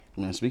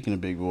Man, speaking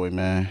of Big Boy,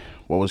 man,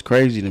 what was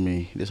crazy to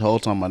me this whole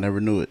time I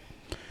never knew it.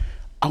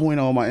 I went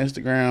on my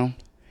Instagram,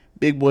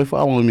 Big Boy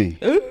following me.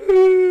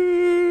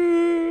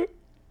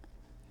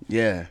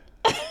 Yeah,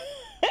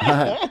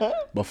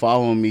 but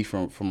following me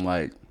from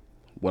like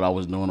what I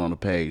was doing on the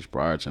page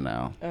prior to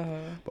now.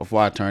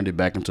 Before I turned it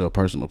back into a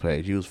personal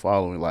page, he was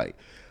following what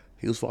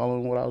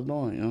I was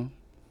doing, you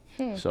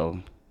know. So,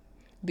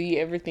 Do you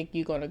ever think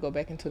you're gonna go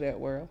back into that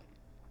world?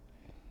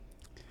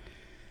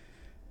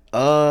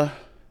 uh,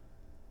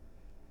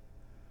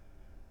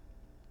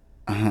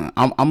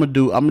 I'm gonna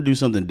do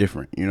something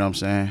different. You know what I'm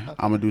saying? Okay.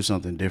 I'm gonna do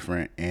something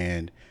different,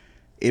 and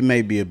it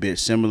may be a bit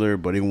similar,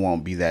 but it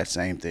won't be that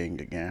same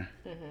thing again.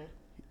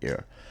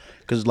 Yeah,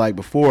 because like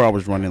before, I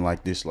was running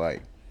like this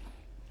like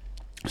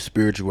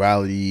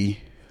spirituality,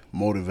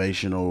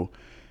 motivational,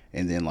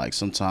 and then like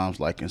sometimes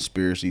like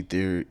conspiracy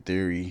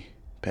theory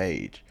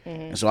page.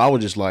 And so I would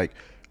just like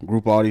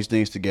group all these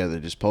things together,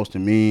 just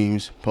posting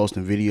memes,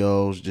 posting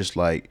videos, just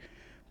like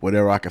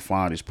whatever I could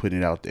find, just putting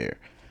it out there.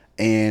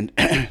 And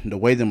the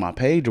way that my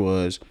page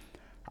was,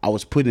 I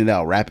was putting it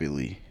out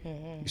rapidly.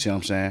 You see what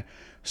I'm saying?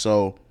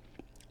 So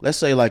let's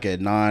say like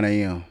at 9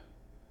 a.m.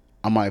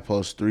 I might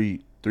post three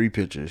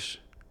pictures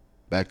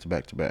back to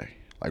back to back,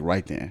 like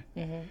right then.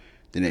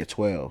 Then at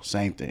 12,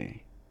 same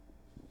thing.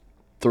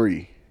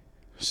 3,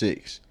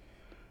 6.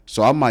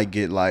 So I might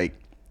get like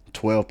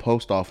 12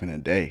 posts off in a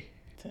day.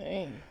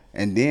 Dang.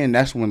 And then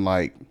that's when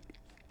like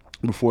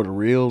before the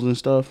reels and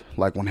stuff,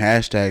 like when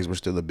hashtags were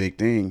still a big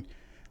thing,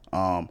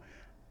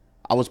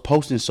 I was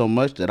posting so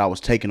much that I was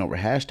taking over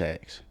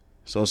hashtags.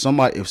 So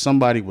if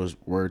somebody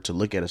were to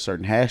look at a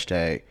certain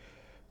hashtag,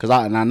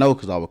 I know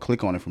because I would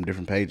click on it from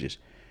different pages,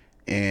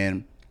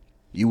 and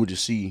you would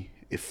just see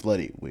it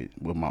flooded with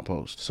my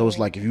post. So it's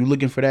like if you're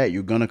looking for that,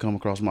 you're gonna come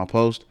across my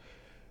post,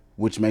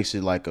 which makes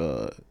it like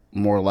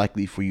more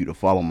likely for you to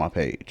follow my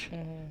page.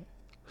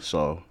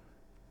 So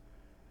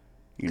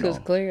Because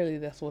clearly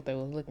that's what they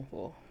was looking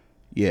for.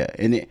 yeah,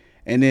 and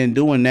then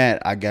doing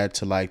that, I got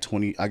to like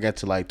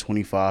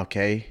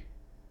 25K,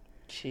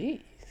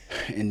 Jeez.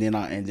 and then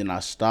I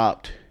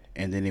stopped,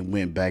 and then it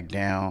went back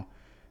down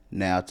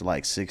now to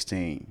like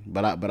 16.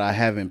 But I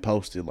haven't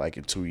posted like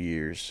in 2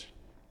 years.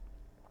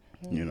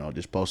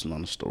 Just posting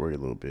on the story a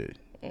little bit.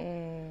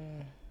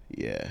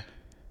 Yeah,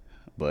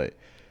 but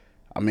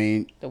I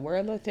mean, The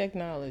world of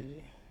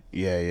technology.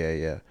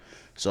 yeah.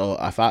 So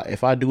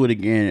if I do it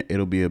again,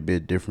 it'll be a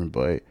bit different.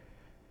 But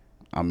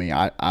I mean,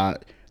 I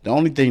the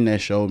only thing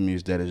that showed me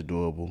is that it's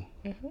doable.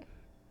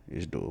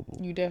 It's doable.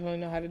 You definitely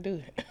know how to do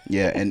it.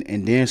 Yeah, and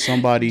then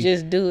somebody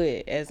Just do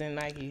it, as in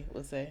Nike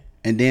would say.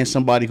 and then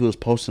somebody who was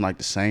posting like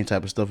the same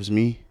type of stuff as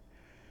me,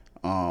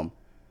 um,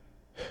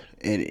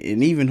 and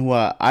even who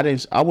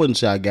I wouldn't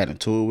say I got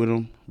into it with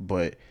him,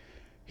 but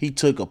he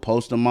took a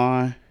post of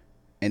mine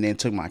and then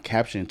took my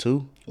caption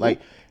too. Like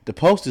the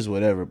post is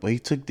whatever, but he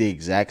took the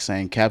exact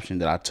same caption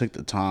that I took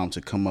the time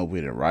to come up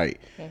with it right.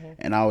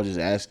 And I was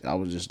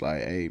just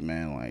like, hey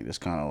man, like that's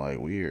kind of like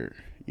weird,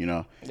 you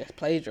know. That's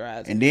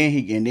plagiarizing. And then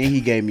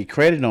he gave me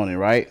credit on it,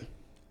 right?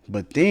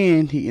 But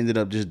then he ended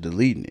up just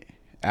deleting it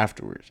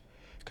afterwards,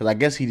 cause I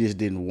guess he just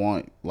didn't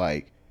want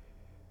like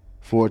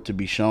for it to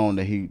be shown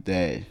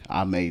that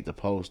I made the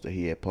post that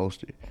he had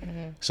posted.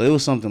 So it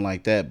was something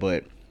like that.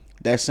 But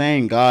that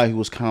same guy who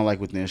was kind of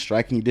like within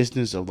striking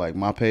distance of like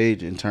my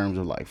page in terms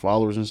of like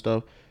followers and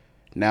stuff,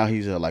 now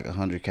he's at like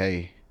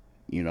 100K,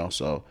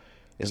 So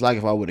it's like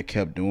if I would have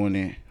kept doing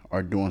it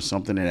or doing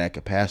something in that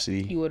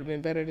capacity. You would have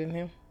been better than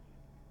him.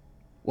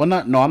 Well,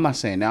 I'm not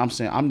saying that.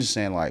 I'm just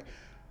saying like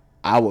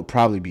I would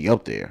probably be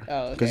up there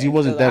Oh, because okay. he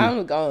wasn't that.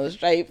 I'm going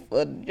straight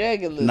for the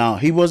regular. No,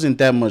 he wasn't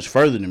that much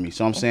further than me.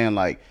 So I'm saying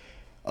like,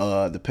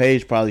 the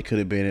page probably could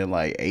have been at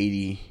like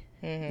 80,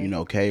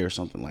 K or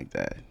something like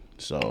that.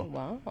 So,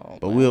 Wow.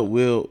 but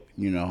we'll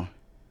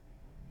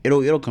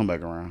it'll come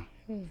back around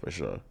for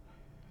sure.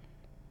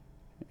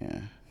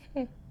 Yeah,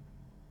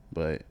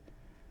 but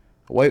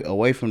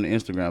away from the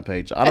Instagram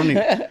page, I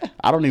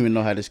don't even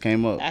know how this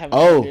came up. I have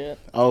no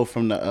idea.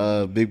 From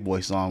the Big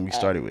Boy song we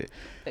started with.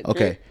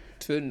 Okay,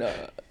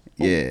 Tonight.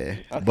 yeah,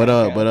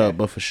 Okay.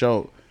 but for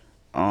sure.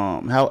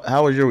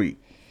 How was your week?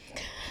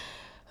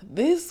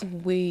 This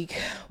week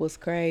was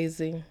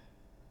crazy.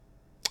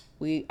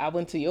 I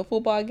went to your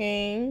football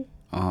game.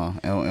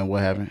 And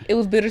what happened? It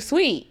was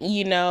bittersweet. The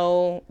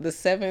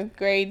 7th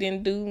grade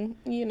didn't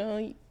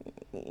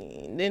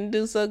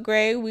do so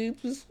great. We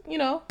was,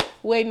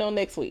 waiting on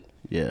next week.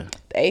 Yeah.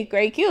 The 8th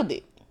grade killed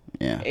it.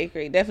 Yeah. 8th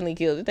grade definitely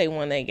killed it. They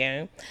won that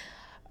game.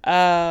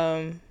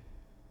 I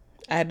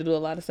had to do a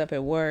lot of stuff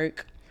at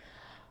work.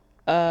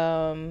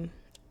 And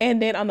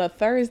then on a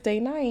Thursday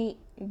night,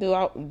 do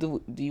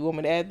you want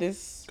me to add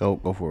this? Go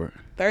for it.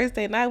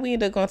 Thursday night, we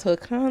ended up going to a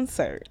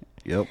concert.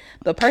 Yep.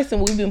 The person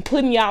we've been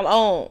putting y'all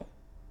on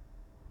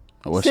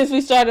since we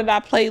started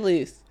our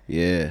playlist.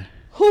 Yeah.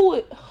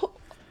 Who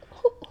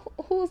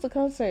was the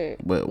concert?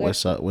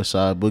 West Side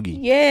Boogie.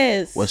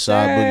 Yes. West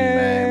Side Boogie,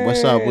 man.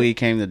 West Side Boogie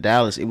came to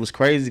Dallas. It was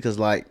crazy because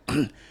like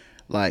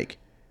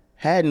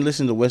hadn't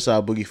listened to West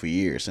Side Boogie for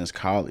years, since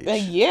college.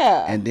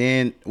 Yeah. And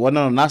then, well,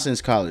 no, not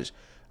since college.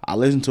 I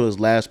listened to his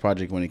last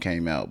project when it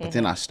came out, but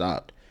then I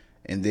stopped.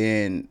 And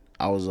then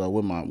I was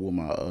with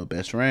my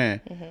best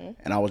friend,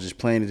 and I was just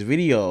playing his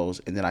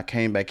videos. And then I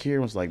came back here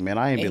and was like, man,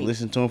 I ain't been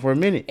listening to him for a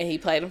minute. And he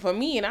played them for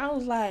me, and I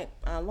was like,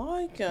 I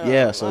like him.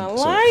 Yeah, I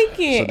like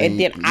him. So and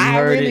then I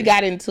really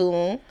got into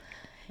him.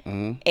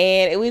 And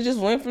it was just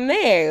went from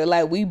there.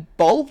 Like, we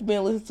both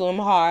been listening to him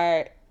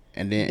hard.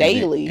 And then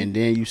daily. And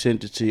then you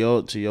sent it to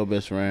your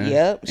best friend.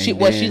 Yep. She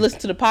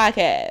listened to the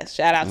podcast.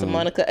 Shout out to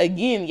Monica.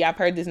 Again, y'all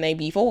heard this name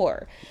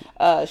before.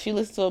 She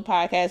listened to a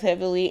podcast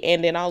heavily,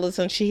 and then all of a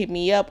sudden she hit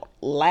me up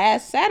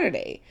last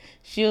Saturday.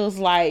 She was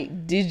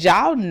like, did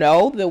y'all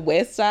know the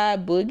West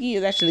Side Boogie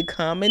is actually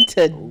coming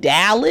to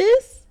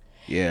Dallas?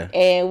 Yeah.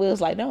 And we was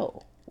like,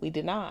 no, we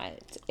did not.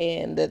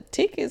 And the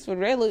tickets were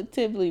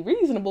relatively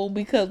reasonable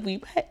because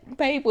we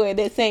paid for it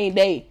that same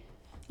day.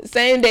 The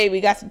same day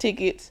we got some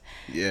tickets.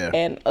 Yeah.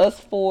 And us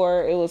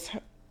four, it was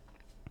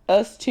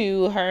us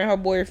two, her and her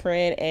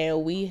boyfriend,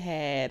 and we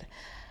had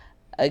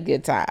a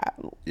good time.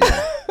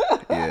 Yeah.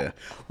 Yeah.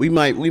 We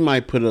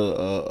might put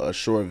a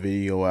short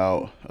video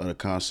out of the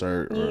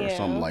concert or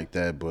something like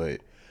that,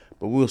 but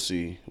we'll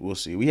see. We'll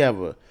see. We have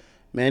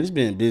man, it's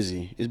been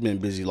busy. It's been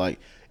busy. Like,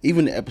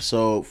 even the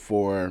episode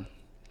for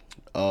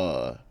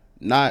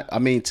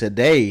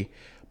today,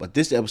 but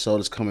this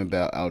episode is coming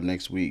out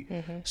next week.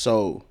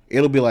 So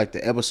it'll be like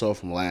the episode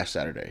from last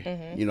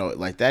Saturday. You know,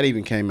 like that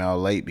even came out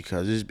late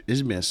because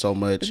it's been so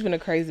much. It's been a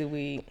crazy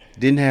week.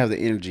 Didn't have the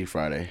energy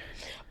Friday.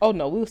 Oh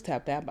no, we was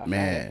tapped out by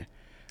Man,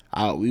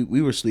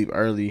 we were asleep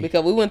early.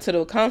 Because we went to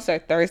the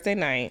concert Thursday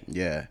night.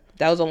 Yeah.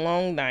 That was a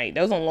long night.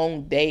 That was a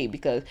long day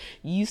because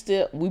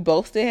we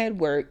both still had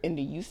work, and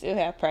then you still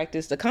have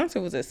practice. The concert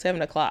was at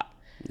 7:00.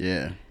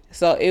 Yeah.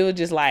 So it was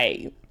just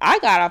like, I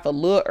got off a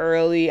little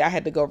early. I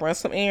had to go run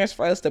some errands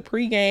for us, the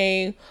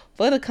pregame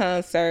for the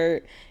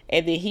concert.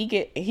 And then he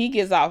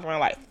gets off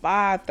around like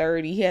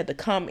 5:30. He had to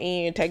come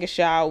in, take a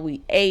shower.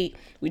 We ate.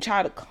 We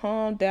tried to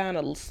calm down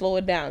and slow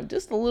it down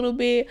just a little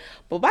bit.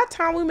 But by the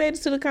time we made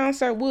it to the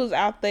concert, we was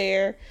out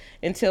there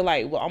until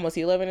like almost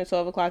 11 or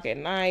 12 o'clock at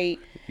night.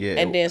 Yeah.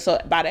 And then so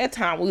by that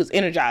time, we was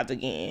energized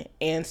again.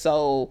 And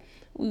so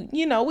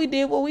we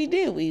did what we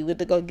did. We went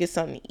to go get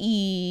something to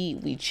eat.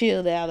 We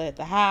chilled out at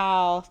the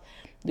house.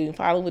 Then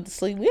finally went to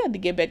sleep. We had to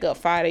get back up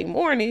Friday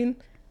morning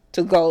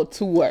to go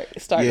to work.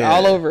 Start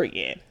all over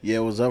again. Yeah,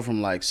 it was up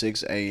from like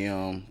 6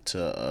 a.m.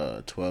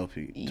 to 12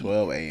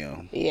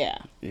 a.m. Yeah.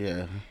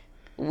 Yeah.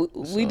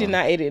 We did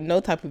not edit no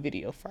type of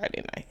video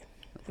Friday night.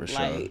 For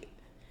sure.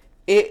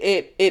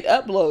 It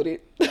uploaded,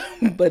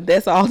 but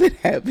that's all that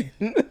happened.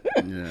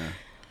 Yeah.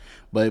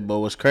 But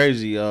what's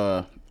crazy,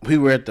 we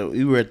were at the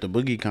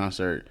Boogie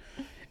concert,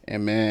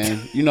 and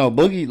man, you know,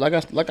 Boogie,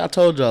 like I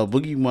told y'all,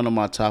 Boogie one of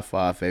my top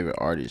 5 favorite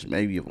artists,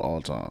 maybe of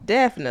all time.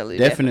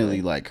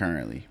 Definitely like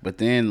currently. But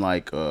then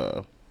like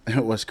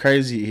what's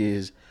crazy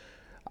is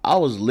I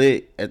was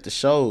lit at the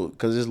show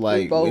because it's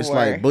like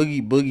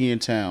Boogie in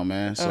town,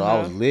 man. So I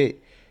was lit.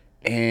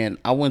 And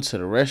I went to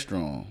the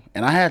restroom,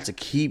 and I had to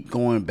keep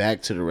going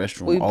back to the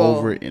restroom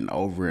over and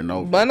over and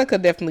over. Monica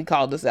definitely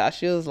called us out.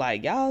 She was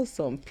like, y'all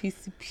some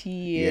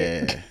PCP.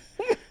 Yeah.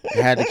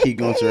 I had to keep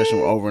going to the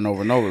restroom over and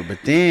over and over. But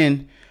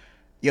then,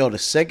 the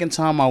second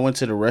time I went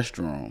to the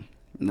restroom,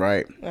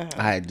 right,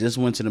 I had just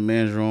went to the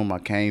men's room. I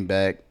came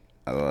back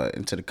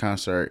into the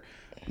concert,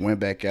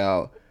 went back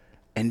out,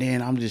 and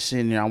then I'm just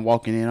sitting there. I'm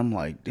walking in. I'm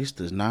like, this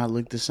does not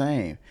look the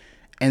same.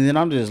 And then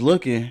I'm just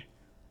looking,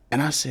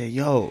 and I said,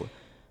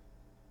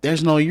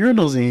 there's no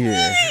urinals in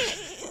here.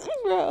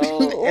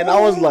 Bro. And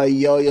I was like,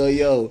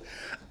 yo,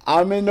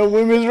 I'm in the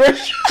women's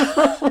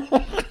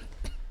restroom.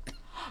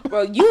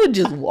 Bro, you were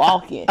just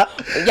walking.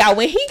 Y'all,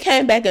 when he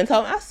came back and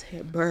told me, I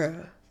said,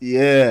 bro.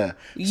 Yeah.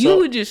 You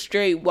were just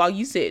straight while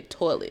you said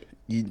toilet.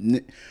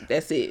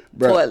 That's it.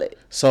 Bro, toilet.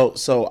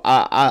 So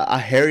I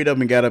hurried up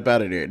and got up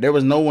out of there. There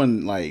was no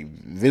one like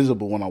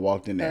visible when I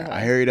walked in there. I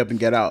hurried up and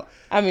got out.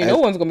 I mean, no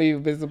one's gonna be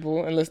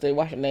visible unless they're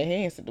washing their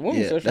hands at the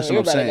women's restroom. That's what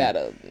I'm saying. Got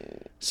up.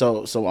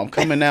 So I'm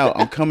coming out.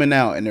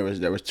 and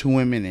there was 2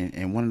 women,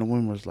 and one of the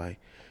women was like,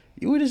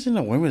 "You were just in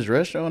the women's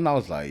restroom?" And I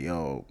was like,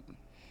 "Yo,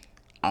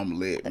 I'm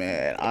lit,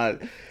 man."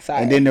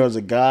 And then there was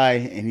a guy,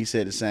 and he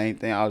said the same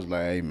thing. I was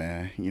like, "Hey,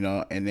 man,"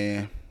 And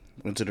then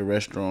went to the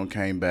restroom,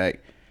 came back,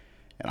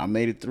 and I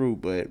made it through.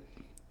 But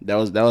that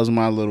was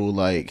my little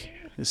like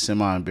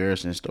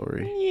semi-embarrassing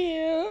story.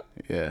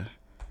 Yeah.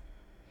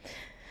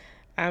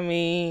 I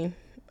mean,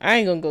 I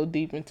ain't gonna go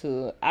deep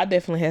into it. I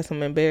definitely had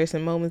some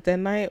embarrassing moments that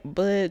night,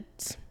 but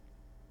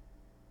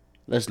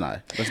let's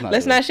not share.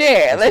 Let's not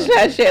share.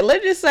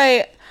 Let's just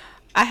say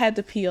I had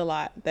to pee a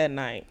lot that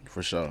night.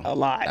 For sure. A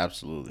lot.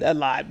 Absolutely. A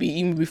lot.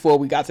 Even before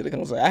we got to the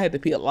concert, I had to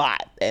pee a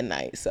lot that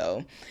night.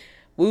 So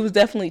we was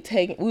definitely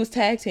tag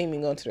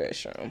teaming going to the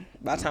restroom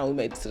by the time we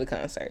made it to the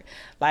concert.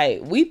 Like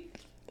we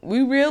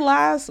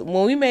realized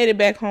when we made it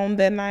back home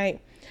that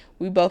night,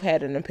 we both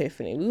had an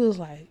epiphany. We was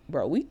like,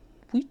 bro, we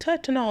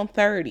touching on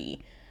 30.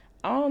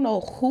 I don't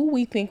know who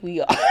we think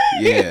we are.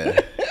 Yeah.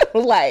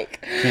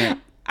 Like,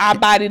 our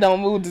body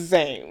don't move the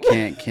same.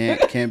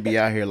 Can't be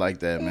out here like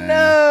that, man.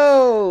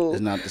 No,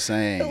 it's not the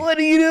same. What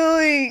are you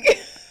doing?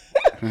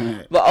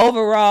 But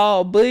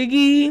overall,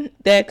 Boogie,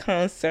 that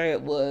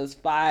concert was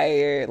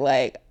fire.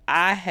 Like,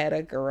 I had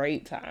a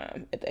great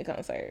time at that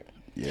concert.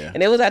 Yeah.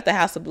 And it was at the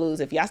House of Blues.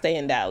 If y'all stay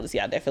in Dallas,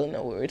 y'all definitely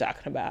know what we're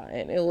talking about.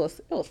 And it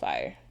was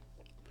fire.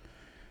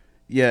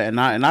 Yeah, and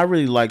I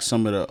really like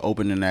some of the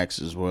opening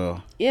acts as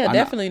well. Yeah,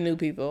 definitely new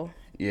people.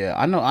 Yeah,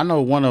 I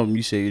know one of them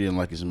you said you didn't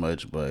like as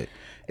much, but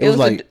it was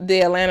like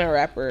the Atlanta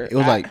rapper. It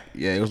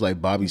was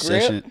like Bobby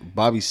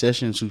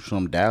Sessions, who's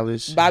from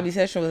Dallas. Bobby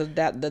Sessions was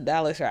the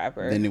Dallas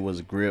rapper. Then it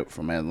was Grip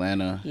from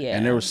Atlanta. Yeah.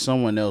 And there was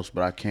someone else,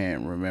 but I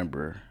can't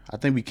remember. I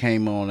think we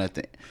came on at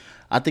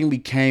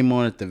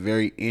the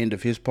very end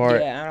of his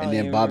part, and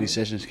then Bobby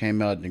Sessions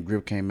came out, then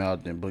Grip came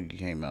out, then Boogie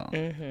came out.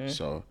 Mm-hmm.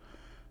 So,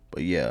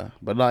 but yeah,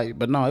 but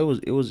no,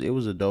 it was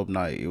a dope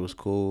night. It was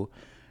cool.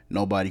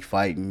 Nobody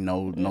fighting,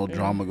 no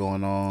drama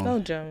going on. No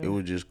drama. It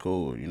was just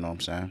cool. You know what I'm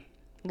saying?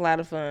 A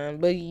lot of fun,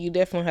 but you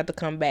definitely have to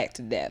come back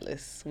to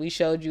Dallas. We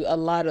showed you a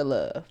lot of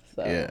love,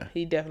 so yeah,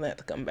 he definitely have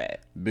to come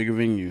back. Bigger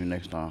venue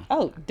next time.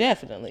 Oh,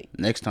 definitely.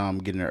 Next time, I'm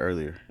getting there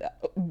earlier.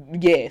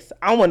 Yes,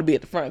 I want to be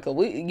at the front because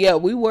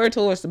we were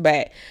towards the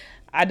back.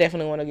 I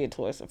definitely want to get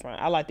towards the front.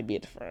 I like to be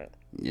at the front.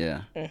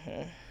 Yeah.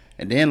 Mm-hmm.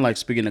 And then, like,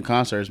 speaking of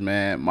concerts,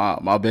 man,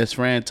 my best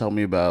friend told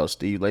me about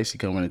Steve Lacy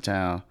coming to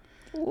town.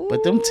 Ooh.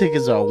 But them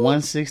tickets are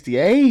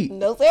 $168.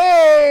 No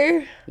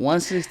sir.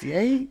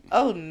 $168.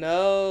 Oh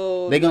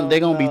no. They gonna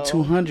be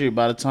 $200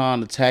 by the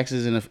time the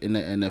taxes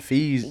and the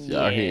fees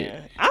are hit.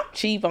 I'm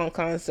cheap on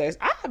concerts.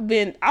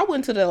 I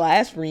went to the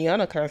last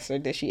Rihanna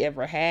concert that she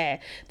ever had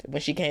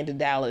when she came to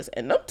Dallas,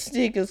 and them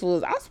tickets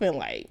I spent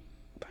like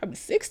probably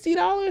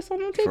 $60 on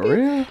them tickets. For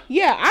real?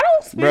 Yeah, I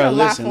don't spend a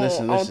lot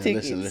on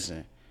tickets.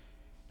 Listen.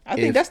 I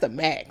think that's the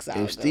max.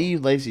 If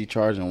Steve Lacy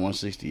charging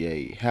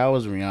 $168, how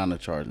is Rihanna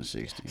charging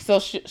 $60? So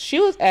she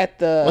was at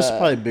the. What's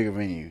probably bigger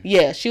venue?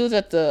 Yeah, she was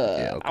at the.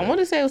 Yeah, okay. I want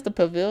to say it was the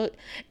Pavilion.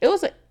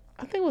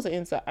 I think it was an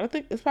inside. I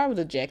think it's probably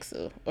the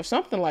Jexa or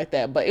something like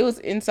that. But it was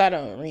inside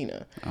an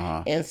arena,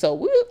 and so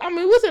we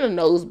was in a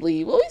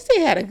nosebleed, but we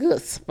still had a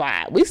good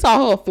spot. We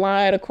saw her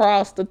flying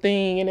across the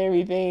thing and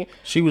everything.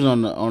 She was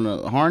on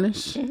the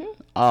harness. Mm-hmm.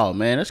 Oh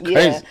man, that's crazy.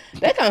 Yeah,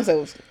 that concert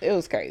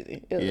was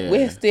crazy.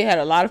 We still had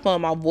a lot of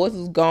fun. My voice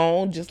was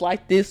gone, just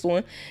like this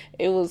one.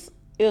 It was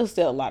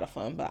still a lot of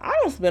fun, but I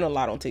don't spend a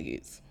lot on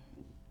tickets.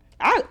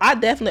 I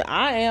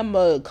am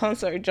a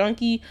concert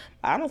junkie.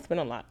 But I don't spend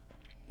a lot.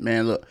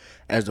 Man, look,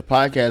 as the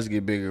podcast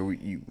get bigger,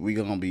 we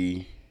gonna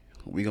be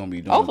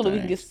doing. Hopefully, we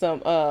can get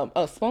some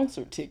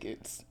sponsored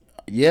tickets.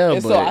 Yeah,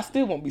 so I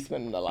still won't be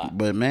spending a lot.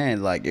 But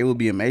man, like, it would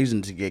be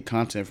amazing to get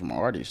content from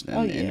artists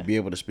and to be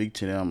able to speak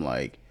to them.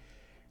 Like,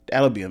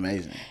 that'll be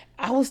amazing.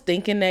 I was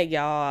thinking that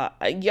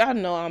y'all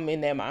know I'm in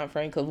that mind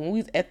frame because when we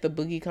was at the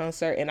Boogie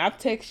concert, and I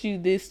text you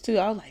this too,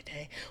 I was like,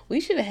 dang, we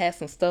should have had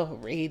some stuff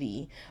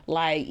ready.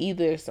 Like,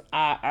 either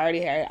I already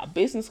had our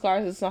business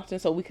cards or something,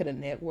 so we could have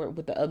networked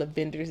with the other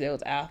vendors that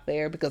was out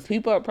there, because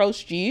people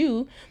approached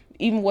you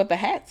even with the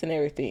hats and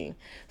everything.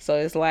 So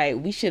it's like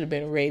we should have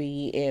been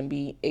ready and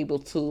be able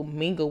to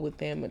mingle with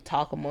them and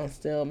talk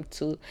amongst them,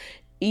 to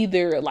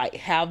either like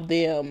have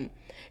them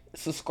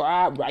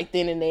subscribe right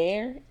then and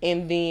there,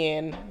 and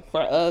then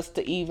for us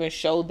to even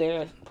show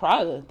their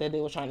product that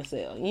they were trying to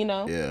sell,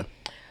 Yeah.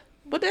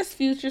 But that's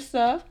future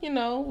stuff,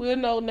 we'll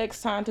know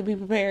next time to be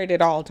prepared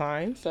at all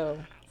times. So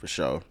for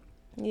sure.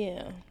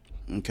 Yeah.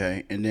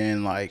 Okay, and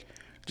then like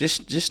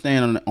just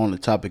staying on the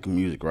topic of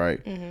music,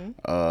 right?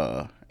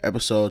 Mm-hmm.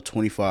 Episode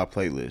 25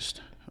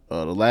 playlist.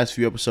 The last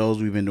few episodes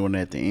we've been doing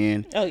at the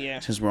end. Oh yeah.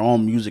 Since we're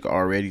on music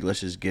already, let's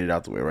just get it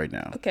out the way right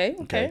now.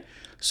 Okay.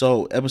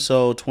 So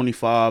episode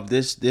 25.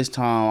 This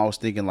time I was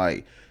thinking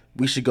like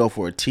we should go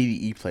for a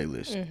TDE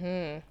playlist.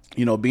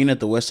 Mm-hmm. Being at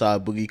the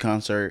Westside Boogie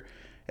concert,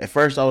 at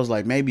first I was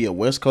like maybe a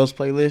West Coast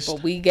playlist.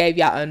 But we gave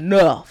y'all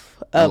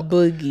enough of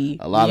Boogie.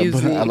 A lot of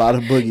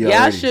Boogie. Y'all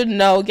already. should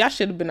know. Y'all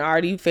should have been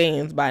already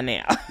fans by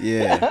now.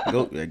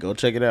 Go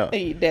check it out.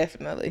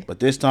 Definitely.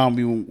 But this time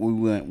we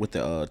went with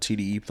the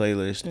TDE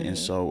playlist, and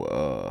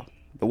so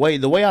the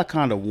way I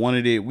kind of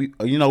wanted it,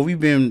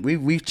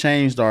 we've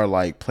changed our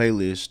like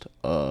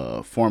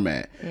playlist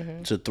format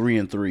to 3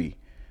 and 3,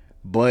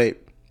 but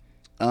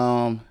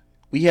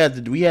we had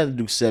to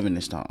do 7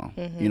 this time,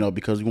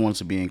 because we wanted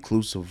to be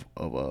inclusive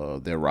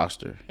of their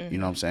roster. You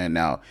know what I'm saying?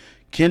 Now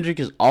Kendrick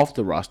is off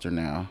the roster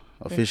now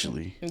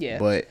officially, yeah,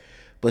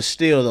 but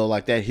still though,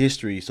 like that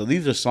history. So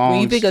these are songs.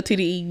 When you think of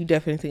TDE, you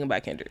definitely think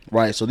about Kendrick,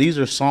 right? So these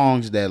are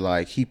songs that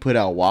like he put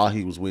out while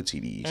he was with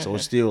TDE. So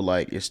it's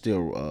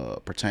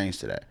still pertains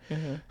to that.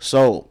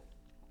 So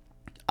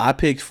I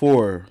picked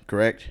 4,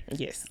 correct?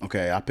 Yes.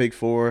 Okay, I picked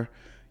 4.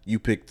 You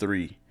picked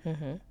 3.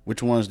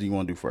 Which ones do you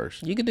want to do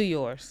first? You can do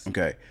yours.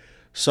 Okay,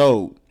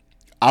 so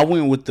I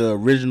went with the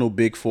original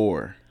Big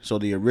 4. So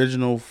the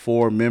original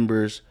 4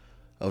 members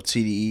of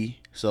TDE.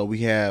 So we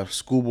have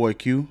Schoolboy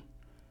Q,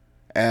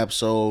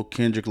 Ab-Soul,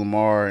 Kendrick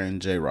Lamar,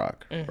 and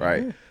J-Rock,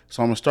 right?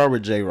 So I'm going to start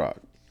with J-Rock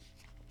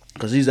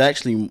because he's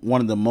actually one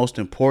of the most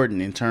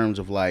important in terms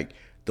of like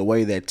the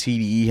way that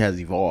TDE has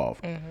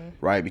evolved,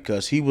 right?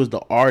 Because he was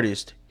the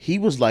artist. He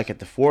was like at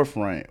the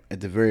forefront at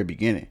the very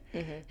beginning.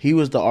 He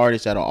was the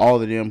artist out of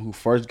all of them who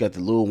first got the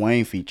Lil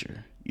Wayne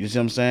feature. You see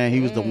what I'm saying? He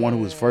was the one who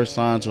was first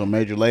signed to a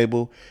major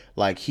label.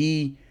 Like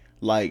he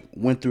like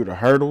went through the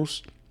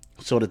hurdles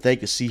so that they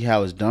could see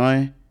how it's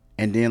done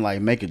and then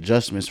like make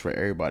adjustments for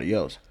everybody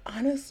else.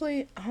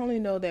 Honestly, I only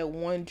know that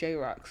one J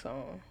Rock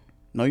song.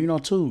 No, you know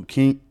too,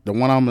 King. The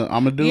one I'm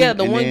gonna do. Yeah,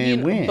 the and one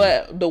then Win.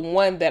 but the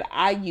one that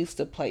I used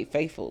to play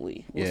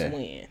faithfully was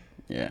Win.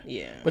 Yeah.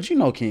 Yeah. But you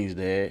know King's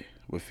Dead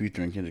with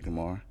Future and Kendrick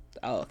Lamar.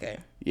 Oh, okay.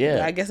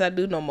 Yeah. I guess I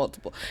do know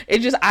multiple.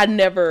 It's just I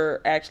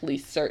never actually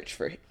searched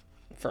for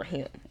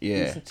him.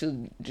 Yeah. Listen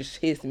to just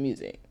his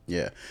music.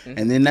 Yeah.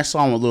 And then that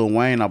song with Lil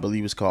Wayne, I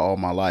believe it's called All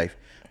My Life,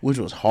 which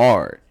was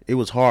hard. It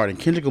was hard. And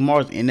Kendrick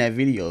Lamar's in that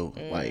video,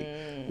 like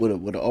with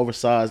an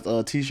oversized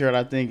t-shirt,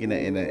 I think, in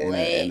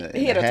a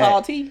He had a hat.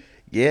 tall T.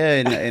 Yeah,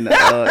 in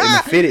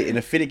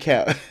a fitted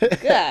cap.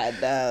 God,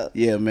 dog.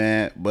 Yeah,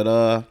 man. But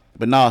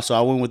no. So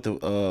I went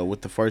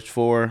with the first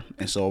four,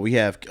 and so we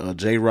have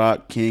J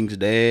Rock, King's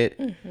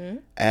Dad,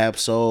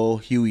 Ab-Soul,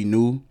 Huey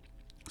New,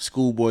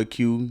 Schoolboy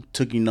Q,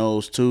 Tookie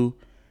Knows 2,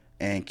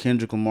 and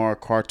Kendrick Lamar,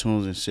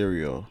 Cartoons and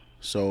Cereal.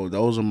 So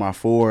those are my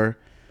four.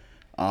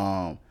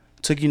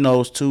 Tookie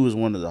Knows 2 is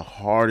one of the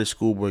hardest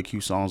Schoolboy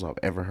Q songs I've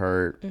ever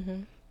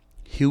heard.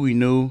 Huey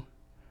New.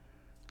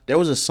 There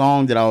was a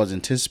song that I was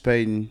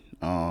anticipating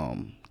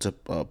to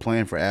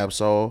playing for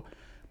Ab-Soul,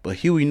 but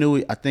Huey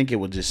New, I think it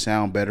would just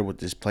sound better with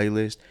this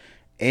playlist.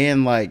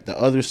 And like the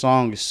other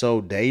song is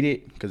so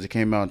dated because it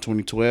came out in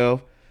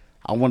 2012.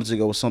 I wanted to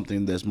go with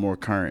something that's more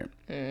current.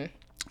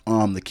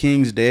 The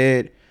King's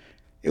Dead,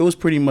 it was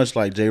pretty much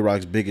like J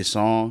Rock's biggest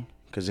song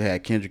because it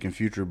had Kendrick and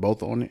Future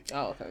both on it.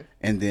 Oh, okay.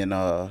 And then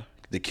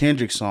the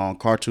Kendrick song,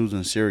 Cartoons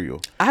and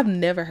Cereal. I've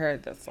never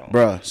heard that song.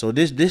 Bruh, so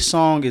this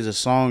song is a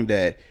song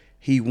that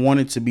he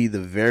wanted to be the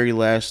very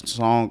last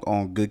song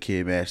on Good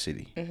Kid, Mad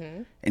City.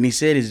 And he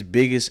said his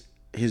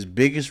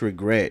biggest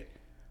regret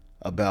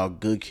about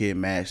Good Kid,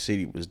 Mad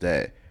City was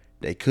that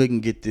they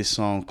couldn't get this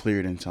song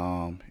cleared in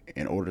time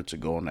in order to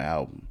go on the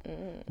album.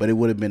 But it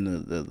would have been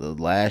the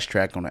last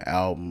track on the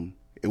album.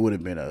 It would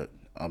have been a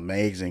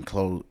amazing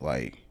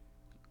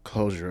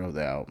closure of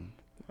the album.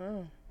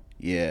 Wow.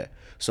 Yeah.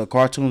 So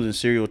Cartoons and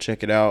Cereal,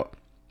 check it out.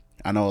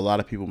 I know a lot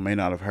of people may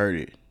not have heard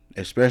it,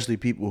 especially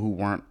people who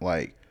weren't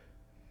like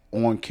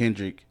on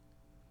Kendrick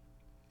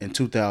in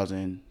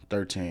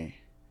 2013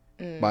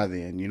 by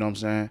then. You know what I'm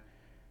saying?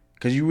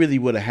 Because you really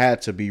would have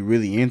had to be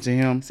really into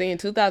him. See, in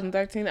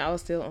 2013, I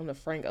was still on the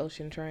Frank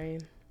Ocean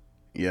train.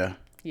 Yeah.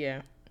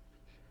 Yeah.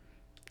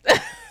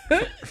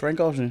 Frank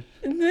Ocean.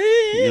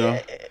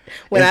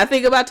 When I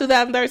think about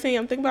 2013,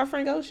 I'm thinking about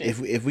Frank Ocean.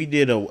 If we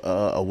did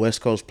a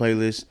West Coast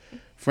playlist,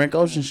 Frank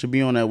Ocean should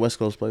be on that West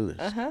Coast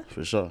playlist.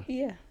 For sure.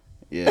 Yeah.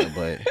 Yeah,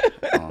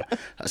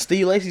 but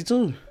Steve Lacy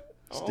too.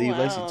 Steve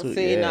Lacy too.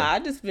 See, yeah. no, I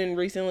just been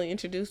recently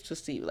introduced to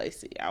Steve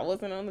Lacy. I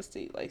wasn't on the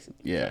Steve Lacy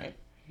train.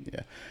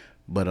 Yeah.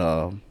 But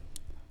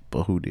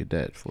who did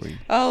that for you?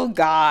 Oh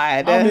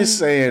God. I'm just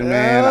saying,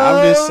 man.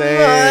 I'm just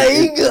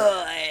saying. My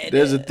God.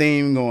 There's a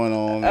theme going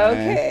on, man.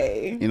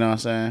 Okay. You know what I'm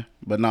saying?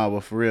 But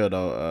for real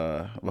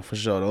though, but for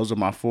sure, those are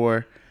my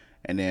four.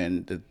 And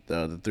then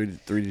the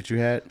three that you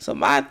had. So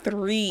my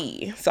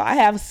three. So I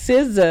have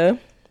SZA,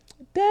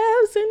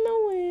 Dabs in the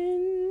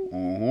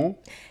Wind.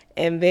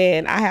 And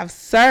then I have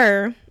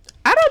Sir.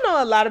 I don't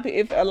know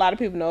if a lot of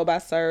people know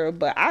about Sir,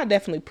 but I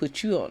definitely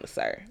put you on the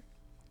Sir.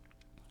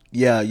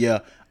 Yeah.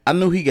 I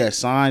knew he got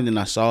signed and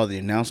I saw the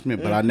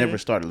announcement, but I never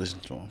started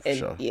listening to him for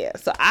sure. Yeah,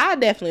 so I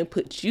definitely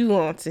put you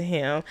on to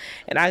him.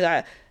 And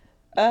I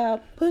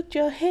got Put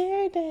Your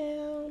Hair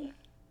Down.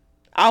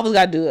 I always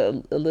got to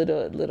do a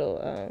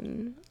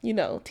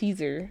little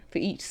teaser for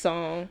each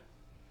song.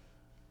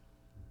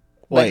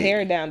 But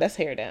Hair Down, that's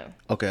Hair Down.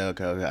 Okay. I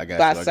got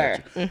By you.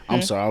 Sir.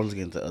 I'm sorry, I was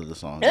getting to other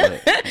songs. Go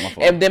ahead. My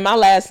fault. And then my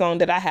last song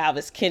that I have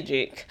is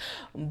Kendrick,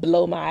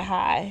 Blow My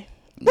High.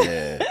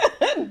 Yeah.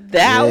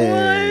 That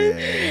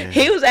one,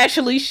 he was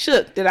actually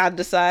shook that I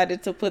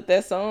decided to put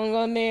that song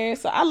on there.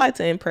 So I like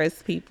to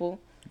impress people.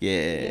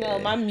 Yeah.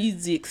 My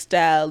music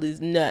style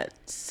is not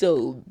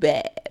so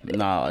bad.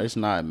 No, it's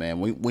not, man.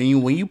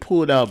 When you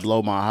pulled out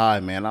Blow My High,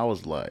 man, I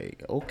was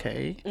like,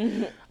 okay.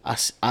 I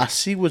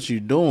see what you're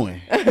doing.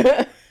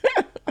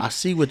 I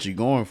see what you're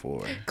going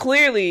for.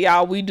 Clearly,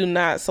 y'all, we do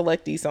not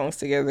select these songs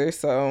together.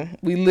 So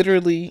we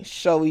literally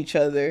show each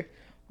other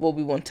what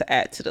we want to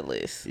add to the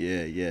list.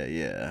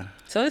 Yeah.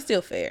 So it's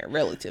still fair,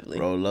 relatively.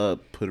 Roll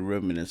up, put a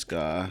ribbon in the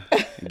sky,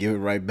 and give it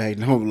right back.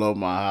 Don't blow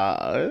my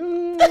high.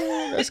 Ooh,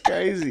 that's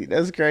crazy.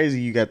 That's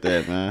crazy. You got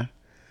that, man.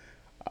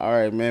 All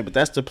right, man. But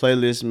that's the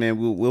playlist, man.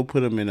 We'll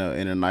put them in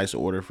a nice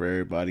order for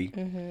everybody.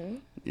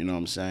 You know what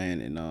I'm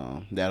saying?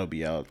 And that'll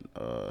be out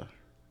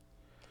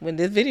when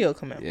this video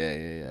come out.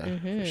 Yeah.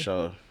 For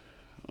sure.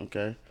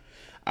 Okay.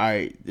 All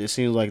right, it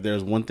seems like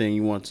there's one thing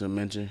you want to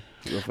mention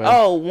real fast.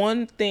 Oh,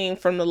 one thing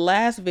from the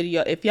last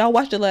video. If y'all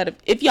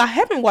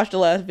haven't watched the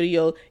last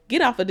video,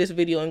 get off of this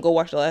video and go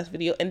watch the last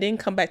video and then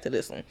come back to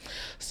this one.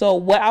 So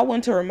what I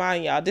want to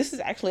remind y'all, this is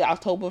actually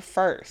October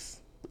 1st.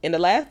 In the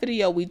last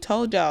video, we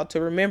told y'all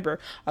to remember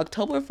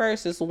October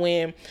 1st is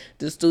when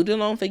the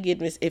student loan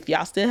forgiveness, if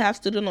y'all still have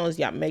student loans,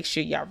 y'all make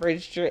sure y'all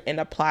register and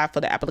apply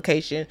for the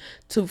application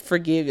to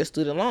forgive your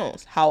student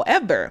loans.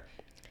 However,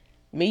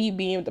 me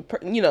being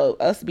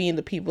us being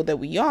the people that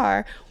we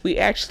are, we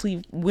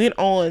actually went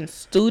on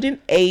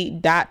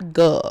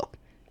studentaid.gov.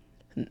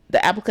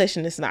 The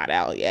application is not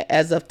out yet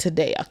as of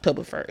today,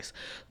 October 1st,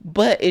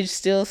 but it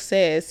still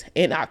says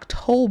in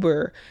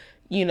October,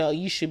 you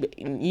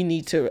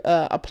need to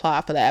apply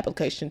for the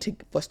application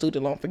for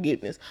student loan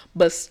forgiveness.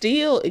 But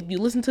still, if you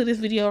listen to this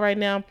video right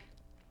now,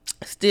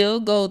 still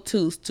go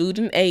to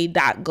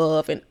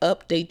studentaid.gov and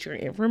update your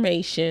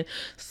information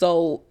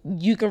so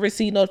you can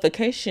receive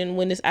notification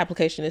when this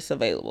application is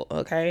available,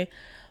 okay?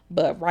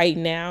 But right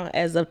now,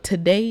 as of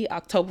today,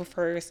 October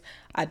 1st,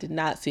 I did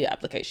not see an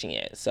application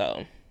yet.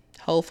 So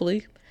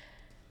hopefully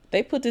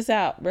they put this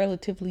out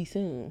relatively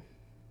soon.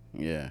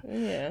 Yeah.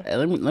 Yeah. Hey,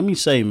 let me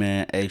say,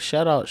 man. Hey,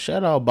 shout out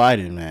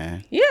Biden,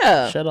 man.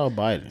 Yeah. Shout out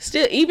Biden.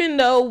 Still, even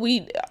though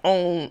we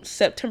on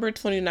September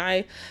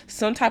 29th,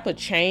 some type of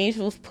change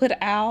was put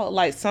out,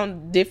 like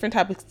some different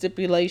type of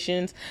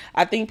stipulations.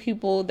 I think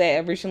people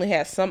that originally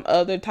had some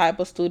other type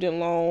of student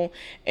loan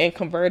and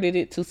converted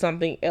it to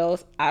something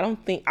else. I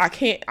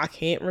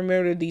can't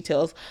remember the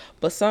details,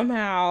 but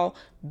somehow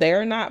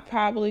they're not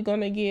probably going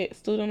to get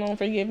student loan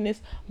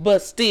forgiveness.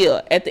 But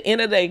still, at the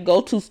end of the day,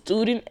 go to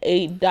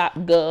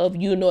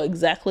studentaid.gov. You know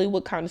exactly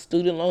what kind of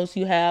student loans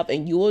you have,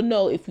 and you will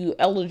know if you're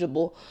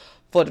eligible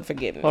for the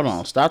forgiveness. Hold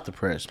on. Stop the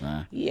press,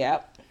 man.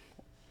 Yep.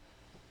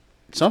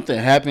 Something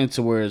happened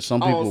to where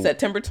some people on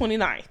September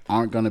 29th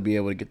aren't going to be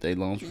able to get their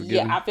loans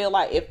forgiven. Yeah, I feel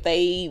like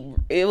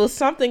it was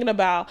something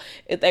about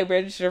if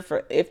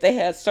they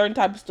had certain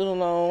type of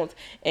student loans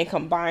and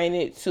combine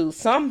it to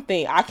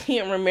something. I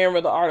can't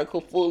remember the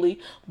article fully,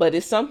 but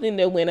it's something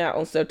that went out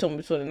on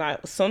September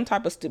 29th. Some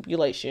type of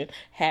stipulation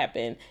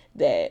happened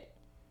that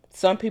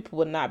some people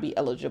would not be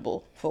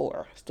eligible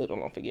for student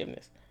loan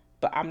forgiveness,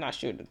 but I'm not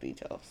sure the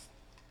details.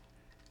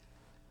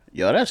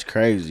 Yo, that's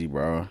crazy,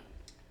 bro.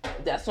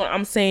 That's what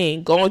I'm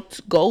saying. Go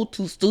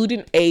to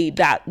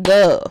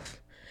studentaid.gov.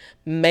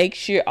 Make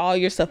sure all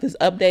your stuff is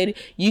updated.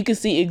 You can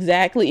see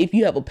exactly if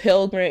you have a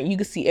Pell Grant. You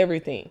can see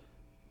everything.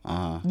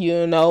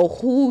 You know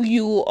who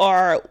you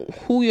are,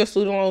 who your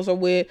student loans are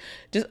with.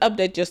 Just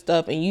update your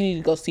stuff, and you need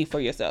to go see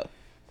for yourself.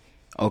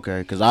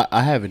 Okay, because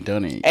I haven't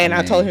done it. And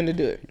I told him to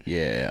do it.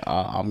 Yeah,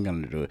 I'm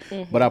going to do it.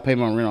 Mm-hmm. But I paid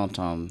my rent on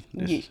time.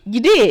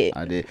 You did.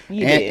 I did.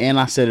 And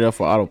I set it up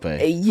for auto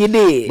pay. You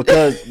did.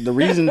 Because the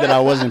reason that I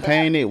wasn't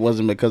paying it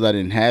wasn't because I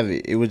didn't have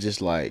it. It was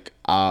just like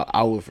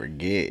I would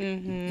forget.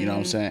 Mm-hmm. You know what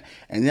I'm saying?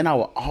 And then I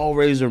would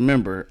always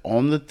remember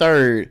on the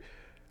 3rd,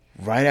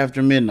 right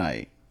after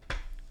midnight.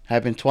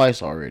 Happened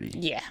twice already.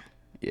 Yeah.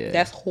 Yeah.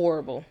 That's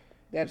horrible.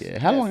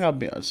 How long I've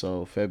been?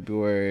 So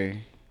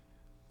February,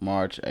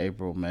 March,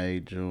 April, May,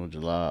 June,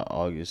 July,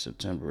 August,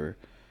 September.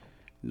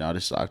 No,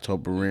 this is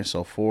October rent.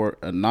 So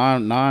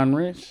nine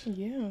rents.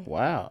 Yeah.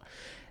 Wow.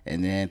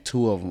 And then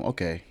 2 of them.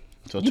 Okay.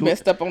 So you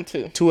messed up on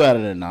 2. 2 out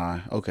of the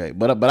 9. Okay.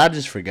 But I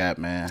just forgot,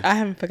 man. I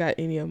haven't forgot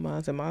any of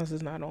mine, and mine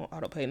is not on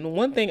auto pay. And the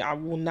one thing I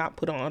will not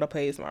put on auto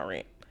pay is my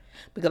rent,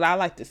 because I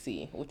like to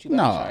see what you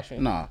got.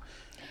 No.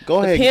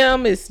 Go ahead.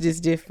 Him is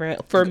just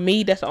different. For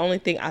me, that's the only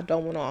thing I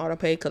don't want on auto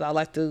pay, because I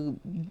like to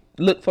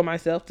look for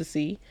myself to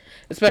see.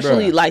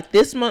 Especially like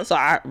this month, so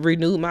I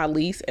renewed my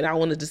lease, and I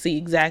wanted to see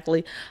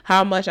exactly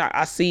how much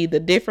I see the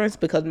difference,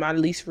 because my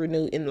lease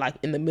renewed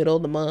in the middle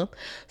of the month.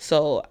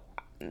 So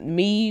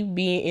me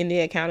being in the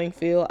accounting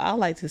field, I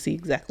like to see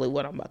exactly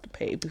what I'm about to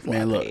pay before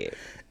I pay it.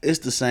 It's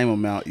the same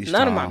amount each time.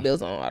 None of my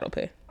bills are on auto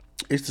pay.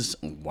 It's the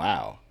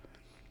wow.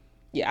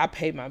 Yeah, I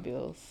pay my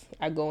bills.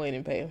 I go in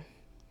and pay them.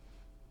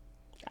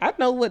 I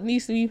know what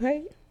needs to be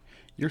paid.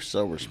 You're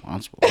so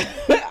responsible.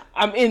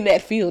 I'm in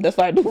that field. That's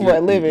what I do for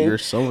a living. You're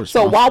so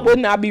responsible. So why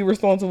wouldn't I be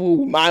responsible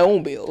with my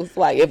own bills?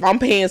 Like, if I'm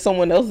paying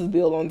someone else's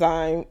bill on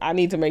time, I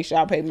need to make sure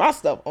I pay my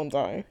stuff on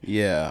time.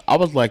 Yeah, I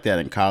was like that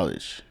in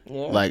college.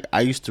 Yeah. Like, I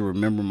used to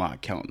remember my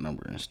account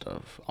number and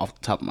stuff off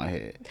the top of my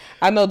head.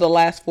 I know the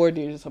last 4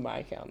 digits of my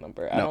account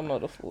number. I don't know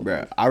the full.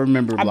 Bruh, I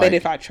remember. I bet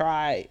if I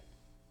tried.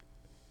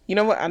 You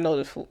know what? I know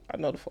the full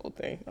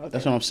thing. Okay.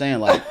 That's what I'm saying.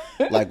 Like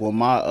with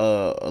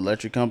my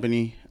electric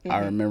company, I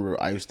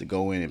remember I used to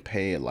go in and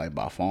pay it like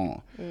by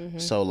phone. Mm-hmm.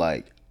 So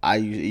like I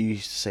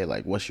used to say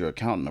like, "What's your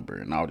account number?"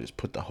 and I would just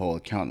put the whole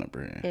account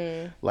number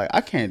in. Like I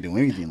can't do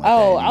anything like that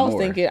anymore. I was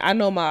thinking I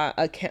know my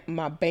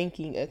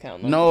banking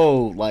account number.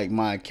 No, like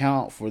my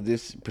account for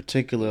this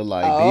particular bill.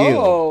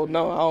 Oh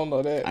no, I don't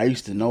know that. I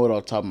used to know it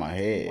off the top of my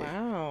head.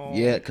 Wow.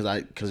 Yeah, cause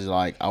I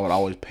would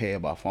always pay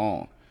it by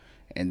phone.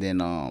 And then,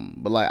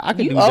 but like I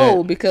could do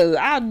that. Because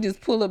I just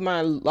pull up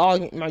my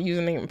my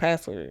username and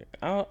password.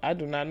 I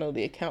do not know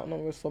the account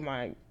numbers for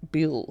my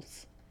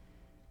bills.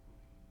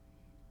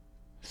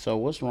 So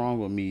what's wrong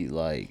with me?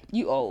 Like,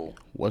 You old.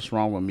 what's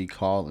wrong with me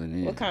calling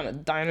in? What kind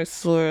of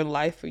dinosaur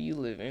life are you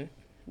living?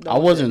 I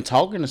wasn't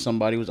talking to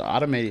somebody. It was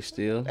automated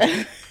still.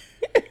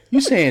 You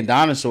saying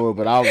dinosaur,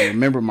 but I'll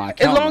remember my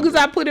account. As long number.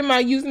 as I put in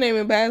my username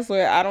and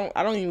password, I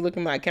don't even look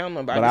at my account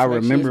number. But I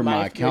remember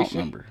my account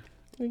number.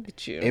 Look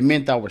at you. It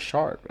meant I was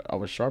sharp. I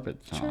was sharp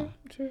at the time.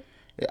 True.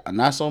 Yeah,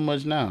 not so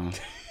much now.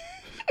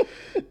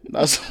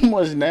 Not so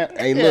much now.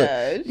 Hey,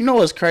 look. You know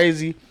what's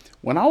crazy?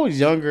 When I was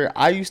younger,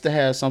 I used to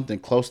have something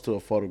close to a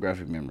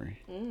photographic memory.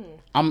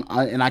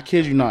 And I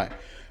kid you not.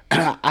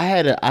 I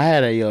had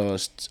a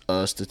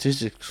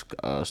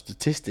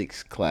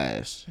statistics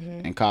class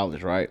in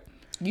college, right?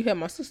 You had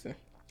my sister.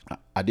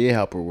 I did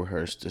help her with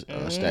her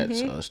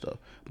stats stuff,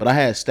 but I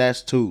had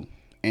stats too.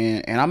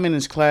 And I'm in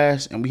this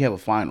class, and we have a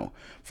final.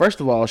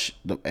 First of all,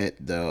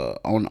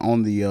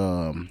 on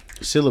the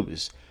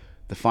syllabus,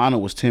 the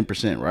final was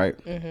 10%,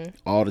 right?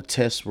 All the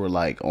tests were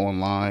like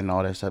online,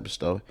 all that type of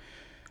stuff.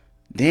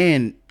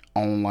 Then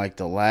on like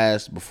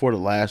before the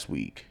last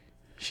week,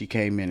 she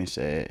came in and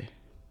said,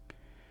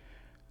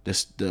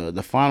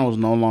 the final is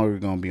no longer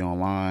gonna be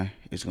online.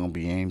 It's gonna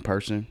be in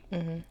person,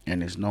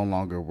 and it's no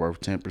longer worth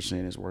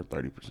 10%. It's worth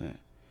 30%.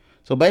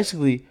 So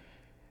basically,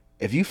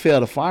 if you fail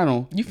the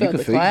final, you fail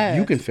the class.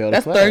 You can fail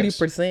the class. That's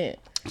 30%.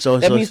 So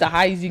that means the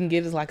highest you can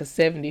get is like a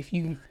 70 if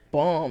you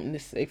bomb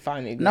this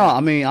final exam. No, I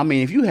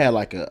mean, if you had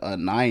like a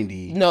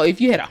 90. No, if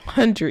you had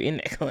 100 in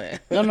that class.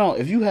 No,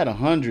 if you had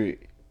 100,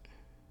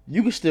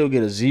 you could still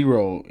get a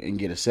 0 and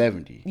get a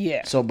 70.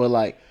 Yeah. So, but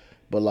like,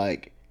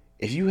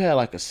 if you had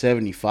like a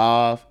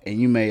 75 and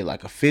you made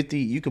like a 50,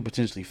 you could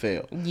potentially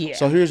fail. Yeah.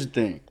 So here's the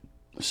thing.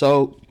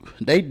 So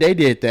they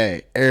did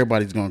that.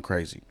 Everybody's going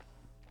crazy.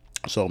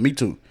 So me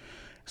too.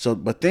 So,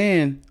 but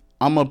then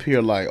I'm up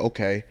here like,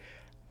 okay,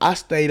 I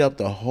stayed up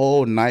the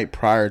whole night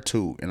prior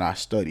to, and I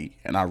studied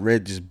and I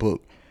read this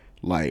book.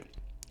 Like,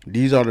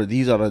 these are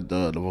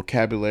the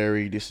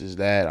vocabulary. This is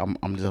that.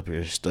 I'm just up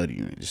here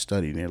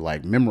studying it,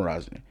 like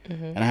memorizing it.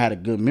 And I had a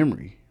good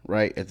memory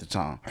right at the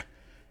time.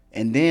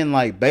 And then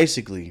like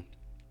basically,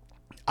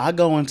 I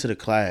go into the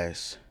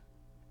class,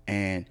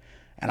 and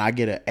I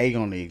get an A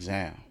on the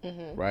exam,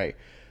 right?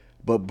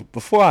 But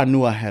before I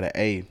knew I had an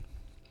A,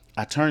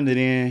 I turned it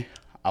in.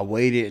 I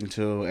waited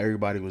until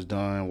everybody was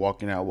done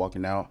walking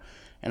out,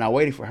 and I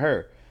waited for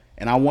her.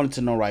 And I wanted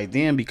to know right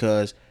then,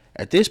 because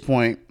at this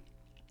point,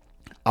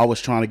 I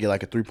was trying to get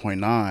like a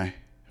 3.9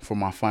 for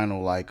my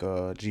final like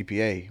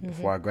GPA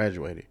before I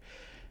graduated.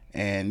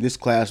 And this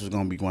class was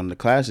going to be one of the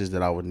classes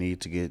that I would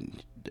need to get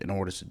in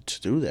order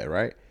to do that,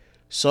 right?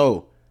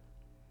 So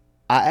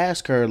I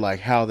asked her, like,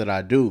 how did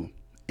I do?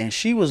 And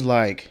she was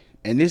like,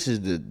 and this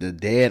is the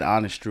dead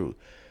honest truth.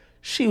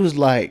 She was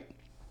like,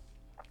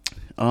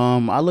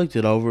 I looked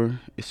it over.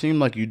 It seemed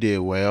like you did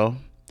well.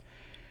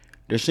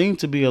 There seemed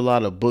to be a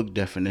lot of book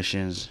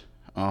definitions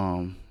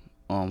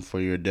for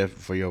your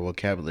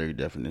vocabulary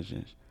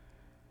definitions.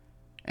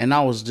 And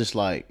I was just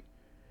like,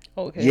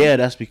 okay. Yeah,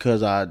 that's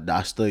because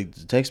I studied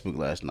the textbook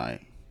last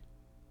night.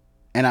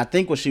 And I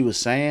think what she was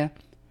saying,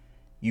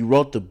 you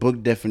wrote the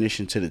book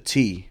definition to the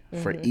T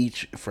for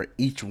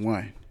each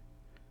one.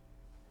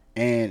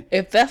 And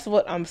if that's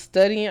what I'm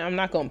studying, I'm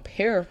not going to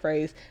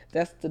paraphrase.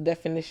 That's the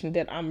definition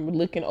that I'm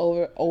looking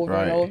over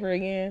right. and over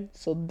again.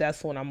 So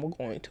that's what I'm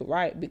going to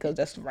write, because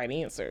that's the right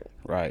answer.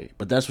 Right.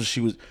 But that's what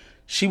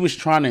she was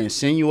trying to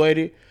insinuate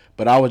it.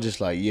 But I was just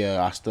like,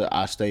 yeah,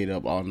 I stayed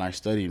up all night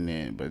studying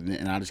then.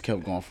 And I just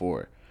kept going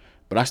forward.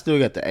 But I still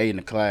got the A in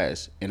the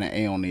class and an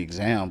A on the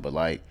exam. But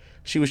like,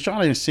 she was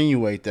trying to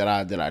insinuate that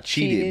I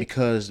cheated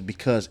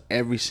because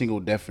every single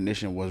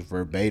definition was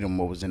verbatim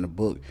what was in the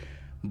book.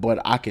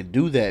 But I could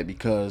do that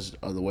because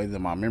of the way that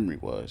my memory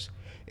was.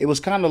 It was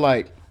kind of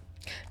like,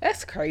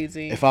 that's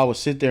crazy. If I would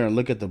sit there and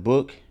look at the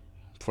book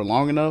for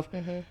long enough,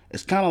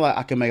 it's kind of like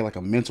I can make like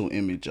a mental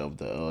image of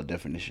the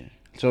definition.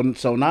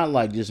 So not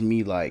like just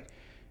me like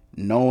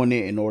knowing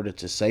it in order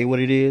to say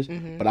what it is,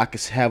 but I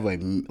could have a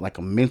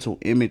mental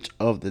image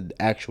of the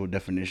actual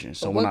definition.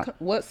 So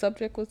what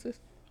subject was this?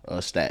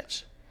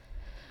 Stats.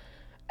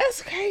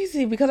 That's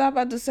crazy, because I'm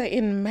about to say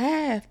in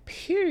math,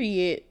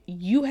 period,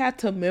 you have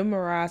to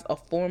memorize a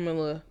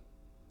formula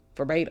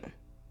verbatim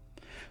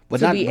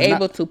to be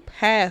able to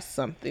pass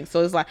something.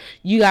 So it's like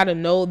you got to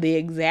know the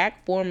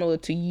exact formula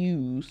to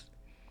use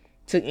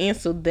to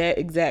answer that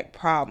exact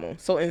problem.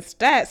 So in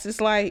stats,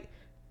 it's like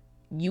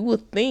you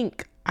would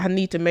think I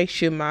need to make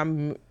sure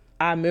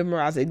I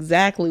memorize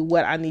exactly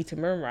what I need to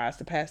memorize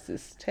to pass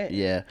this test.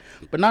 Yeah,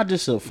 but not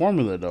just a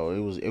formula though.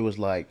 It was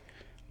like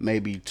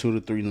maybe 2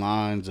 to 3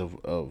 lines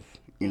of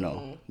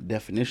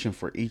definition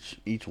for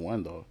each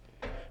one though.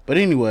 But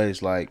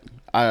anyways, like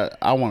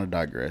I want to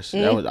digress.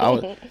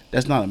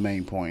 That's not the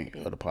main point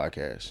of the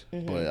podcast,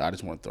 but I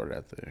just want to throw that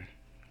out there.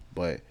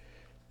 But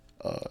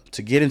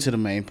to get into the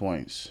main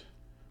points,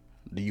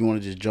 do you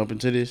want to just jump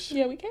into this?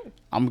 Yeah, we can.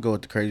 I'm gonna go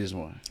with the craziest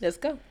one. Let's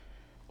go.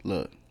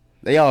 Look,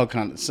 they all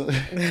kind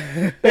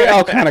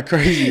of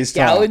crazy this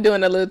time. Yeah, we're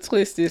doing a little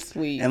twist this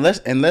week. And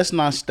let's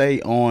not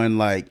stay on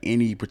like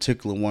any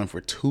particular one for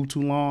too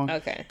long.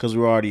 Okay. Because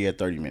we're already at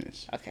 30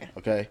 minutes. Okay.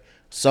 Okay.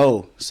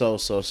 So.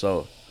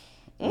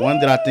 One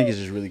that I think is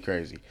just really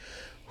crazy.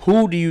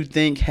 Who do you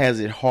think has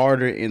it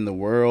harder in the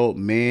world,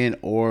 men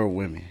or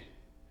women?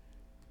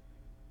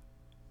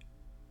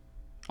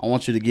 I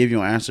want you to give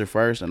your answer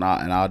first, and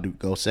I'll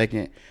go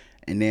second,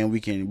 and then we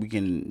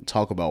can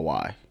talk about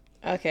why.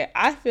 Okay,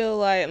 I feel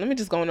like, let me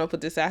just go on and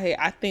put this out here.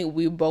 I think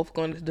we're both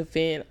going to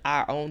defend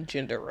our own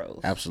gender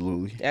roles.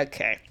 Absolutely.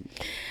 Okay.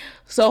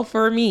 So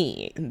for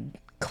me,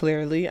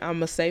 clearly, I'm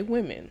going to say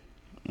women.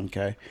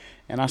 Okay,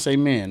 and I say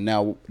men.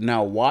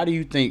 Now, why do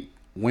you think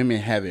women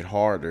have it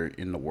harder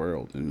in the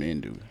world than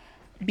men do?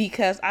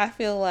 Because I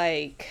feel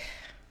like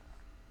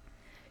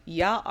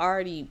y'all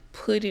already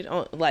put it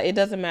on, like, it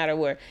doesn't matter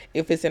where,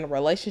 if it's in a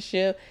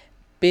relationship,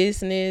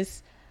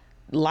 business,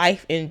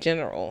 life in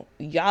general,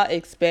 y'all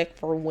expect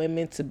for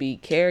women to be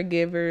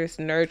caregivers,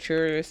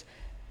 nurturers.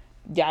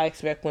 Y'all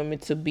expect women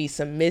to be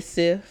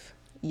submissive.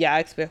 Y'all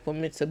expect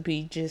women to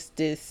be just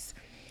this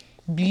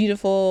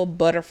beautiful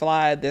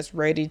butterfly that's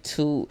ready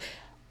to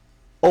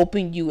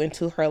open you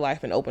into her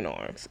life in open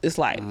arms. It's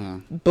like,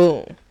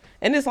 boom.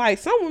 And it's like,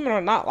 some women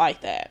are not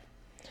like that.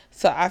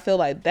 So I feel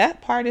like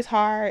that part is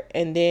hard.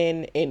 And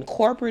then in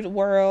corporate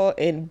world,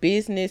 in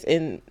business,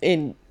 in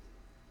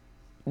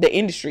the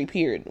industry,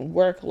 period,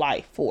 work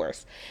life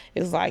force,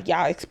 it's like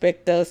y'all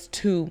expect us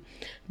to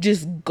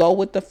just go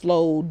with the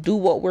flow, do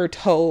what we're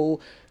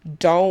told,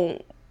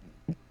 don't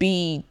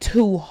be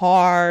too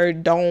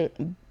hard,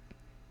 don't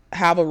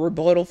have a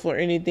rebuttal for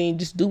anything,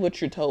 just do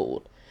what you're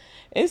told.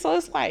 And so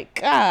it's like,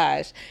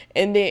 gosh.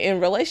 And then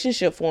in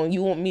relationship form,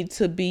 you want me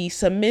to be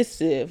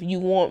submissive, you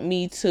want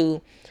me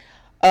to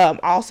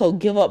also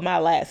give up my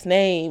last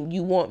name.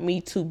 You want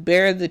me to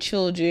bear the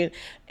children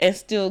and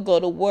still go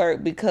to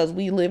work, because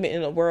we live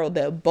in a world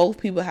that both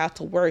people have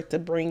to work to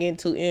bring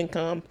into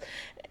income.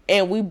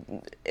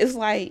 And it's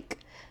like,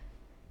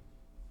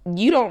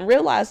 you don't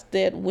realize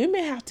that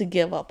women have to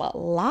give up a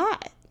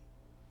lot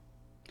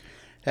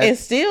and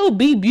still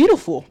be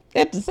beautiful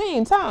at the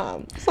same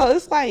time. So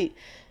it's like,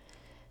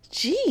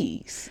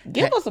 geez,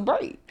 give us a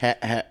break.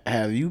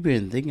 Have you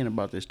been thinking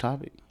about this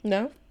topic?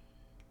 No.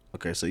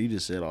 Okay, so you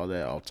just said all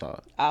that off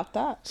top. Off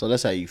top. So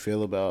that's how you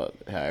feel about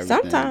how everything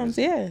Sometimes,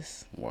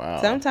 yes.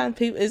 Wow. Sometimes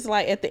people, it's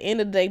like at the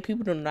end of the day,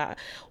 people do not,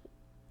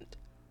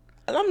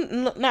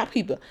 not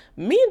people,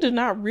 men do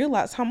not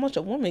realize how much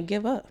a woman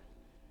give up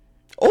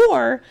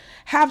or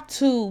have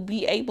to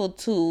be able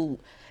to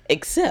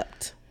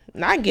accept.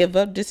 Not give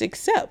up, just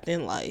accept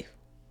in life.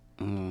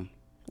 Mm-hmm.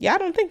 Y'all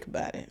don't think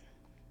about it.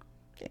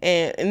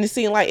 And it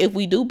seems like if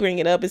we do bring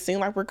it up, it seems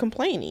like we're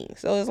complaining.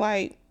 So it's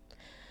like,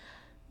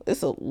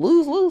 it's a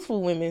lose-lose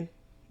for women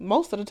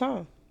most of the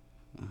time.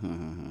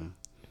 Mm-hmm.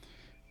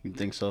 You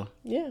think so?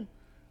 Yeah.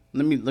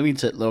 Let me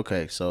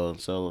okay, so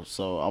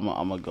I'm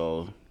gonna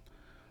go.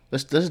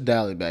 Let's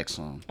dial it back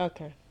some.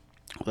 Okay.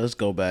 Let's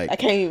go back. I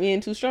can't even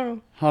in too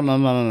strong. Oh no,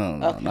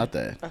 Okay. not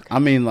that. Okay. I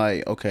mean,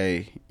 like,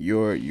 okay,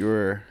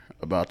 you're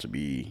about to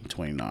be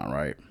 29,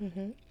 right?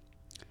 Mm-hmm.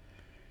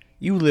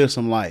 You live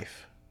some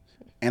life,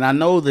 and I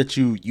know that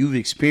you've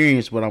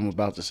experienced what I'm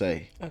about to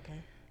say. Okay.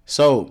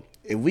 So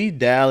if we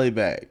dial it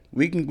back,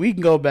 we can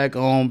go back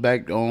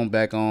to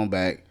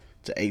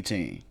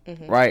 18,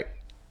 right?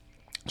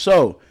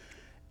 So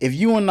if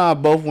you and I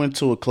both went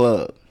to a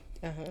club,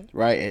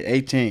 right, at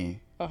 18,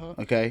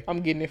 okay,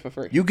 I'm getting it for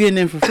free. you getting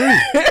in for free,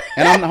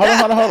 and I'm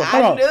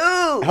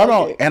hold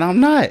on, and I'm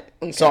not.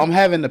 Okay. So I'm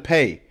having to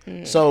pay.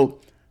 So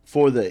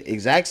for the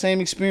exact same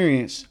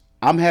experience,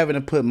 I'm having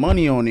to put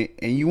money on it,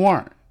 and you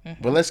aren't.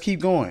 But let's keep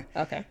going.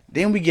 Okay.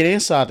 Then we get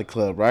inside the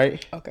club,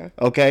 right? Okay.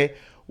 Okay.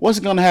 What's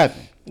gonna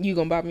happen? You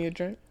gonna buy me a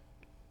drink?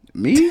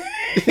 Me?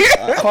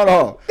 Hold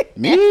on.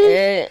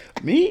 Me?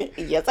 Me?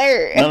 Yes,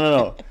 sir.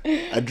 No.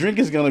 A drink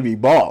is gonna be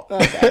bought.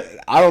 Okay.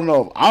 I don't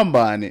know if I'm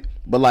buying it,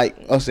 but like,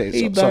 okay.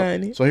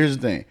 So here's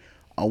the thing: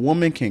 a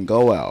woman can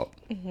go out,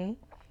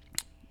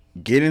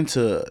 get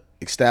into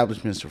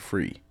establishments for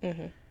free.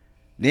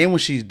 Then when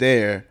she's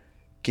there,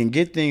 can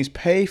get things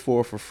paid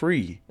for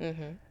free.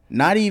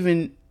 Not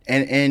even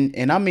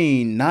and I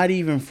mean not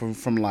even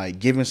from like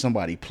giving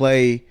somebody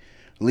play,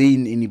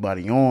 leading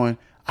anybody on.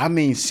 I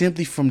mean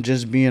simply from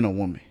just being a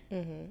woman.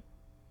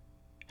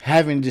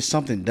 Having just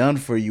something done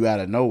for you out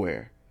of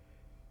nowhere.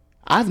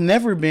 I've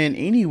never been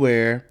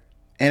anywhere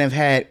and have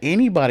had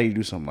anybody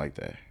do something like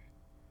that.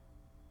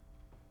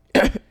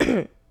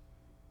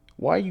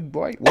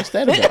 What's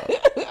that about?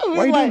 Why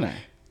are you doing that?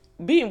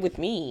 Being with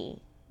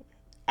me,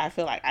 I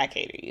feel like I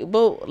cater to you.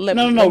 But we're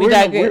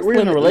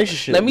in a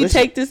relationship. Let me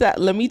take this out.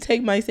 Let me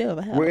take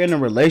myself out. We're in a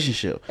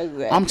relationship.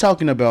 Exactly. I'm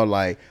talking about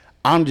like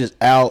I'm just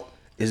out.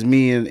 It's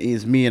me and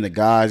the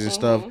guys and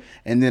stuff.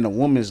 And then a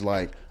woman's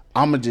like,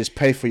 I'm gonna just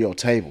pay for your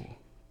table.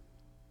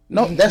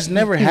 No, that's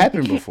never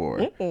happened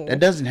before. That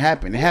doesn't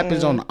happen. It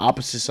happens on the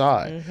opposite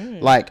side.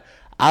 Like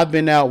I've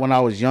been out when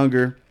I was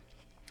younger.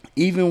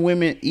 Even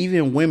women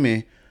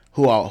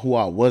who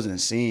I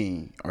wasn't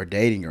seeing or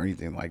dating or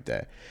anything like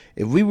that.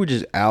 If we were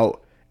just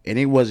out and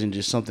it wasn't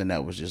just something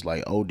that was just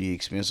like OD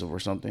expensive or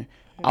something,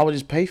 I would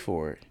just pay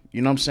for it.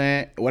 You know what I'm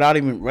saying? Without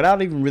even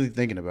really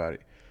thinking about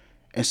it.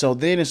 And so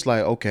then it's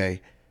like,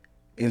 okay,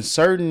 in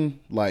certain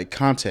like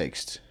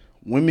contexts,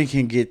 women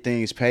can get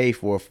things paid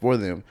for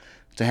them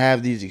to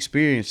have these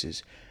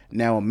experiences.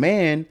 Now a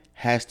man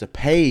has to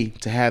pay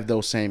to have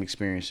those same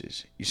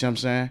experiences. You see what I'm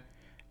saying?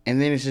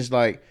 And then it's just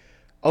like,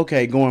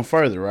 okay, going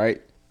further,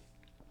 right?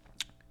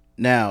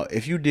 Now,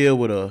 if you deal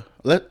with a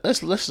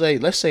let's say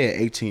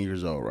at 18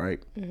 years old, right?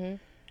 Mm-hmm.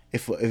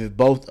 If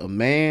both a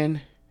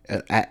man,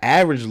 an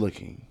average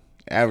looking,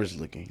 right,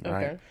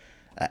 Okay.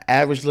 an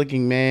average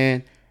looking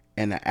man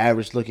and an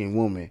average looking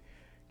woman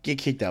get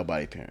kicked out by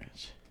their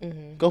parents,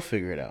 go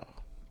figure it out.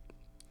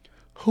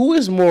 Who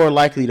is more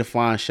likely to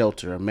find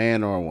shelter, a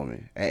man or a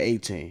woman, at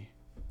 18?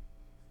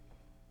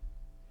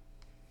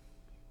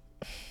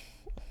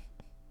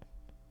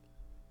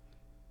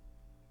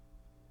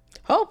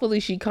 Hopefully,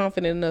 she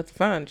confident enough to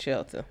find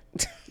shelter.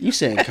 You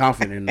saying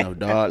confident enough,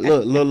 dog?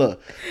 Look.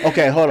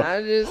 Okay, hold on.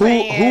 I'm just Who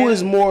saying.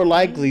 is more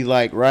likely,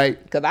 like,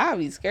 right? Cause I'll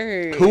be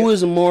scared. Who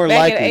is more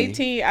Back at likely?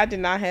 18, I did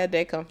not have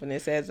that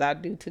confidence as I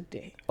do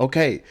today.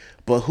 Okay,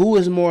 but who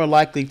is more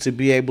likely to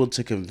be able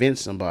to convince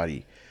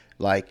somebody?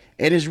 Like,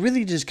 and it's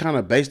really just kind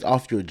of based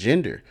off your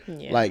gender.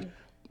 Yeah. Like,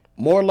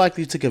 more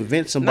likely to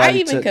convince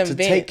somebody to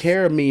take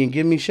care of me and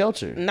give me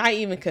shelter. Not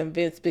even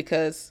convinced,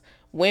 because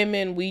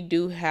women, we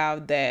do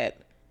have that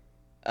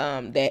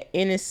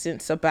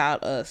innocence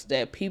about us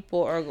that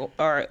people are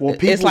Well,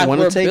 people it's like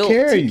wanna we're take built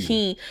care of to you.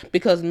 keen,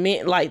 because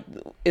men, like,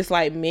 it's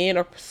like men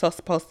are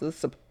supposed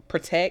to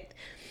protect,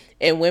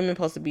 and women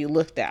supposed to be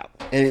looked out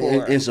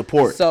And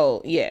support.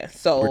 So yeah,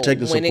 so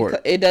Protect and when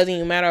support. it doesn't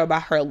even matter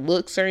about her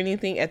looks or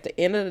anything. At the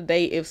end of the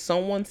day, if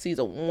someone sees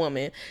a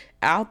woman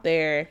out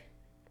there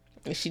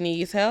and she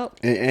needs help,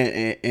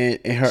 and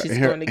She's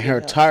going to get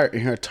help.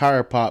 her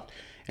tire popped,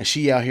 and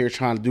she out here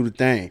trying to do the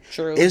thing.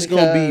 True, It's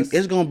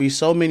because- gonna be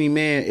so many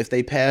men if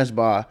they pass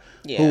by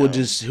Yeah. who would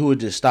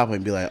just stop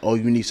and be like, oh,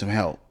 you need some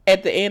help.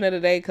 at the end of the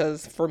day,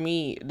 because for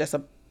me, that's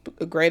a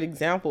great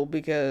example,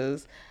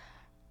 because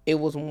it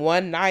was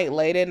one night,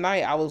 late at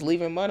night, I was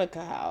leaving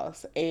Monica's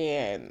house,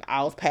 and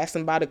I was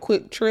passing by the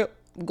Quick Trip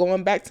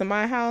going back to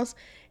my house,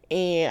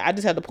 and I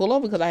just had to pull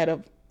over because I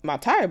had my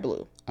tire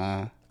blew.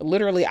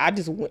 Literally, I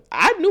just went,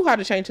 I knew how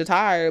to change the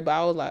tire, but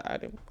I was like, I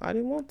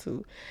didn't want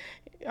to.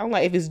 I'm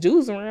like, if it's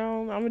dudes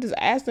around, I'm gonna just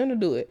ask them to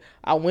do it.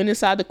 I went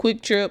inside the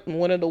Quick Trip, and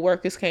one of the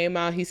workers came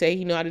out. He said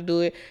he knew how to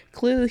do it.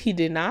 Clearly, he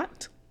did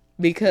not,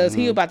 because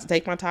he was about to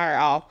take my tire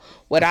off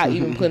without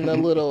even putting a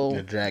little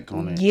The jack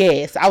on it.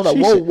 Yes, I was like,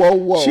 She whoa, said- whoa,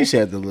 whoa. She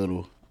said the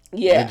little.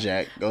 Yeah. The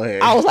jack. Go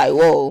ahead. I was like,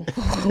 whoa,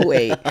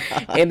 wait.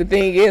 And the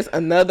thing is,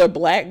 another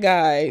black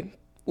guy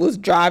was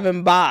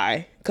driving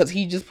by, because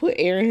he just put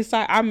air in his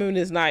tire. I remember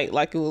this night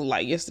like it was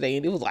like yesterday,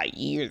 and it was like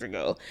years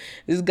ago.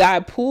 This guy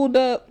pulled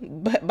up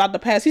about to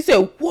pass. He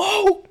said,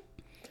 whoa.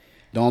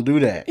 Don't do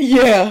that.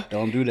 Yeah.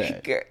 Don't do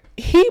that.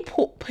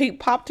 He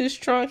popped his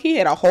trunk. He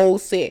had a whole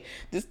set.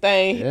 This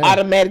thing, Yeah.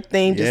 automatic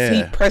thing. Just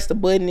Yeah. he pressed the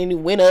button and it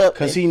went up.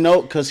 Cause and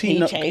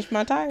he changed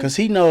my tires. Cause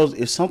he knows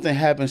if something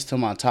happens to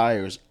my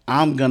tires,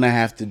 I'm gonna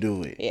have to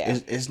do it. Yeah.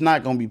 It's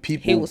not gonna be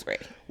people He was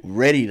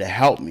ready to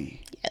help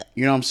me. Yeah.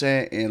 You know what I'm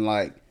saying? And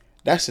like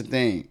that's the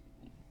thing.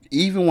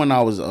 Even when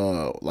I was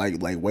like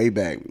way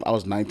back, I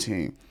was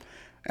 19,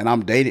 and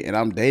I'm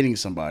dating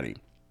somebody.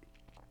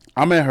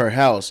 I'm at her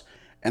house,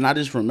 and I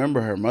just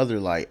remember her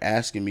mother like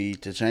asking me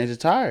to change the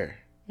tire.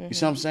 You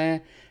see what I'm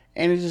saying?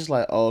 And it's just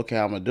like, oh, okay,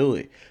 I'm gonna do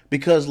it.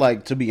 Because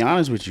like, to be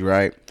honest with you,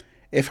 right?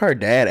 If her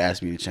dad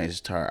asked me to change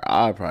his tire,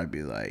 I'd probably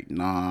be like,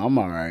 nah, I'm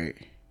all right.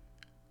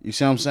 You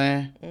see what I'm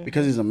saying?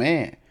 Because he's a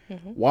man.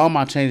 Why am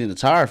I changing the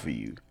tire for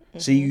you?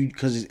 See, you,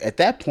 because at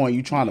that point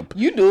you trying to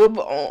You do it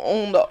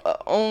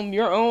on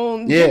your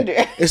own. yeah. Gender.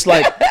 It's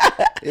like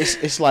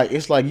it's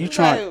like you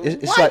trying.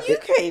 Like, It's why like you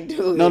can't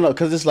do it? No,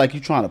 because it's like you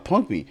trying to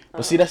punk me.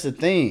 But see, that's the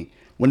thing.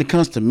 When it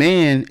comes to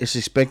men, it's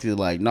expected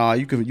like, nah,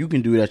 you can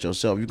do that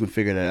yourself. You can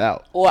figure that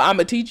out. Or I'm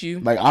gonna teach you.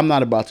 Like I'm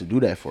not about to do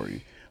that for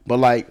you. But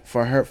like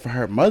for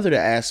her mother to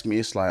ask me,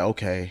 it's like,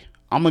 okay,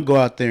 I'm gonna go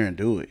out there and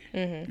do it.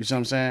 You see what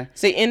I'm saying?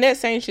 See, in that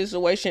same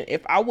situation,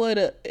 if I would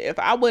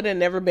have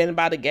never been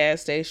by the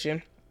gas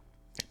station,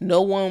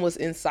 no one was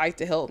in sight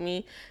to help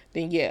me,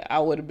 then yeah, I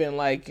would have been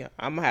like,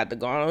 I'm gonna have to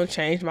go on and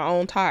change my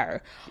own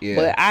tire. Yeah.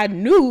 But I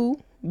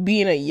knew,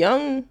 being a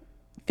young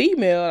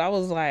female, I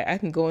was like, I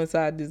can go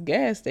inside this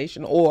gas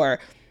station or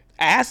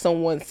ask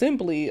someone,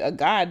 simply a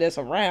guy that's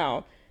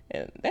around,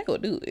 and they go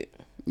do it.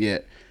 Yeah.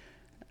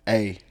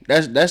 Hey,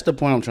 that's the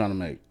point I'm trying to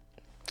make.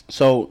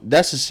 So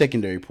that's a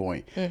secondary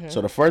point.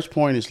 So the first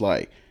point is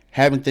like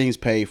having things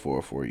paid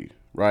for you,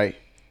 right?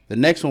 The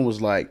next one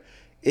was like,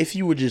 if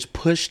you were just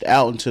pushed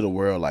out into the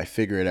world, like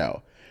figure it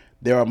out.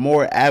 There are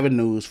more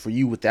avenues for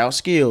you without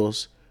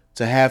skills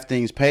to have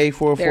things paid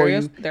for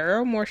you, There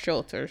are more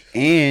shelters.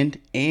 and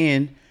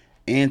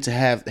to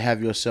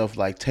have yourself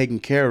like taken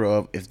care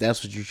of if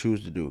that's what you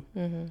choose to do,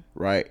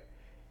 right?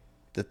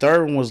 The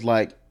third one was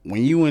like,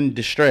 when you in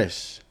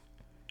distress,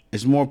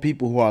 it's more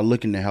people who are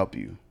looking to help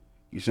you.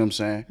 You see what I'm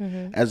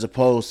saying? As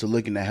opposed to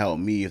looking to help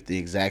me if the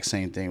exact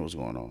same thing was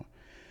going on.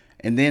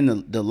 And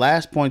then the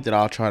last point that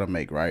I'll try to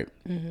make, right,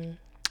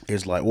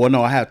 is like, well,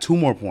 no, I have two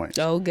more points.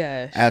 Oh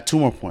gosh. I have two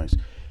more points.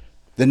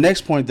 The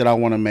next point that I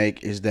want to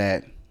make is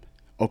that,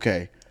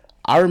 okay,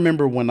 I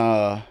remember when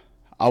I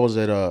was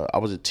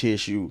at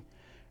TSU,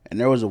 and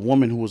there was a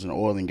woman who was in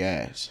oil and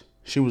gas.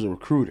 She was a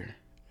recruiter.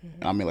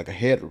 I mean, like a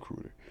head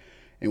recruiter.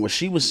 And what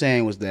she was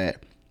saying was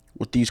that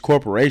with these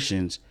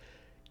corporations,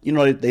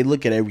 they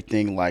look at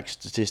everything like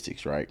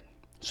statistics, right?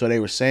 So they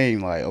were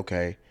saying like,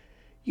 okay,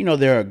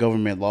 there are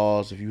government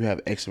laws. If you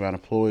have X amount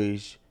of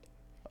employees,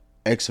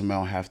 X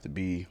amount have to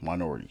be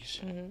minorities,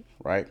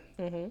 right?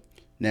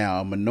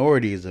 Now, a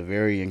minority is a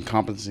very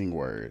encompassing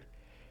word.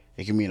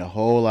 It can mean a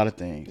whole lot of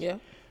things. Yeah.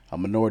 A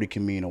minority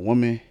can mean a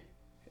woman.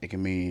 It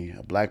can mean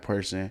a black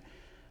person,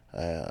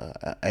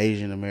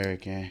 Asian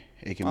American.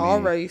 It can all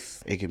mean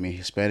race. It can mean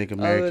Hispanic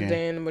American. Other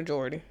than the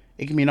majority.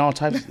 It can mean all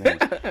types of things.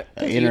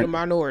 The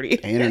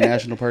minority. An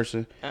international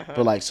person. But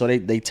like, so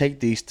they take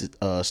these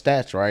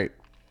stats, right?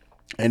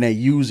 And they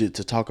use it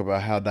to talk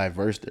about how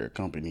diverse their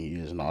company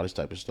is and all this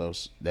type of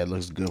stuff that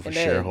looks good for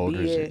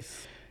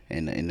shareholders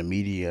and in the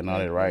media and all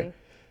that, right?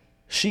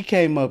 She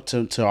came up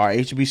to our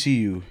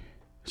HBCU,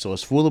 so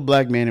it's full of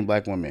black men and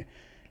black women,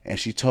 and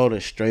she told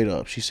us straight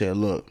up. She said,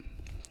 "Look,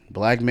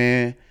 black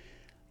man,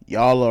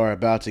 y'all are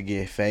about to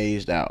get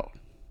phased out,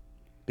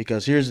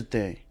 because here's the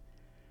thing.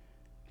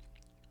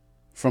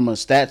 From a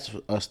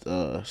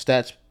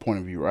stats point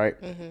of view, right?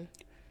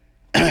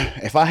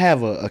 If I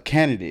have a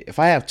candidate, if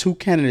I have two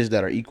candidates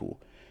that are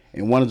equal,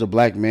 and one is a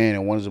black man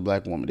and one is a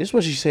black woman, this is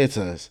what she said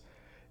to us.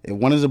 If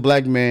one is a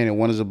black man and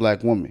one is a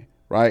black woman,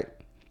 right?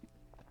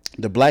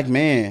 The black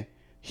man,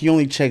 he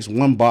only checks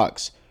one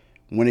box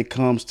when it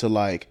comes to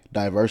like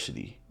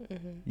diversity.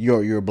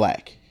 You're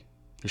black.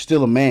 You're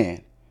still a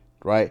man,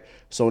 right?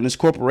 So in this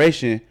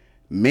corporation,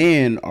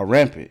 men are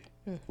rampant,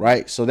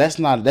 right? So that's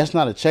not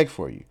a check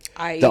for you.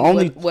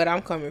 What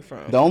I'm coming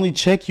from. The only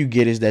check you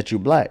get is that you're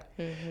black.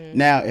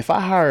 Now, if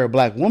I hire a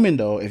black woman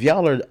though, if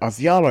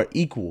y'all are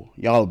equal,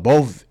 y'all are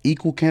both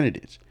equal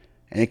candidates,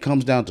 and it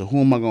comes down to who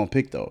am I gonna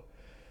pick though?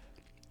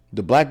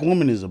 The black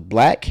woman is a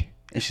black,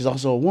 and she's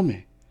also a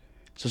woman.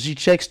 So she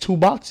checks two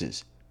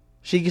boxes.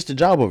 She gets the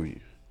job over you.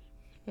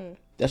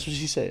 That's what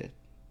she said.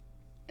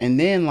 And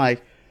then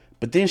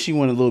but then she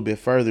went a little bit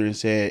further and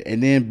said,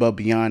 but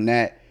beyond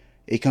that,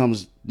 it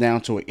comes down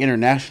to an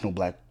international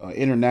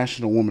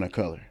woman of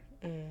color.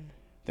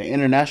 The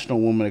international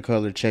woman of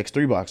color checks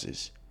three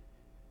boxes.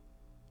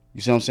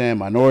 You see what I'm saying?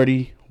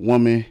 Minority,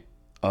 woman,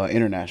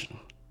 international.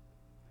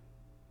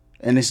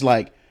 And it's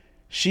like,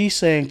 she's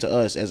saying to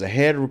us as a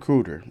head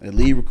recruiter, a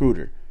lead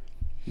recruiter,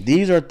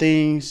 these are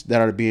things that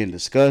are being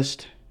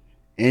discussed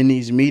in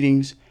these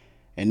meetings,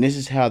 and this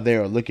is how they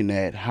are looking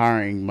at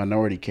hiring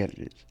minority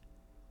candidates.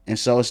 And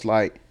so it's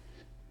like,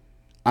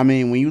 I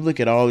mean, when you look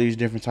at all these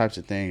different types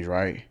of things,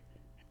 right?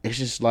 It's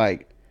just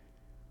like,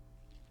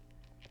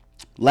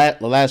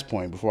 last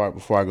point before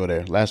I go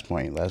there. Last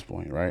point,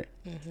 right?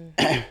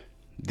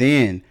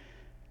 Then,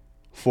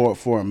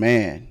 for a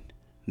man,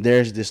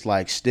 there's this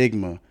like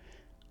stigma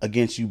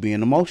against you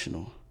being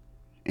emotional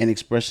and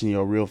expressing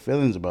your real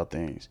feelings about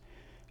things.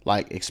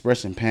 Like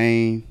expressing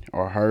pain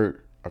or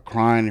hurt or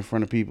crying in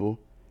front of people,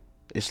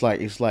 it's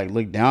like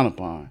looked down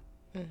upon.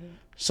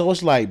 So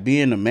it's like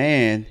being a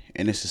man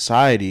in a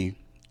society,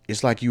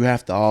 it's like you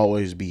have to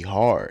always be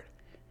hard.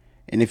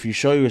 And if you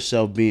show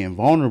yourself being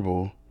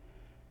vulnerable,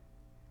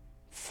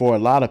 for a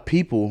lot of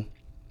people,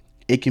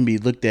 it can be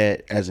looked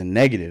at as a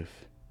negative,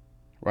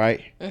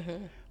 right?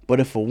 But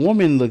if a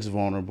woman looks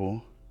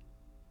vulnerable,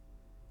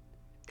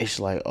 it's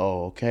like,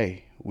 oh,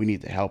 okay, we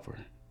need to help her.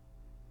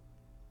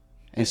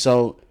 And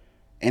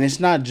it's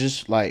not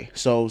just like,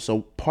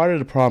 so part of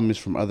the problem is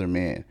from other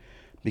men,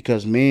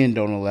 because men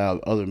don't allow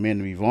other men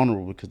to be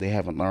vulnerable because they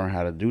haven't learned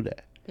how to do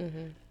that.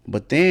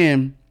 But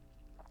then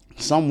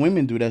some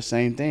women do that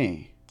same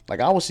thing.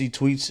 Like I would see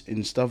tweets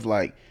and stuff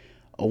like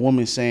a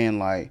woman saying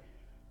like,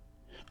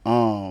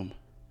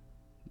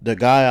 the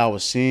guy I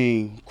was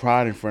seeing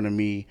cried in front of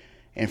me,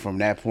 and from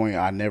that point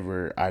I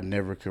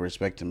never could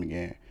respect him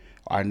again.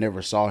 I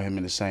never saw him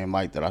in the same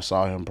light that I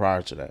saw him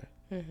prior to that.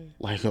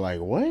 Like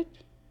what?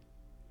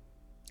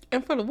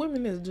 And for the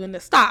women that's doing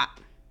that, stop,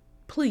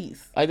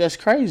 please. Like that's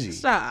crazy.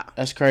 Stop.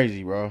 That's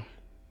crazy, bro.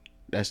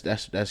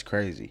 That's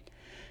crazy.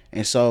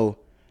 And so,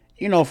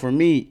 for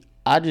me,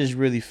 I just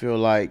really feel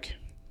like,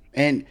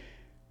 and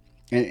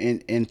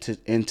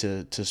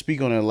to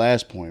speak on that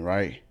last point,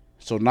 right?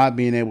 So not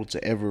being able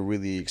to ever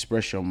really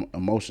express your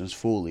emotions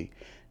fully,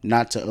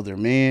 not to other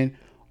men,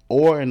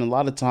 or in a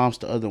lot of times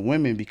to other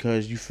women,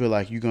 because you feel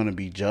like you're gonna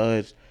be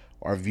judged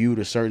or viewed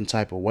a certain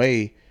type of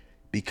way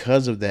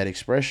because of that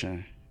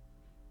expression.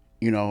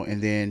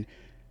 And then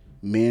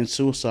men's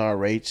suicide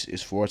rates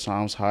is 4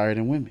 times higher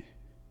than women.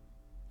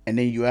 And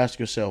then you ask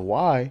yourself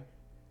why,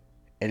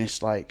 and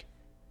it's like,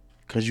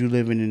 because you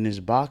living in this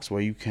box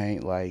where you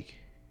can't like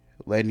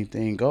let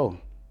anything go.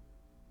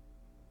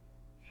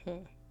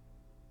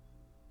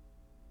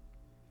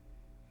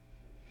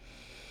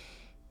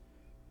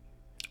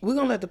 We're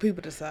gonna let the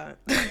people decide.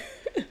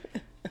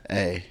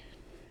 Hey,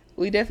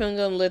 we definitely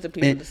gonna let the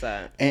people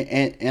decide.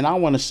 And I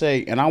want to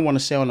say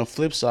on the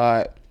flip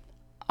side,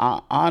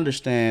 I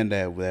understand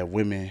that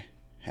women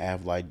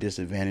have like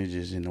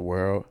disadvantages in the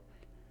world.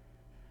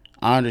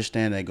 I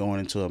understand that going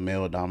into a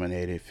male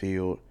dominated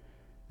field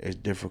is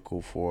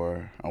difficult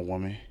for a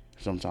woman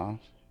sometimes.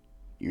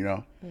 You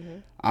know,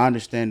 I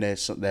understand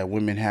that that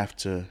women have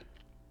to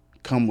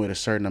come with a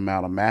certain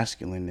amount of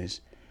masculineness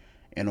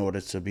in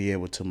order to be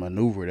able to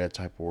maneuver that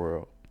type of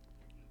world.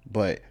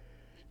 But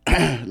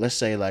let's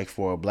say like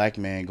for a black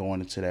man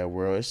going into that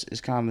world,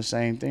 it's kind of the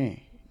same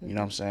thing. You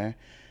know what I'm saying?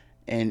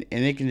 And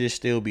it can just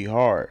still be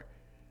hard.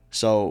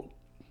 So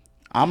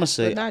I'm gonna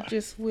say, But not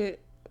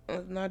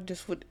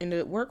just with in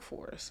the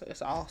workforce.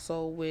 It's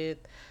also with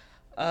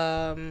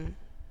um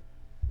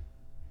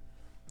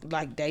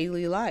like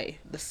daily life.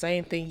 The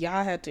same thing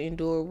y'all had to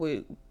endure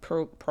with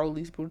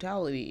police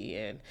brutality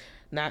and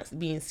not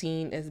being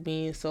seen as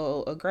being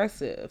so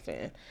aggressive,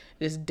 and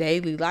just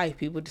daily life.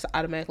 People just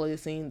automatically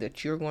assume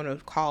that you're going to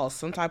cause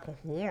some type of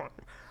harm,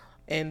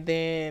 and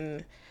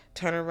then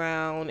turn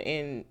around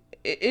and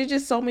it's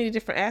just so many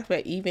different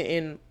aspects. Even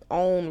in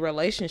own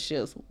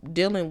relationships,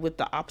 dealing with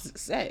the opposite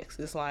sex,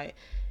 it's like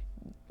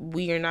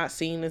we are not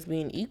seen as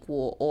being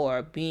equal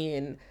or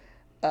being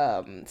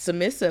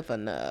submissive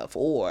enough,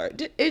 or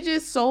it's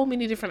just so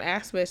many different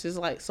aspects. It's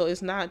like, so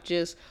it's not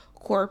just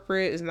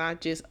corporate, it's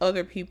not just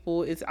other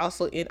people, it's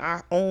also in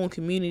our own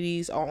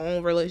communities, our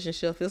own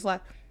relationships. It's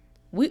like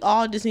we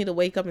all just need to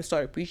wake up and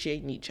start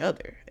appreciating each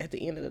other at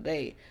the end of the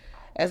day.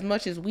 As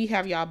much as we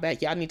have y'all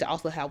back, y'all need to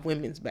also have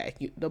women's back,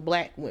 the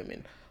black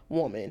woman.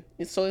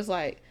 And so it's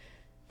like,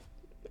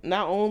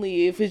 not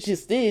only if it's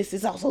just this,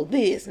 it's also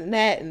this and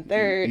that and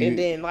third, and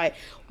then like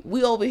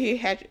we over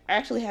here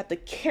actually have to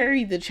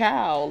carry the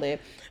child and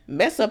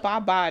mess up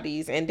our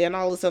bodies, and then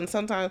all of a sudden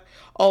sometimes,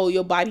 oh,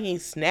 your body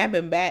ain't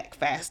snapping back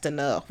fast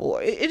enough,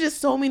 or it's just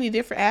so many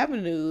different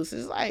avenues.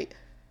 It's like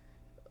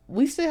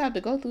we still have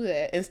to go through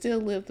that and still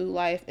live through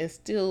life and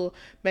still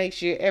make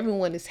sure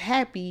everyone is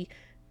happy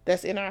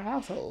that's in our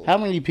household. how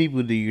many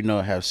people do you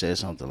know have said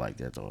something like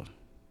that though?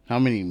 How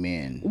many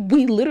men?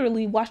 We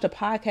literally watched a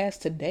podcast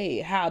today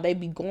how they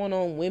be going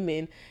on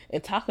women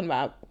and talking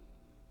about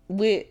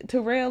with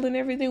Terrell and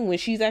everything, when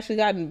she's actually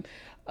gotten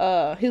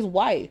his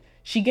wife,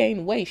 she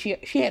gained weight. She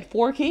had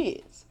 4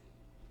 kids,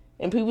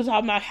 and people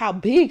talking about how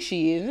big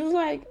she is. It's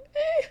like,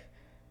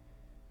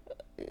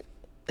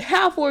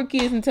 have 4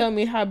 kids and tell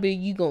me how big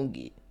you gonna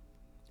get.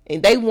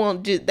 And they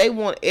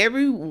want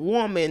every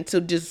woman to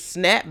just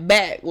snap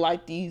back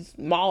like these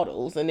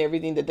models and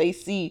everything that they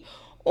see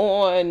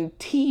on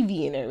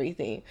TV and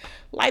everything.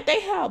 Like, they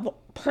have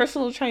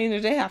personal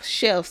trainers, they have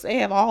chefs, they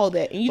have all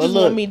that, and you just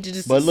want me to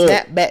just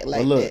snap back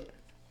like that.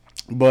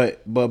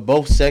 But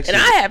both sexes.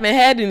 And I haven't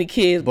had any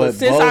kids, but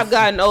since I've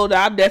gotten older,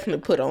 I've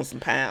definitely put on some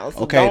pounds.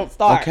 So don't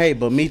start. Okay,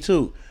 but me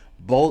too.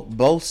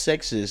 Both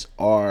sexes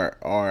are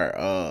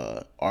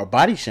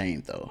body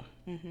shamed though.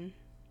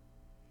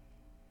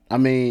 I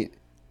mean,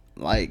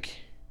 like,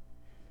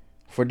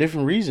 for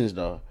different reasons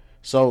though.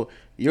 So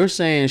you're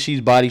saying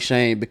she's body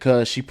shamed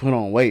because she put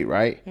on weight,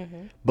 right?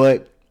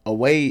 But a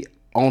weight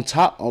on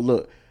top. Oh,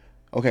 look.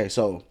 Okay,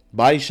 so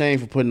body shame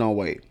for putting on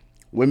weight.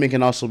 Women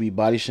can also be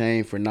body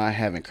shamed for not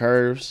having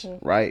curves,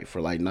 right?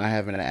 For like not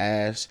having an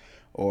ass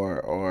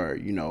or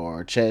you know, or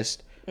a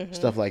chest,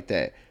 stuff like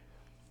that.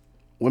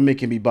 Women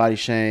can be body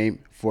shamed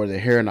for their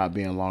hair not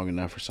being long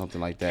enough or something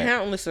like that.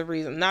 Countless of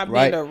reasons. Not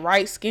being the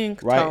right skin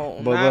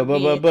tone.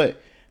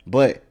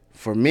 But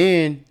for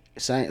men,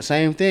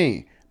 same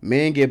thing.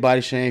 Men get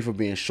body shamed for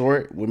being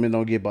short. Women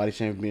don't get body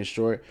shamed for being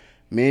short.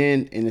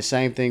 Men, and the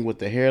same thing with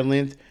the hair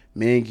length.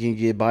 Men can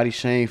get body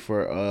shamed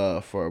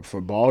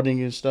for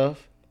balding and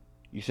stuff.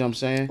 You see what I'm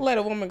saying? Let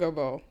a woman go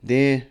bald.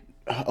 Then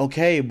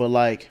okay, but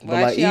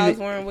she always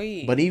wearing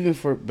weed. But even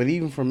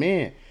for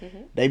men,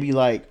 they be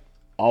like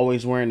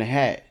always wearing a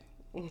hat.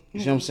 You see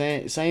what I'm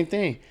saying? Same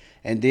thing.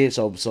 And then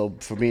so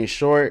for being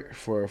short,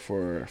 for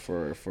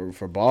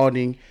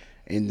balding,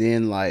 and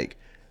then like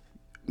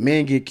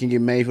men can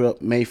get made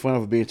fun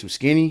of for being too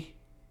skinny,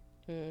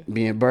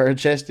 being bird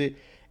chested,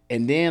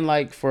 and then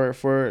like for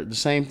the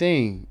same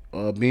thing,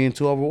 being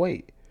too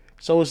overweight.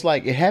 So it's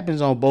like it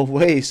happens on both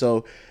ways.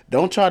 So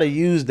don't try to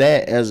use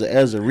that as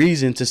a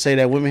reason to say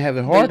that women have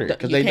it harder,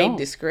 because they don't. You can't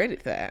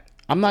discredit that.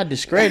 I'm not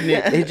discrediting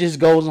it. It just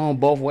goes on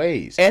both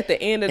ways. At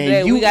the end of the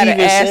day, we gotta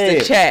ask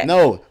the chat.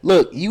 No,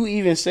 look, you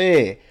even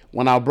said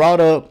when I brought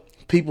up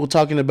people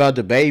talking about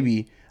the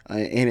baby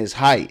and his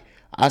height,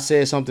 I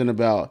said something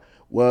about,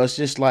 well, it's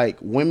just like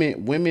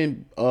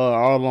women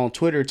are all on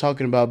Twitter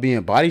talking about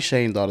being body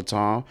shamed all the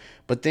time,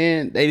 but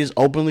then they just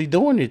openly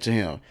doing it to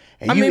him.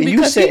 And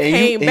you said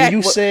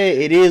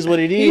it is what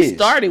it is. He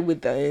started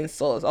with the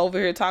insults over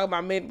here talking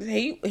about men.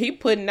 He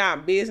putting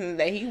out business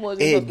that he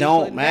wasn't. It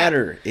don't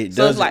matter. It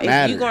doesn't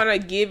matter. If you're gonna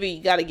give it,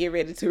 you gotta get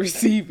ready to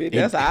receive it.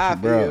 That's how I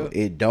feel. Bro,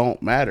 it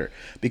don't matter,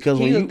 because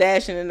he was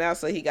dashing it out,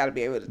 so he gotta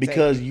be able to.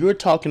 Because take it. You're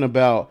talking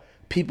about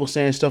people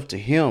saying stuff to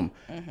him,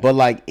 but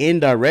like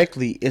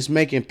indirectly, it's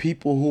making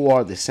people who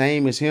are the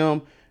same as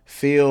him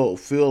feel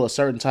a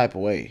certain type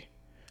of way.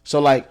 So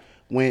like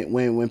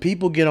when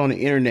people get on the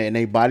internet and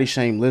they body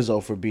shame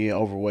Lizzo for being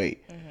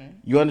overweight,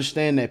 you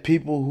understand that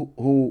people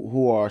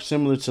who are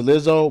similar to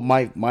Lizzo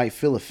might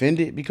feel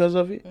offended because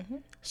of it. Mm-hmm.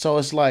 So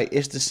it's like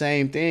it's the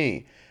same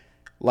thing,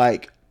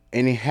 like,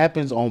 and it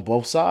happens on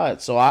both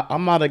sides. So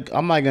I'm not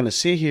gonna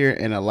sit here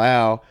and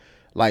allow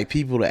like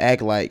people to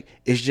act like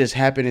it's just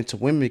happening to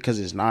women, because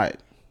it's not.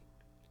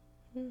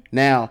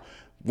 Now,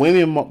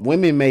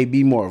 women may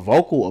be more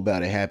vocal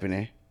about it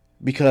happening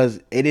because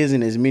it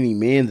isn't as many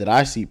men that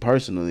I see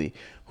personally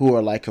who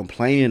are like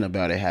complaining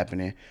about it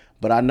happening.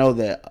 But I know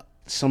that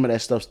some of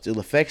that stuff still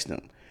affects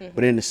them. Mm-hmm.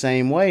 But in the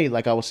same way,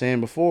 like I was saying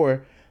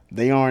before,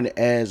 they aren't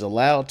as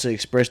allowed to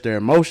express their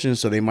emotions,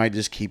 so they might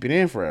just keep it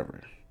in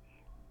forever.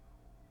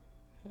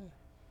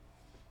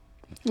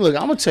 Look,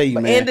 I'm gonna tell you,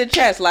 man. In the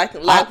chats, like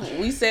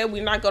we said,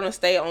 we're not gonna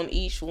stay on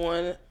each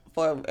one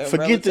for a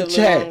forget relatively the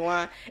chat. long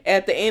while.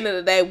 At the end of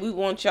the day, we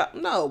want y'all.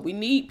 No, we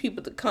need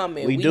people to come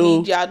in. We do.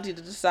 Need y'all to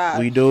decide.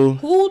 We do.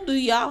 Who do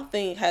y'all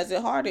think has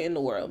it harder in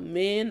the world,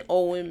 men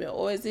or women,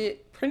 or is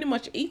it pretty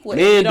much equal?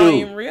 Men and you don't do.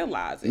 even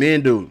realize it.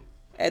 Men do.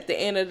 At the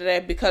end of the day,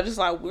 because it's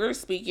like we're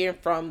speaking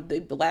from the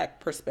black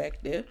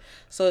perspective,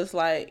 so it's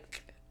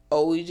like,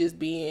 oh, we just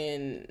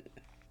being,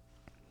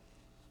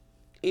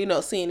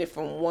 seeing it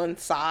from one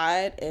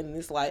side, and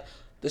it's like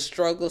the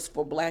struggles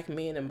for black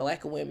men and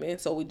black women,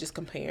 so we just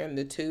comparing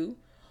the two.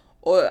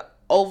 Or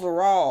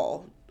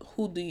overall,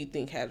 who do you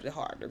think has it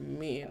harder,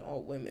 men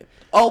or women?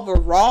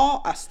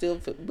 Overall, I still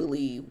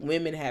believe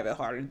women have it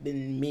harder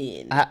than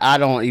men. I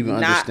don't even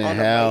understand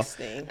how.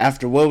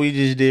 After what we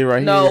just did here,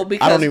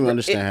 because I don't even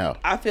understand how.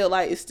 I feel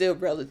like it's still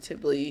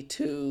relatively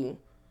to...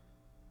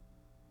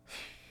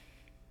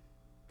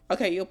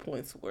 Okay, your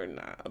points were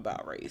not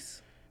about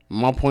race.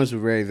 My points were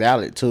very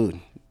valid, too.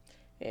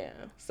 Yeah,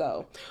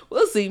 so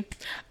we'll see.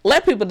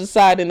 Let people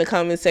decide in the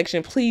comment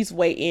section. Please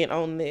weigh in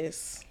on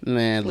this.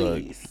 Man,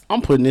 please. Look,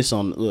 I'm putting this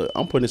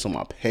on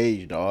my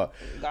page, dog.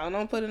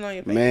 Don't put it on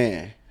your page.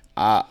 Man,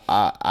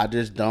 I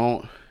just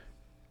don't.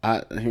 You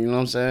know what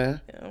I'm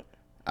saying?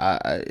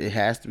 Yeah. It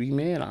has to be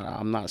men.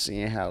 I'm not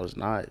seeing how it's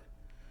not.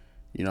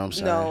 You know what I'm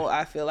saying? No,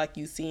 I feel like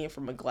you see it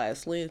from a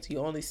glass lens. You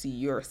only see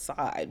your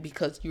side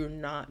because you're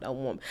not a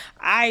woman.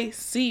 I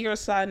see your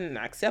side and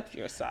I accept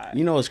your side.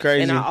 You know what's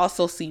crazy? And I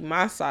also see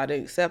my side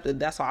and accept it.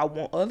 That's why I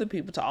want other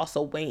people to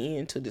also weigh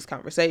into this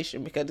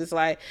conversation, because it's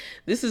like,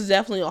 this is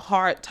definitely a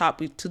hard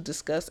topic to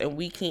discuss, and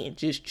we can't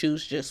just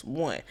choose just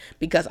one,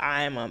 because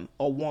I am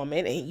a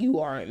woman and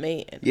you are a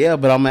man. Yeah,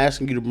 but I'm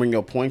asking you to bring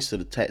your points to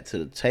the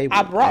table.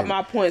 I brought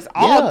my points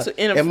all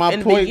in the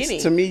beginning.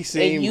 To me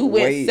seem and you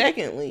went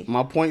secondly.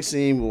 My points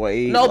seem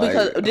way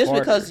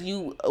because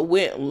you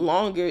went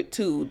longer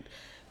to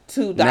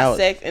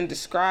dissect and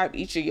describe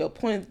each of your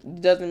points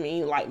doesn't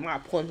mean like my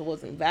points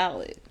wasn't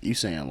valid. You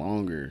saying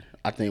longer?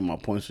 I think my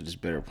points were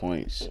just better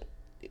points.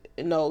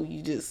 No,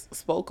 you just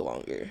spoke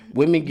longer.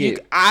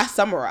 I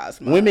summarized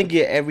mine. Women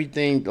get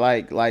everything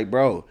like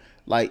bro.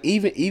 Like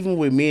even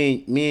with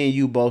me and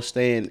you both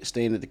staying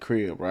at the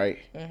crib, right?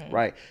 Mm-hmm.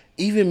 Right.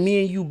 Even me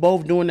and you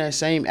both doing that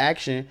same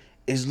action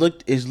is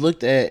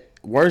looked at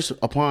worse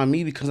upon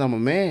me because I'm a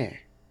man.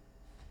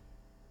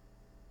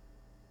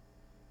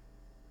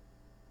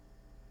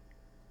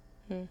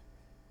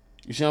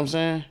 You see what I'm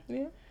saying?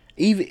 Yeah.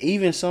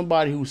 Even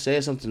somebody who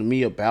said something to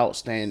me about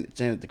staying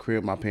at the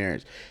crib with my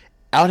parents,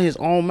 out his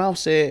own mouth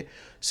said,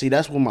 "See,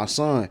 that's with my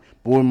son,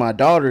 but with my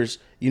daughters,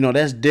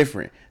 that's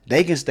different.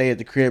 They can stay at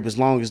the crib as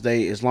long as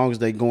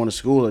they going to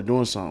school or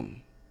doing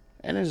something."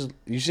 And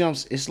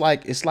it's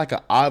like an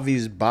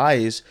obvious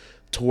bias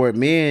toward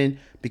men,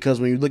 because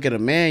when you look at a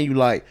man, you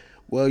like,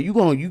 well, you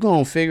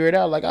gonna figure it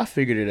out like I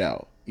figured it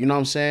out. You know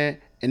what I'm saying?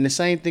 And the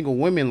same thing with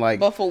women, like.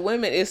 But for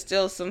women, it's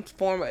still some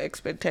form of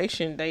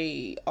expectation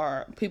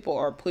people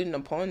are putting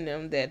upon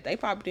them that they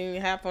probably didn't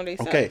even have on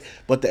themselves. Okay,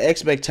 but the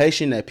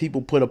expectation that people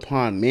put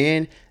upon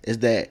men is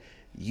that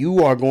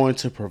you are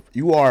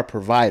a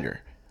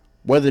provider,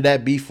 whether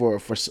that be for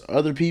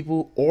other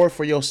people or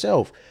for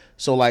yourself.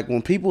 So like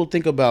when people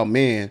think about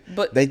men,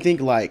 they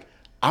think like,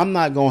 I'm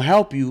not gonna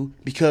help you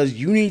because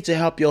you need to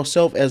help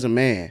yourself as a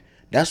man.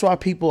 That's why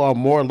people are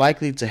more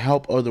likely to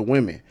help other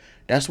women.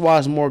 That's why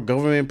it's more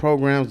government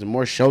programs and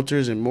more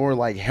shelters and more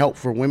like help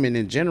for women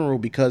in general,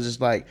 because it's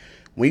like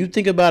when you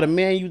think about a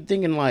man, you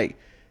thinking like,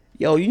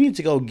 yo, you need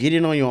to go get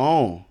it on your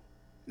own.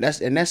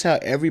 That's how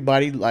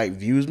everybody like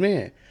views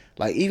men.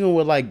 Like even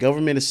with like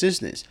government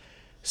assistance,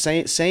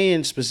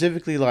 saying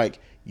specifically like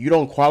you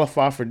don't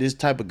qualify for this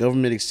type of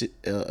government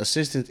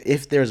assistance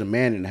if there's a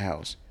man in the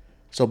house.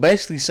 So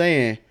basically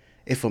saying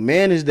if a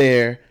man is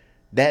there,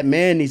 that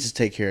man needs to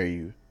take care of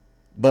you.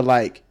 But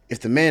like if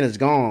the man is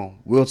gone,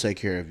 we'll take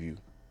care of you.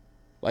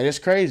 Like that's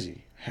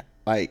crazy.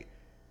 Like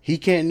he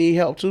can't need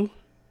help too.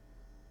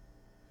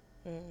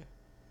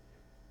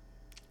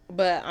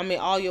 But I mean,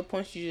 all your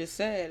points you just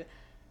said,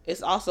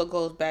 it also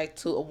goes back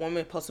to a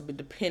woman supposed to be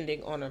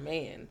depending on her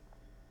man.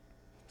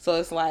 So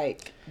it's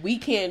like we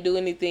can't do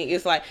anything.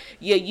 It's like,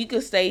 yeah, you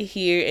can stay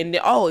here, and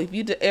then, if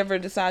you ever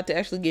decide to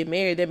actually get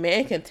married, that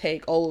man can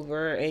take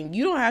over, and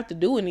you don't have to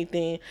do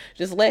anything.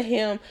 Just let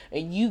him,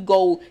 and you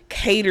go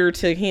cater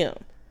to him.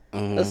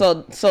 Mm-hmm.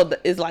 So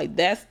it's like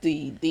that's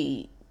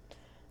the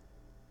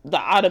the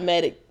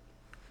automatic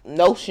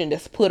notion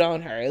that's put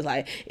on her. It's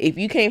like, if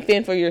you can't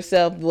fend for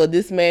yourself, well,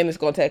 this man is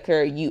gonna take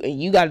care of you,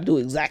 and you got to do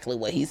exactly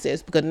what he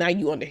says because now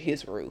you under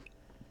his roof.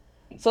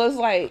 So it's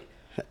like,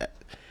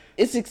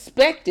 it's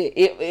expected.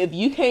 If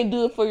you can't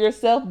do it for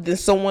yourself, then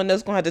someone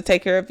else gonna have to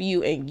take care of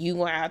you, and you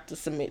gonna have to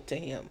submit to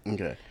him.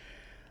 Okay.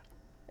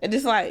 And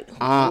it's like,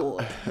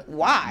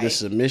 why? The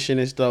submission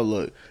and stuff.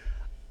 Look,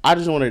 I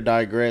just want to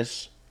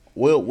digress.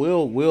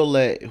 We'll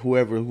let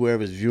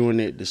whoever's viewing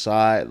it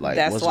decide like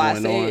That's what's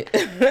why going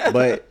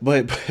on.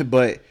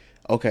 But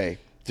okay,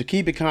 to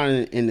keep it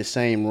kind of in the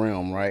same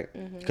realm, right?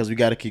 Because we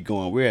got to keep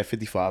going. We're at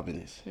 55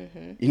 minutes.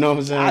 You know what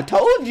I'm saying? I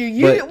told you,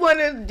 didn't want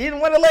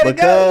to let it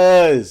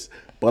go.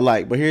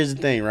 But here's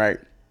the thing, right?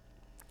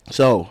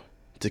 So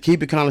to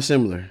keep it kind of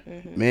similar,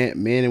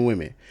 men and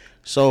women.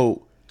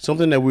 So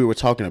something that we were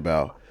talking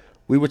about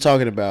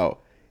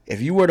if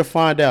you were to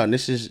find out, and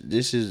this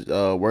is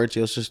word to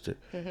your sister.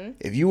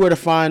 If you were to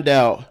find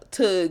out,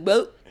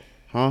 Tugboat.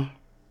 huh?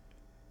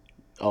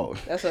 Oh,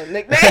 That's a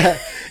nickname.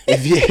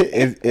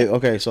 if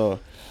okay, so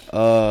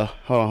hold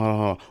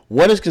on.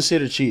 What is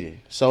considered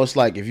cheating? So it's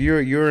like if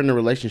you're in a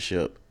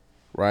relationship,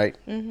 right?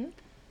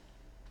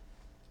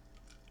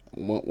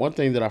 One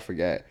thing that I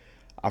forgot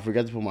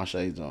to put my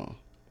shades on.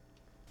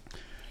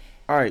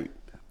 All right,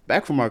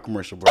 back from our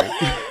commercial break.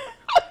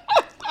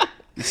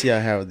 You see, I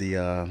have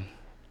the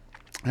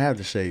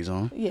shades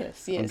on.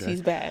 Yes, okay.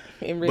 He's back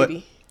and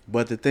ready.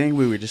 But the thing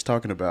we were just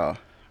talking about,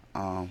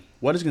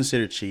 what is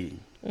considered cheating?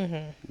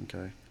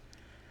 Okay,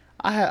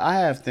 I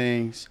have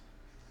things.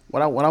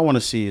 What I want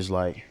to see is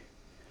like,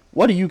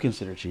 what do you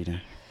consider cheating?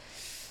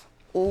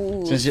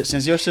 Ooh.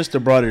 Since your sister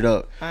brought it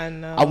up, I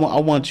know. I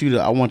want you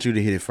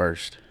to hit it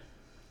first.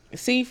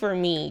 See, for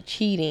me,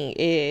 cheating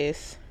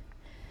is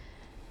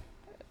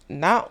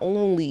not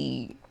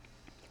only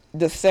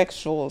the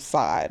sexual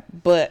side,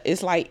 but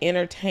it's like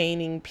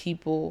entertaining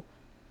people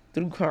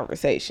through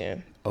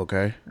conversation.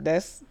 Okay.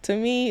 That's, to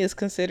me, is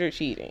considered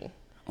cheating.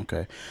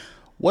 Okay.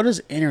 What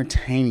does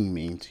entertaining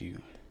mean to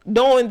you?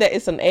 Knowing that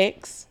it's an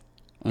ex,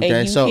 okay,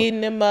 and you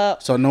hitting them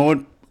up. So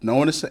knowing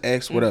it's an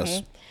ex, what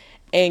else?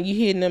 And you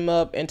hitting them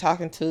up and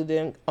talking to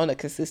them on a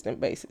consistent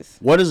basis.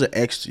 What is an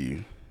ex to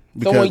you?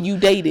 Because someone you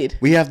dated.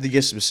 We have to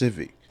get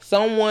specific.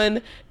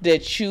 Someone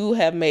that you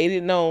have made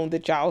it known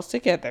that y'all was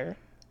together.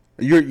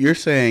 You're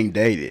saying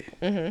dated.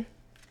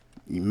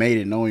 You made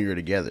it known you're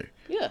together.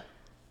 Yeah.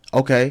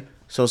 Okay.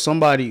 So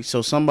somebody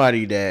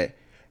that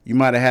you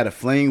might have had a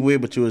fling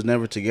with, but you was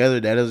never together,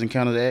 that doesn't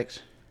count as ex?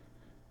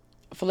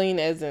 Fling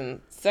as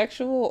in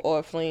sexual,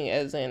 or fling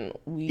as in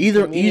we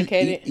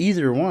communicated?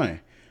 Either one.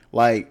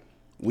 Like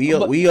we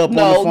up on the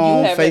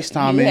phone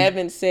FaceTiming. You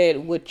haven't said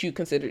what you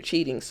consider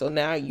cheating, so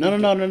now you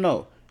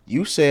No.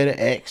 You said an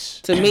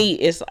ex. To me,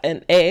 it's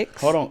an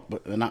ex. Hold on,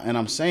 and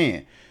I'm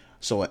saying,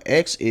 so an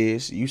ex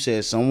is, you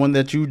said someone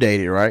that you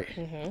dated, right?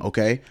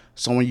 Okay,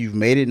 someone you've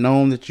made it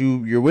known that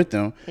you're with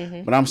them.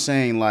 But I'm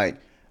saying like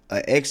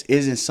an ex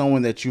isn't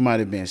someone that you might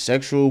have been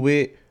sexual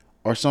with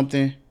or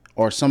something,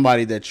 or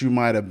somebody that you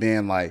might have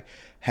been like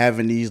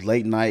having these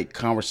late night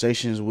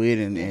conversations with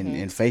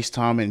and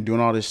FaceTime and doing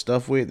all this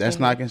stuff with. That's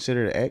not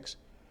considered an ex.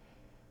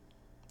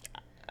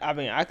 I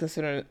mean, I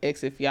consider an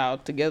ex if y'all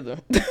together.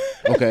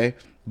 Okay,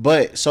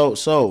 but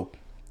so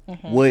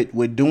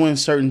would doing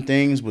certain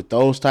things with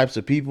those types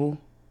of people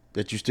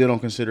that you still don't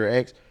consider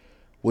ex,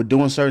 would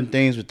doing certain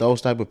things with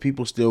those type of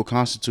people still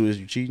constitute as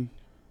you cheating?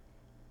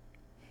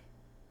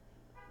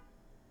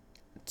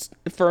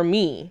 For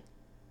me,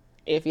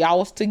 if y'all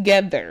was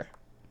together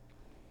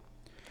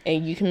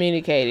and you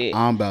communicated,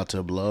 I'm about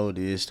to blow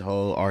this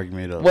whole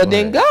argument up. Well,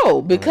 then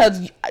go,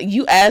 because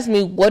you asked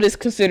me what is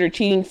considered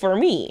cheating for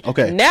me.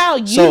 Okay. Now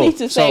you need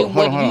to say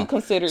what you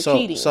consider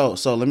cheating. So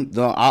let me.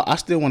 I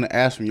still want to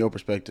ask from your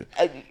perspective.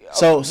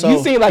 So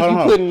you seem like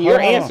you're putting your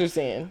answers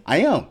in. I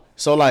am.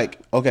 So like,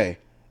 okay,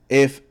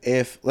 if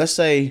let's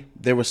say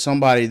there was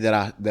somebody that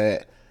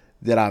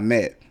I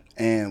met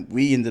and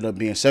we ended up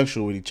being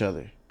sexual with each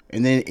other,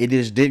 and then it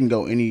just didn't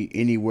go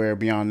anywhere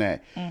beyond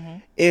that.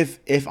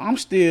 If I'm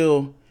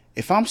still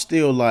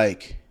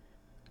like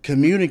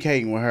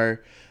communicating with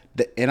her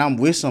and I'm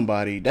with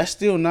somebody, that's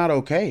still not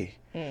okay.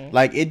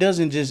 Like it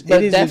isn't just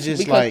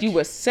because like you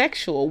were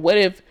sexual. What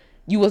if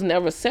you was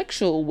never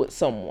sexual with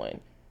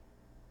someone?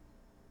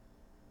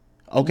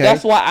 Okay,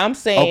 that's why I'm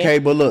saying. Okay,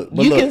 but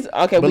we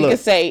can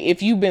say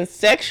if you've been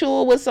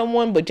sexual with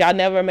someone, but y'all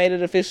never made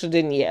it official,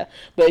 then yeah.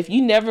 But if you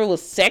never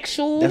was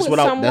sexual with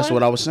someone, that's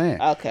what I was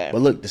saying. Okay,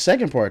 but look, the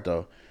second part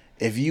though,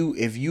 if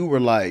you were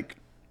like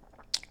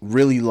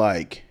really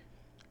like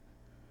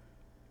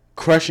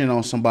crushing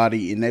on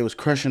somebody and they was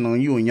crushing on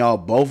you and y'all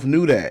both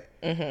knew that,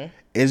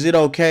 is it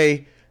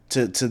okay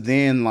to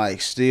then like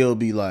still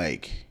be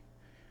like,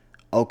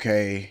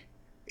 okay,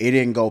 it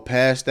didn't go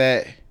past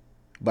that,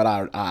 but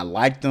I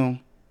liked them,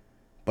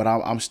 but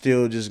I'm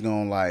still just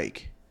gonna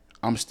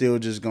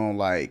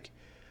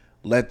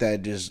let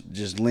that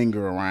just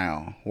linger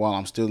around while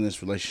I'm still in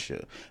this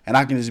relationship, and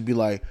I can just be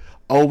like,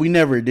 oh, we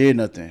never did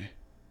nothing.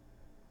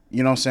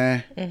 You know what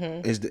I'm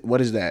saying? What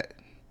is that?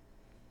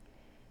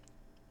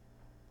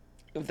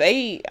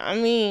 I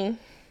mean,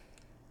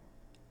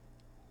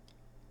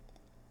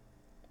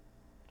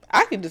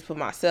 I could just put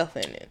myself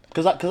in it.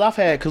 Cause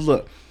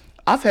look,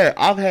 I've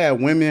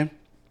had women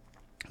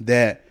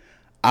that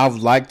I've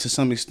liked to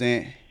some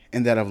extent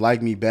and that have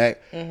liked me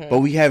back, but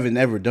we haven't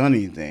ever done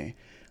anything.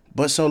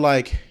 But so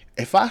like,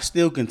 if I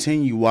still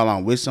continue while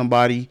I'm with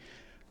somebody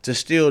to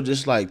still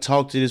just like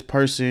talk to this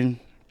person,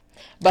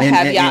 but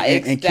have y'all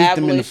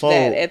established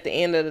that at the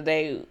end of the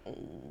day,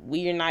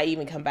 we're not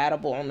even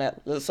compatible on that?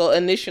 So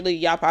initially,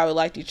 y'all probably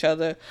liked each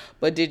other,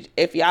 but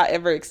if y'all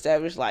ever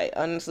established, like,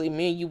 honestly,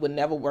 me and you would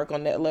never work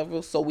on that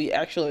level, so we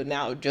actually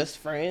now just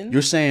friends?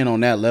 You're saying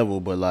on that level,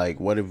 but like,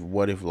 what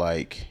if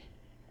like,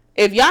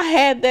 if y'all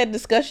had that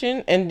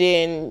discussion and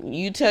then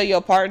you tell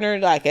your partner,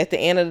 like, at the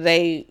end of the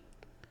day,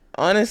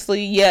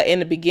 honestly, yeah, in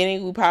the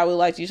beginning we probably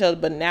liked each other,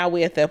 but now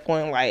we're at that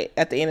point, like,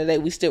 at the end of the day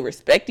we still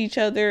respect each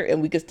other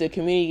and we can still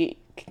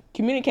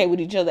communicate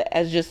with each other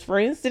as just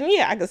friends, then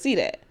yeah, I can see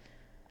that,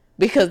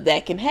 because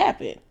that can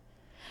happen.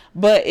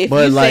 But if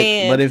you're like,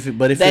 saying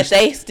but if that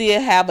they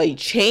still have a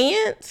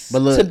chance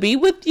to be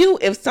with you,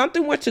 if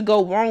something were to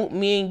go wrong with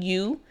me and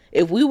you,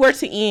 if we were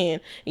to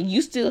end and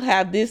you still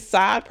have this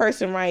side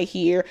person right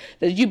here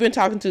that you've been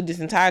talking to this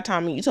entire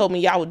time, and you told me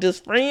y'all were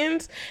just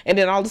friends, and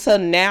then all of a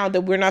sudden now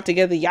that we're not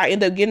together, y'all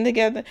end up getting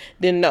together,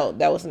 then no,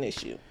 that was an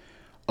issue.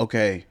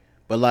 Okay,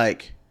 but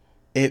like,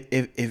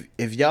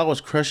 if y'all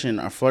was crushing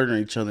or flirting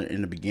each other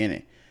in the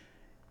beginning,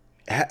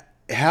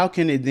 how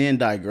can it then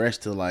digress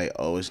to like,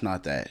 oh, it's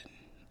not that?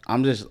 I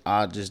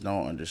just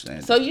don't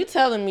understand. So you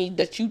telling me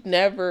that you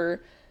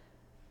never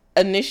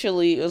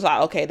initially, it was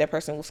like, okay, that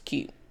person was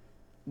cute,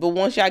 but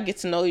once y'all get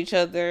to know each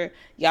other,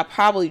 y'all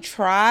probably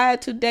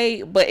tried to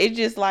date, but it's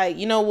just like,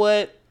 you know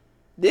what?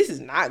 This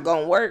is not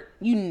gonna work.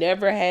 You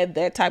never had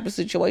that type of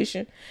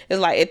situation. It's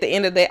like, at the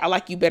end of the day, I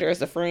like you better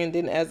as a friend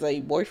than as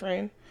a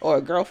boyfriend or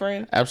a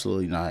girlfriend.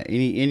 Absolutely not.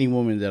 Any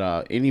woman that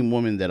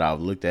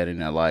I've looked at in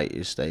that light,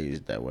 it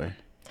stays that way.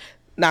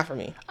 Not for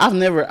me. I've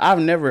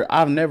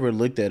never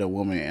looked at a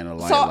woman in a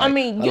light. So like, I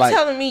mean, you're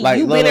telling me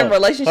you've been in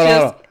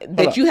relationships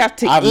that you have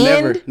to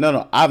end?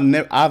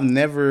 I've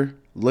never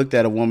looked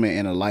at a woman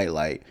in a light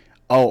like,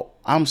 oh,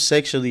 I'm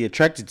sexually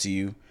attracted to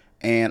you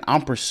and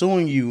I'm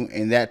pursuing you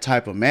in that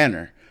type of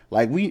manner.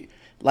 Like we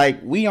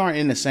aren't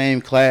in the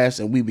same class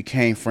and we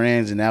became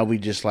friends and now we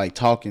just like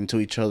talking to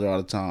each other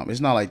all the time. It's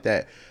not like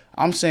that.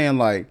 I'm saying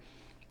like,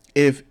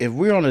 if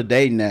we're on a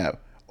date now,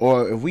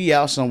 or if we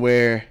out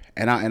somewhere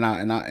and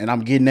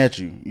I'm getting at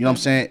you, you know what I'm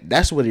saying?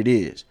 That's what it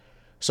is.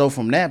 So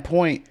from that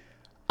point,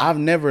 I've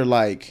never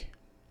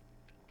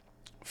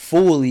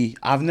fully,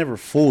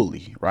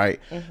 right?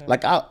 Mm-hmm.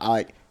 Like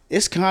I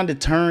it's kind of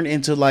turned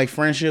into like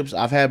friendships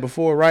I've had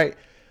before, right?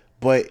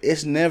 But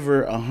it's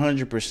never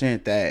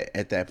 100% that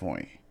at that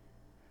point,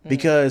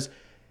 because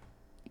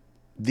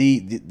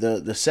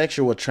the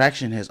sexual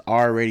attraction has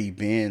already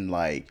been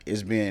like,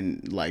 it's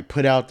been like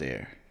put out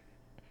there.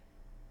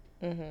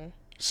 Mm-hmm.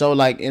 So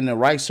like in the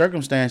right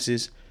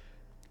circumstances,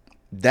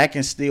 that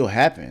can still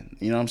happen.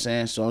 You know what I'm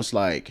saying? So it's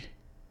like,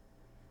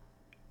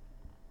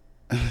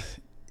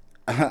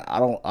 I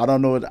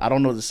don't know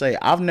what to say.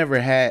 I've never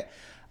had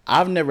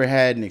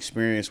an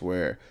experience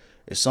where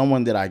it's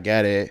someone that I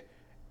got at,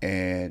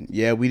 and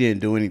yeah, we didn't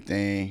do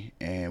anything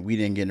and we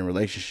didn't get in a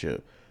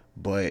relationship,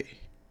 but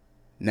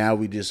now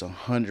we just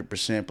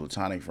 100%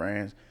 platonic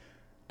friends.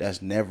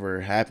 That's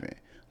never happened.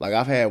 Like,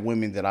 I've had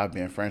women that I've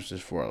been friends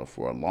with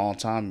for a long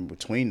time in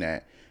between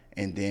that,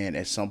 and then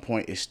at some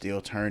point it still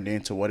turned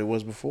into what it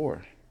was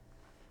before.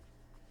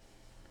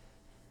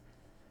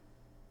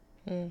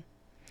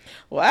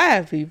 Well, I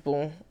have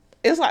people.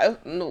 It's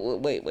like, no,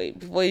 wait.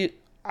 Before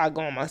I go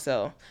on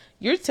myself,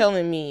 you're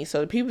telling me, so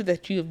the people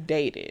that you've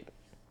dated,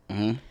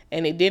 mm-hmm.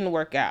 and it didn't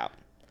work out,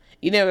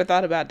 you never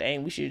thought about,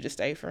 dang, we should just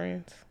stay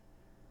friends?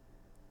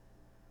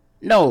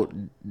 No,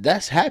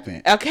 that's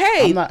happened.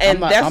 Okay,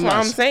 that's what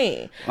I'm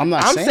saying.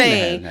 I'm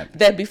saying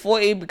that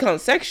before it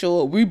becomes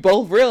sexual, we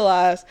both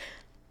realize,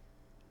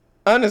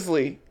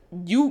 honestly,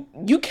 you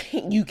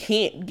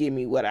can't give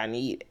me what I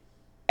need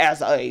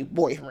as a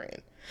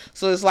boyfriend.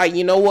 So it's like,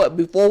 you know what?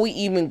 Before we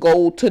even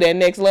go to that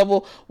next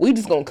level, we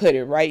just gonna cut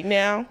it right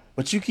now.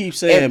 But you keep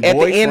saying at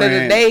boyfriend. At the end of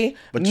the day,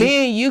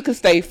 me and you can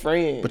stay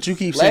friends. But you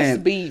keep saying,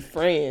 let's be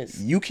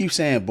friends. You keep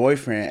saying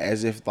boyfriend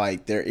as if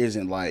like there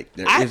isn't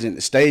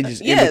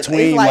stages in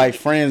between like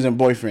friends and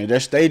boyfriend.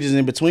 There's stages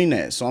in between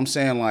that. So I'm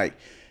saying like,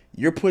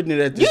 you're putting it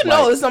at this. You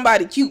know, it's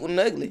somebody cute and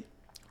ugly.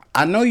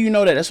 I know you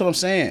know that. That's what I'm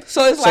saying.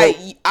 So it's like,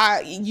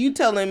 you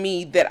telling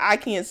me that I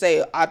can't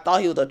say I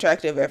thought he was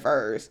attractive at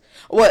first.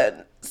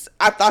 What?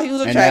 I thought he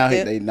was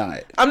attractive. And now they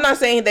not. I'm not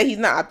saying that he's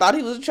not. I thought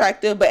he was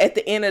attractive, but at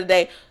the end of the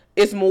day,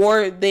 it's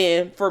more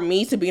than for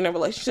me to be in a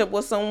relationship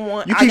with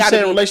someone. You keep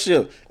saying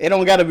relationship. It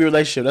don't got to be a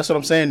relationship. That's what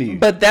I'm saying to you.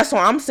 But that's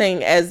what I'm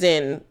saying, as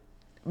in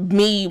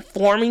me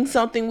forming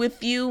something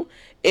with you.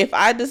 If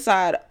I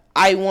decide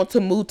I want to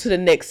move to the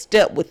next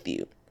step with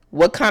you,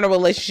 what kind of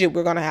relationship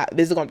we're gonna have.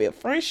 Is it gonna be a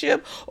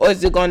friendship, or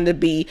is it going to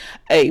be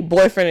a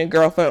boyfriend and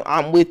girlfriend?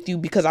 I'm with you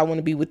because I want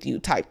to be with you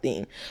type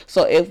thing.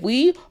 So if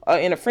we are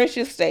in a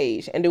friendship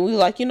stage and then we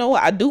like, you know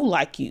what, I do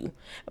like you,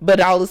 but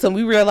all of a sudden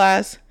we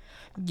realize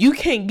you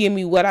can't give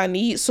me what I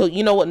need. So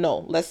you know what?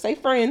 No, let's stay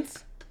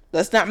friends.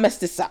 Let's not mess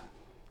this up.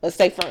 Let's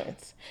stay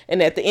friends.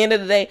 And at the end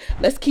of the day,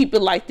 let's keep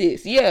it like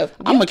this. Yeah,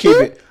 I'm gonna keep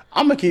it.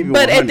 I'm gonna keep it.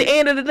 But 100. at the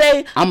end of the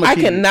day, I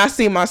cannot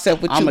see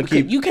myself with you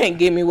because you can't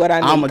give me what I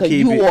need because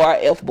you are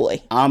an F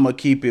boy. I'm gonna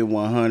keep it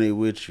 100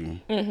 with you.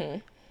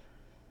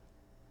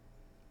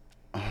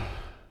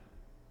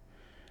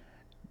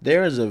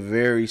 There is a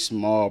very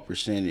small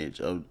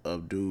percentage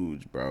of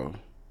dudes, bro.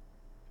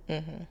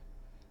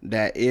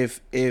 That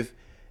if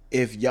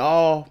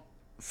y'all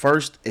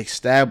first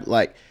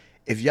established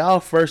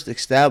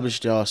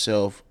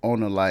yourself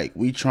on a like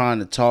we trying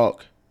to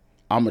talk,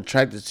 I'm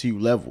attracted to you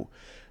level,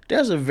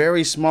 there's a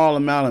very small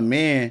amount of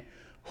men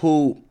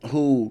who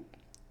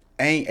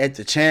ain't at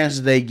the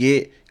chances they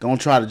get gonna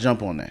try to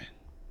jump on that.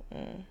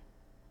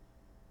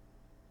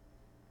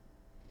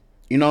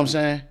 You know what I'm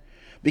saying?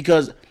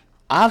 Because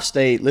I've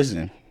stayed.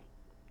 Listen,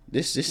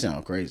 this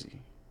sounds crazy.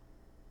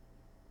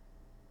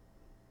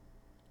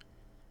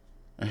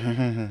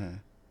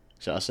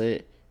 Shall I say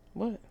it?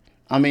 What?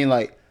 I mean,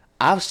 like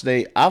I've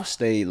stayed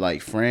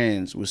like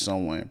friends with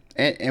someone,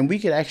 and we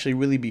could actually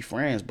really be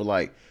friends, but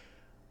like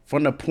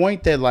from the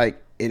point that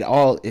like it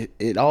all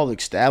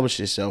established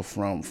itself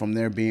from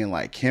there being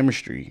like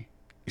chemistry.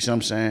 You see what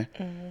I'm saying?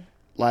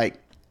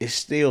 Like it's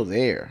still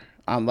there.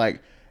 I'm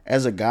like,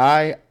 as a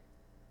guy,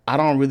 I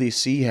don't really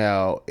see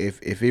how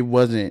if it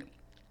wasn't,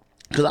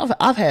 because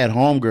I've had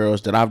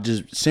homegirls that I've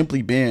just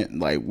simply been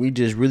like, we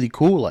just really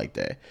cool like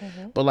that.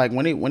 But like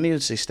when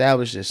it's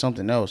established as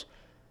something else,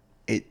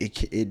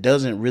 it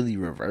doesn't really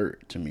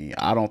revert to me.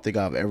 I don't think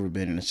I've ever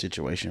been in a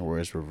situation where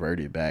it's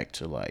reverted back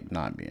to like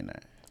not being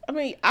that. I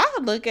mean, I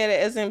look at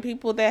it as in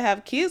people that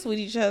have kids with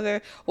each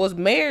other, was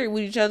married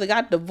with each other,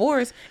 got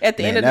divorced. At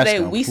the end of the day,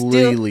 we still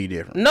completely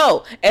different.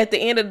 No, at the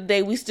end of the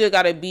day, we still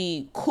gotta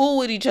be cool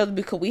with each other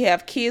because we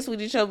have kids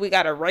with each other. We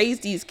gotta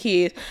raise these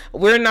kids.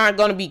 We're not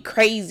gonna be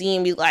crazy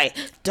and be like,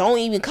 "Don't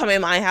even come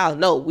in my house."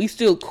 No, we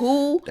still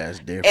cool. That's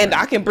different. And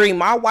I can bring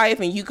my wife,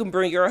 and you can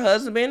bring your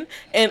husband,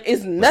 and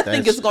it's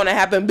nothing is gonna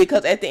happen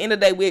because at the end of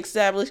the day, we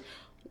establish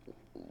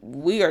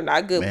we are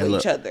not good with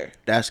each other.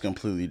 That's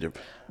completely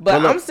different.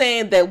 But I'm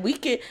saying that we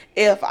can,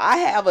 if I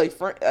have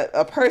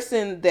a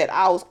person that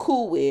I was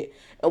cool with,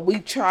 and we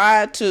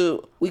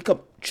could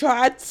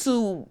try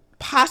to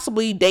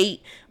possibly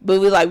date,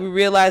 but we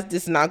realize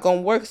this is not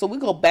gonna work, so we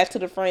go back to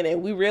the friend,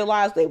 and we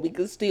realize that we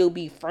could still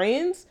be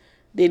friends.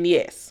 Then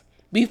yes,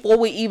 before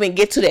we even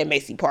get to that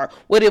messy part,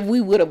 what if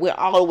we would have went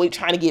all the way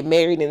trying to get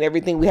married and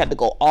everything? We had to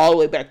go all the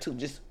way back to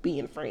just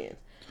being friends.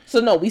 So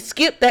no, we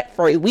skipped that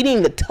phrase. We didn't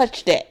even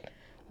touch that.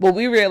 But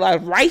we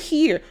realized right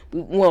here,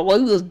 when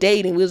we was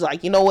dating, we was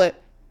like, you know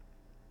what?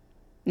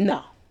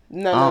 No.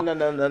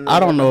 I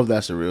don't know if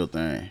that's a real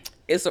thing.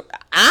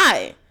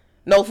 I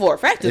know for a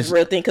fact it's a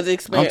real thing because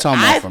it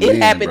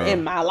happened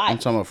in my life. I'm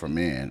talking about for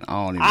men. I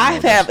don't even. I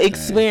have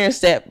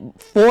experienced that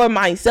for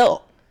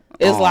myself.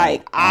 It's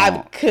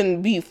I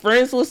can be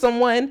friends with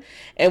someone,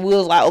 and we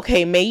was like,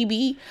 okay,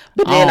 maybe,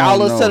 but then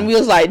all of a sudden we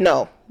was like,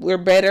 no, we're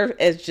better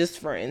as just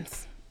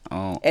friends.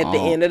 At the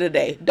end of the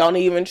day, don't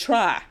even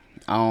try.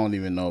 I don't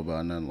even know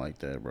about nothing like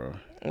that, bro.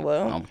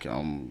 Well, I'm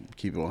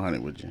keep it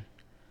 100 with you.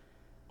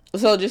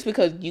 So just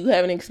because you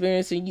haven't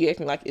experienced it, you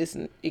acting like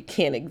it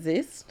can't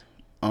exist?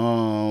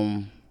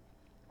 I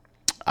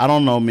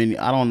don't know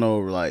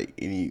like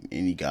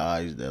any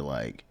guys that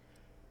like.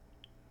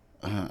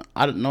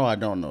 I don't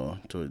know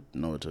to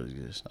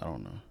exist. I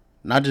don't know.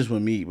 Not just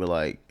with me, but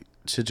like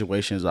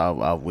situations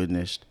I've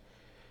witnessed,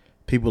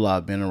 people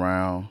I've been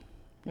around.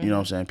 You know what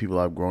I'm saying? People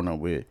I've grown up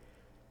with.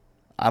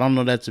 I don't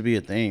know that to be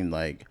a thing.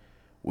 Like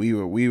we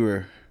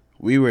were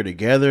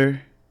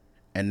together,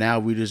 and now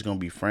we just gonna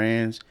be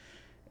friends,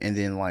 and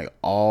then like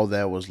all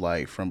that was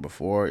like from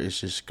before, it's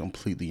just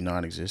completely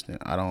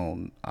non-existent. I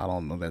don't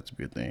know that to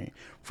be a thing.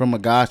 From a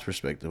guy's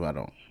perspective, I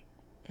don't.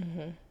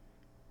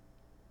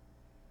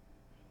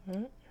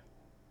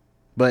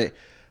 But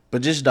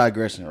just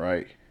digressing,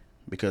 right?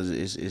 Because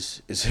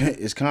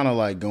it's kind of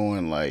like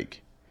going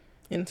like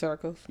in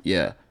circles.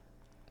 Yeah.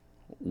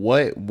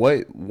 What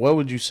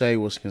would you say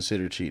was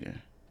considered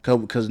cheating?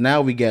 Because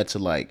now we got to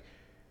like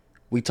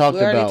we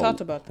already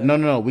talked about that.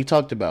 No, we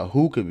talked about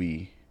who could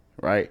be,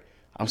 right?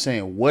 I'm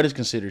saying what is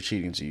considered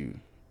cheating to you?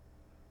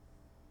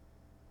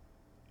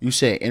 You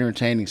said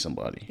entertaining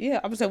somebody. Yeah,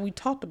 I was saying we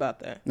talked about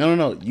that.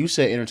 No. You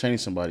said entertaining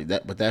somebody.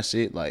 But that's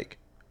it. Like,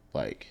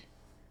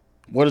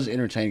 what is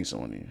entertaining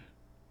someone in?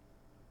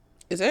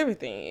 It's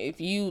everything.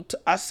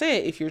 I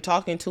said if you're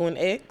talking to an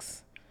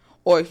ex,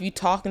 or if you're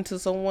talking to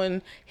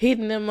someone,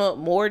 hitting them up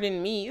more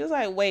than me, it's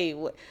like, wait,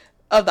 what?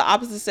 Of the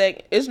opposite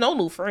sex, it's no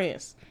new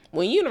friends.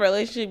 When you're in a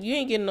relationship, you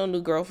ain't getting no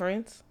new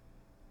girlfriends.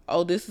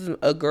 Oh, this is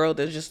a girl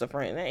that's just a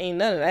friend. That ain't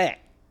none of that.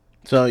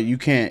 So you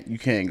can't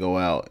go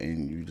out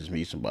and you just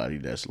meet somebody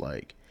that's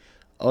like,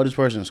 oh, this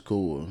person's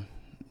cool.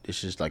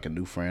 it's just like a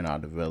new friend I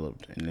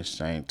developed in this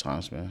same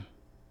time span.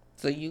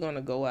 So you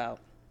gonna go out?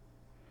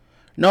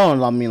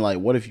 No, I mean like,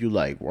 what if you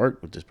like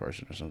work with this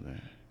person or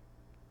something?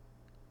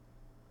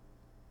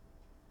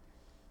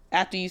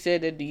 After you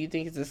said that, do you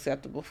think it's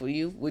acceptable for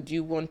you? Would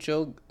you want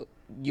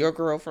your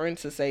girlfriend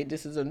to say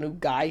this is a new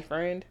guy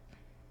friend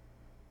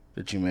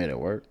That you made at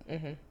work?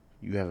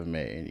 You haven't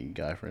met any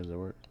guy friends at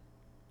work?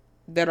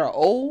 that are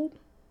old?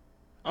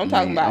 I'm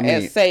talking about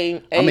at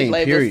same age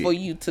levels period. for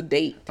you to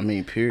date. I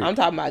mean, period. I'm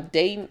talking about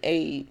dating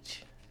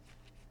age.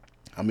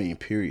 I mean,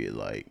 period.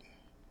 Like,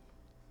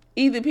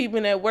 Either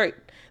people at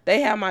work,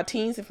 they have my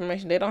teens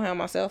information. They don't have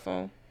my cell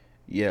phone.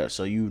 yeah.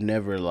 So you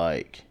never.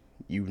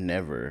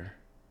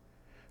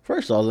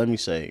 First of all, let me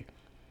say,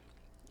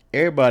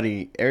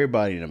 everybody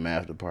in the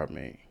math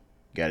department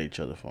got each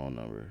other's phone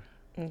number.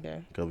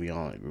 Okay. Cause we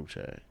on a group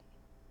chat.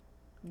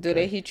 Do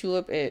they hit you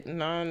up at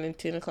 9 and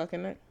 10 o'clock at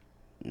night?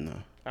 No.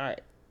 All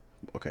right.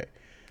 Okay.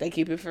 They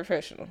keep it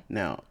professional.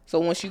 Now. So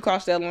once you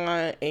cross that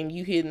line and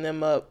you hitting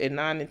them up at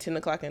 9 and 10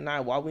 o'clock at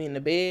night while we in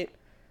the bed.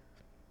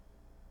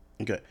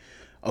 Okay,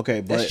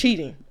 but that's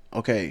cheating.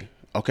 Okay.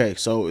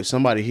 So if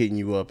somebody hitting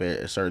you up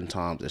at certain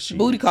times, that's cheating.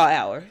 Booty call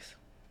hours.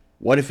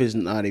 What if it's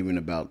not even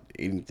about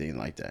anything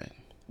like that?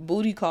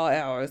 Booty call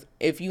hours.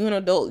 If you an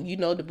adult, you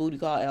know the booty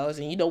call hours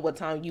and you know what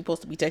time you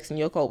supposed to be texting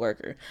your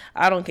coworker.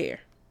 I don't care.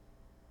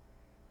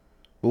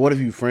 But what if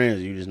you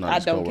friends? You just not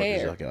just don't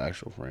coworkers, care. like your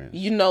actual friends.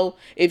 You know,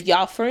 if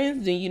y'all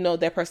friends, then you know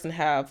that person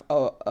have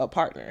a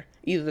partner.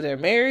 Either they're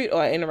married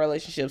or in a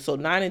relationship. So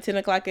 9 and 10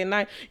 o'clock at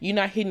night, you're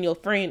not hitting your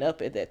friend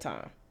up at that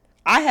time.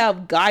 I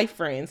have guy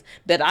friends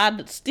that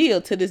I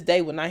still to this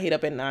day will not hit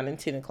up at 9 and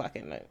 10 o'clock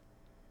at night.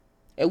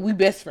 And we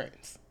best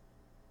friends.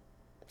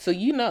 So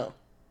you know.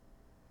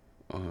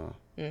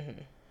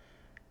 Okay.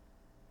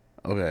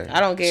 I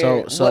don't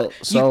care.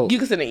 So you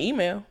can send an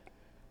email.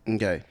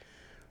 Okay.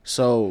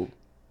 So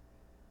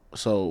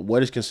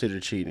what is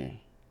considered cheating?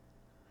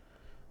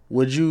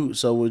 Would you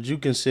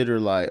consider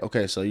like,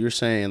 okay, so you're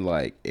saying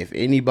like if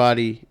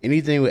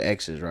anything with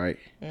exes, right?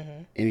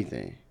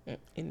 Anything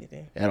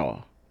at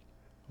all.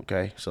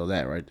 Okay, so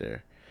that right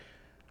there.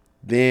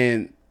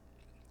 Then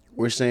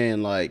we're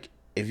saying like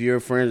if you're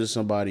friends with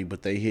somebody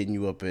but they hitting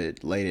you up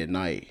at late at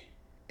night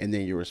and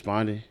then you're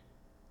responding,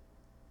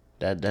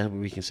 that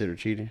would be considered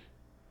cheating?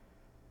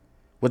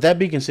 Would that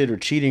be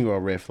considered cheating or a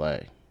red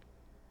flag?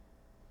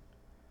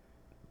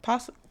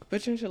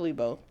 Potentially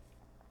both.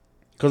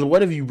 Because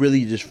what if you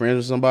really just friends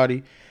with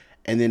somebody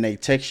and then they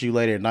text you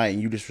late at night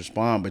and you just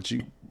respond,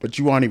 but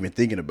you aren't even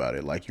thinking about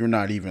it? Like, you're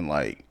not even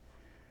like,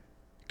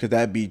 could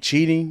that be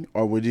cheating?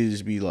 Or would it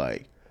just be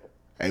like,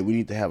 hey, we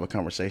need to have a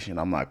conversation.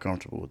 I'm not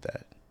comfortable with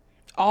that.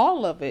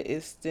 All of it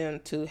is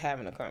stemmed to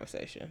having a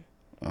conversation.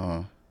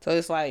 So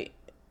it's like,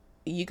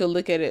 you could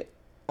look at it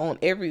on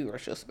every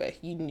retrospect.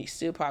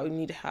 Still probably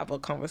need to have a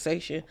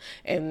conversation.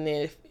 And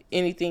then if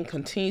anything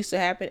continues to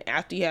happen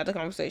after you have the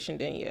conversation,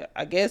 then yeah,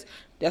 I guess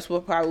that's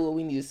probably what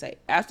we need to say.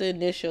 After the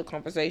initial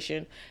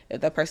conversation, if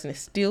that person is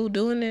still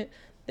doing it,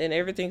 then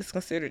everything is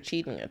considered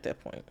cheating at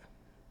that point.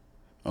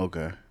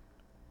 Okay.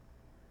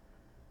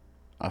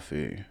 I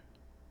feel you.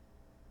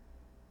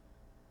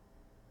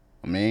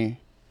 I mean,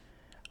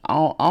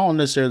 I don't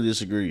necessarily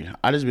disagree.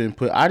 I just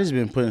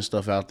been putting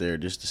stuff out there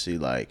just to see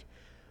like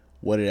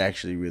what it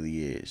actually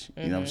really is.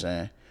 You know what I'm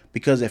saying?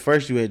 Because at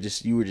first you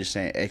were just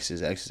saying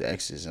exes,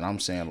 and I'm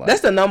saying like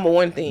that's the number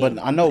one thing. But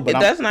I know, but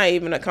that's not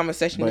even a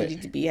conversation that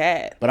needs to be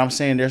had. But I'm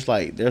saying there's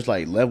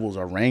like levels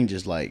or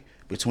ranges like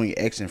between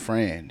ex and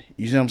friend.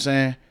 You see what I'm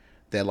saying?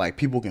 That like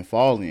people can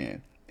fall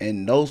in,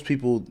 and those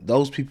people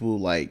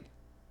like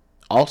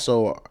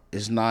also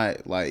it's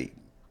not like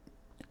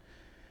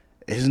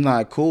it's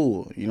not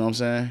cool. You know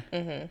what I'm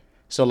saying?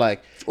 So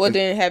like,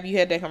 then have you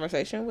had that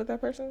conversation with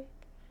that person?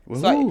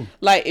 With so who?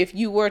 Like if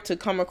you were to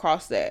come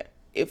across that,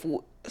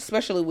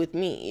 especially with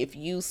me, if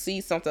you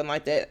see something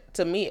like that,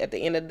 to me, at the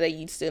end of the day,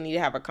 you still need to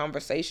have a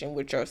conversation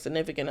with your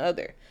significant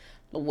other.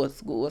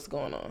 What's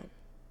going on?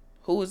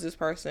 Who is this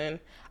person?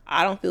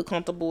 I don't feel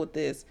comfortable with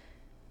this.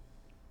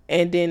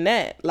 And then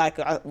that,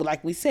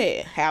 like we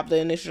said, have the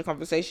initial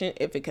conversation.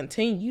 If it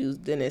continues,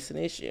 then it's an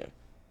issue.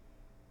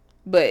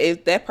 But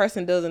if that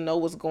person doesn't know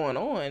what's going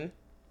on,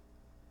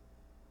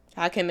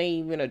 how can they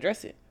even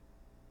address it?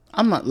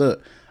 I'm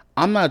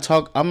not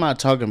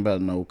talking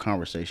about no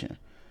conversation.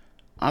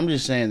 I'm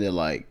just saying that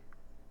like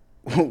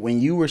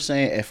when you were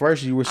saying at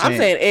first you were saying I'm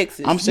saying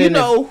exes. I'm saying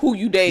who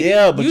you dated.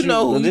 Yeah, but you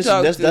know who you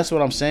talk to. That's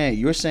what I'm saying.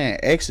 You're saying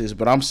exes,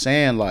 but I'm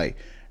saying like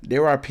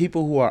there are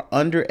people who are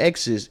under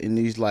exes in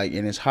these like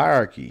in this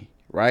hierarchy,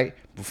 right?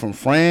 From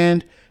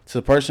friend to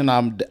the person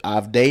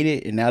I've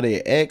dated and now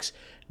they're ex.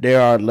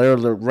 There are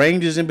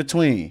ranges in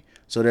between.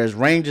 So there's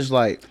ranges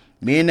like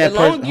me and that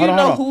person. Hold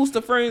on. Who's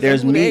the friends?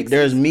 There's and who me.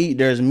 the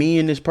There's me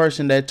and this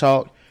person that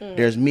talked.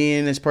 There's me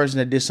and this person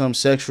that did something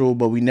sexual,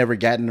 but we never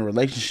got in a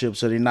relationship,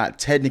 so they're not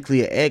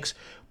technically an ex,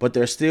 but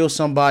they're still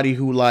somebody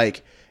who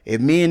like if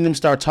me and them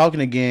start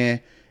talking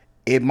again,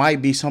 it might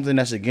be something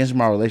that's against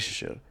my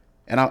relationship.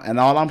 And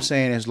all I'm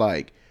saying is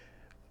like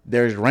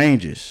there's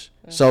ranges.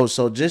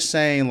 So just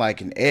saying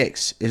like an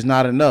ex is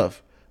not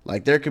enough.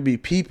 Like there could be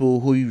people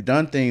who you've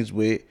done things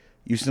with,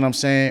 you see what I'm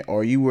saying?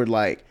 Or you were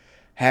like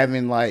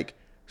having like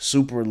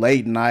super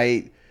late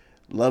night,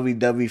 lovey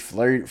dovey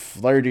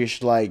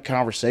flirtish like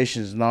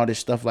conversations and all this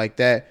stuff like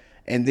that.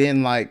 And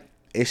then like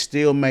it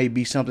still may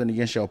be something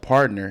against your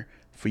partner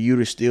for you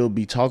to still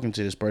be talking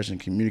to this person,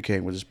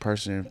 communicating with this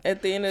person.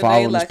 At the end of the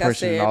day, like I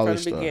said from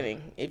the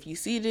beginning, if you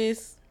see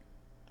this,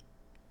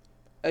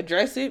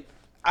 address it.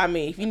 I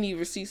mean, if you need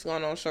receipts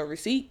going on, show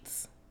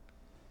receipts.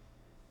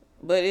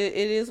 But it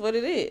is what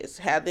it is.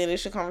 Have the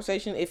initial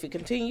conversation. If it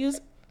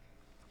continues,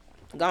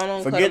 go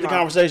on. Forget the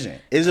conversation.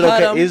 Is it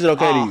okay? Is it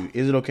okay to you?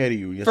 Is it okay to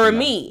you? Yes for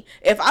me,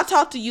 if I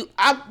talk to you,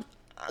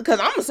 because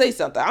I'm gonna say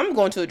something. I'm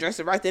going to address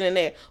it right then and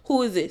there.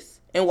 Who is this?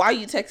 And why are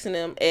you texting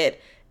them at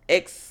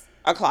X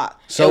o'clock?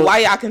 So and why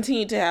y'all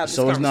continue to have this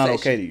conversation? So it's not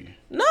okay to you?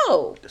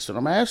 No. That's what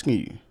I'm asking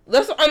you.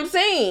 That's what I'm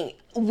saying.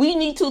 We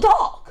need to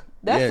talk.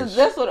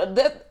 That's what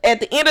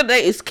at the end of the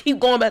day, it's keep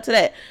going back to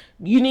that.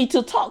 You need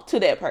to talk to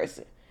that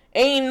person.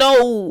 Ain't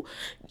no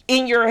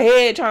in your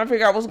head trying to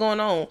figure out what's going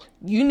on.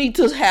 You need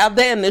to have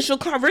that initial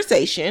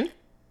conversation.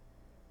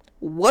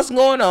 What's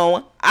going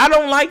on? I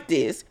don't like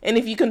this. And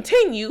if you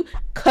continue,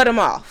 cut them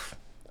off.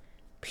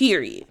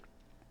 Period.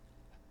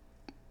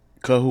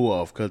 Cut who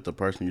off? Cut the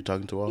person you're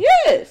talking to off?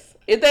 Yes.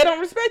 If they don't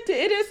respect it,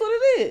 it is what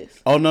it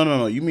is. Oh,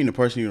 no. You mean the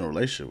person you're in a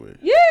relationship with?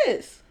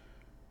 Yes.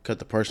 Cut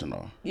the person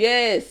off?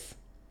 Yes.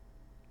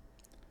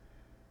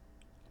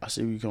 I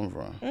see where you're coming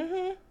from.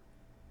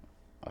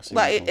 Mm-hmm.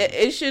 Like,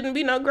 it shouldn't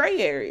be no gray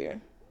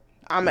area.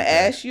 I'm going to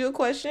ask you a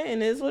question,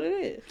 and it is what it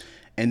is.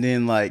 And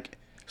then, like,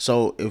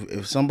 so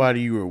if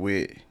somebody you were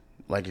with,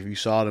 like, if you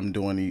saw them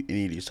doing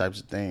any of these types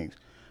of things,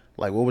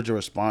 like, what would your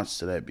response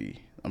to that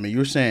be? I mean,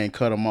 you're saying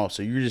cut them off,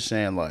 so you're just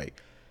saying, like,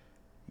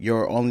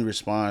 your only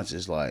response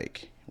is,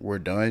 like, we're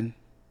done?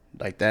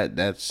 Like,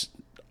 that's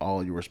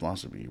all your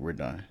response would be, we're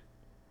done.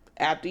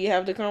 After you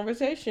have the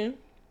conversation.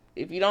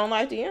 If you don't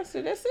like the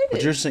answer, that's it.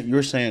 But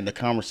you're saying the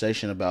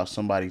conversation about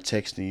somebody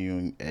texting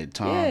you at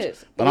times.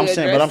 Yes, but I'm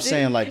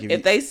saying like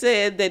if they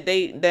said that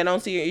they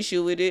don't see an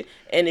issue with it,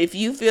 and if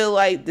you feel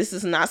like this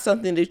is not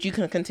something that you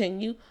can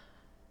continue,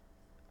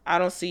 I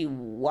don't see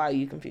why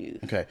you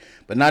confused. Okay,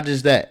 but not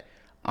just that.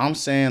 I'm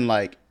saying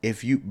like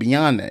if you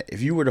beyond that,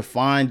 if you were to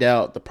find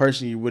out the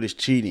person you with is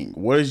cheating,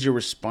 what is your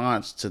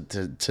response to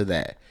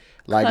that?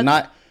 Like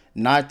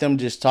not them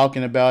just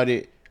talking about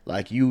it,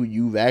 like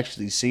you've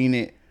actually seen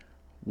it.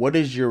 What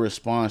is your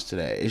response to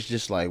that? It's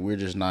just like we're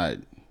just not.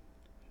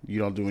 You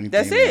don't do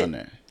anything beyond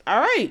that. All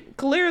right.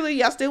 Clearly,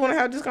 y'all still want to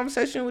have this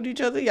conversation with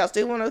each other. Y'all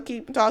still want to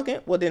keep talking.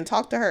 Well, then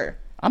talk to her.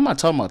 I'm not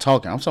talking about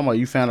talking. I'm talking about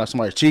you found out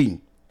somebody's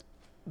cheating.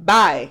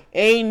 Bye.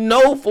 Ain't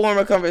no form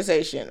of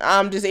conversation.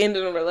 I'm just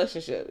ending a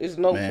relationship. It's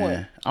no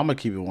point. I'm gonna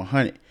keep it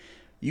 100.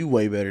 You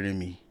way better than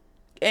me.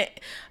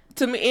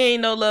 To me, it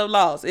ain't no love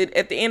lost.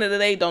 At the end of the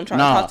day, don't try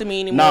to talk to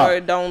me anymore.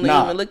 Don't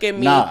even look at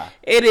me.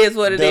 It is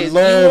what it is.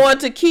 You want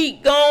to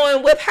keep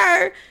going with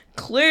her.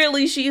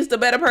 Clearly, she's the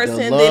better person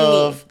than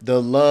me.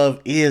 The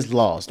love is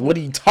lost. What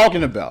are you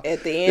talking about?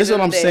 At the end of the day,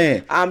 what I'm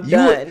saying. I'm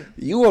done.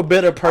 You a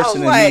better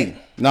person than me.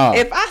 No.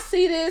 If I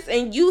see this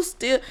and you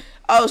still...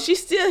 Oh,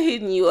 she's still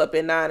hitting you up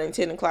at 9 and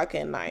 10 o'clock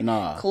at night.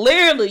 Nah.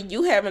 Clearly,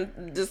 you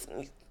haven't just...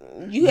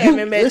 You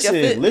haven't met your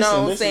fit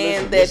known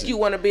saying that you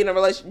want to be in a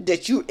relationship,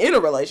 that you in a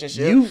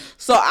relationship.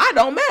 So I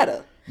don't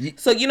matter.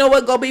 So you know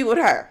what? Go be with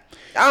her.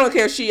 I don't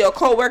care if she your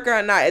coworker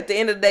or not. At the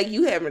end of the day,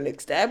 you haven't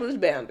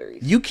established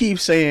boundaries. You keep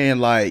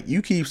saying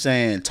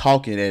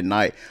talking at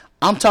night.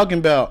 I'm talking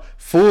about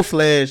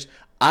full-fledged.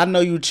 I know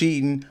you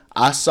cheating.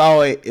 I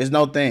saw it. It's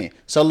no thing.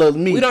 So look,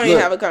 we don't even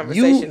have a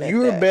conversation.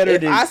 You're better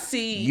than I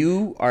see.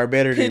 You are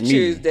better than me.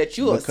 Pictures that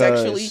you are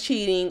sexually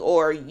cheating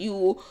or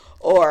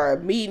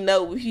meeting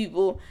up with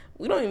people.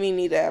 We don't even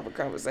need to have a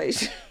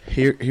conversation.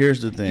 Here's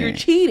the thing. You're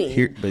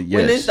cheating. But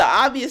yes. When it's the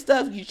obvious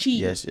stuff, you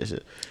cheat. Yes.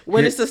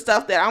 When it's the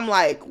stuff that I'm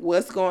like,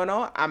 what's going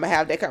on? I'm going to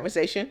have that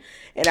conversation.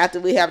 And after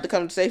we have the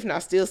conversation, I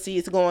still see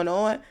it's going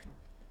on.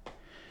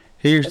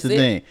 Here's the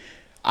thing.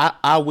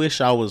 I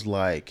wish I was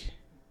like,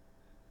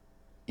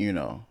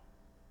 you're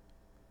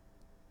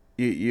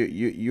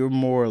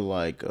more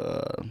like,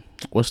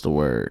 what's the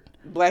word?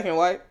 Black and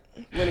white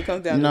when it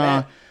comes down to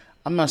that?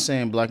 I'm not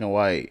saying black and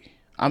white.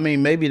 I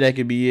mean, maybe that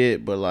could be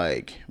it, but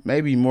like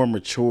maybe more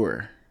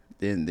mature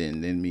than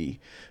me,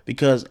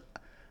 because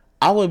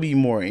I would be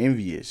more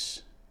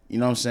envious. You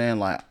know what I'm saying?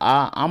 Like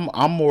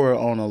I'm more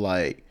on a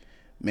like,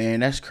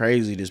 man, that's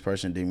crazy. This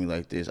person did me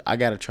like this. I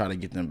gotta try to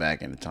get them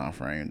back in the time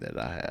frame that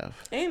I have.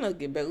 Ain't no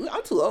get back.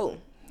 I'm too old.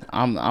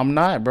 I'm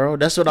not, bro.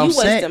 That's what I'm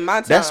saying. Wasting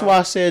my time. That's why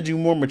I said you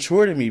more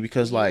mature than me,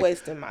 because like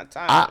wasting my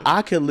time.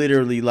 I could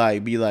literally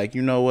like be like,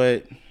 you know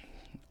what?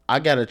 I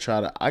gotta try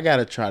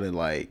to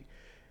like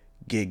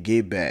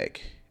get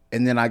back,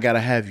 and then I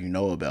gotta have you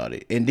know about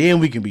it, and then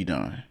we can be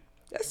done.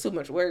 That's too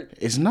much work.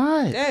 It's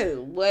not. That is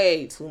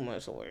way too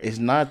much work. It's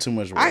not too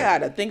much work. I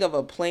gotta think of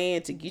a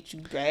plan to get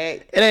you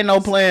back. It ain't no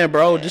plan,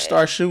 bro. Just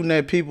start shooting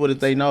at people that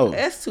they know.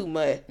 That's too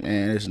much.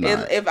 Man, it's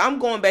not. If I'm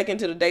going back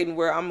into the dating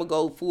world, I'm gonna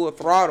go full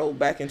throttle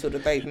back into the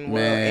dating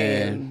world,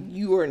 and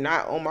you are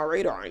not on my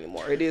radar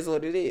anymore. It is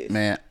what it is.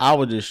 Man, I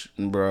would just,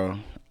 bro.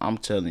 I'm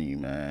telling you,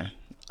 man.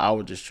 I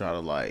would just try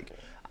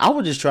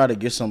to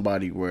get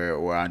somebody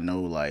where I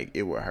know like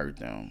it would hurt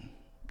them,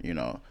 you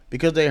know,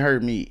 because they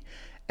hurt me.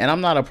 And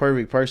I'm not a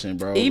perfect person,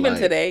 bro. Even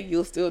like, today,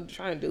 you're still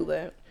trying to do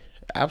that.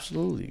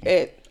 Absolutely.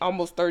 At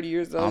almost 30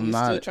 years old,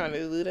 you're still trying to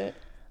do that.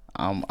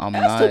 I'm That's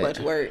not. Too much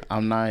work.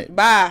 I'm not.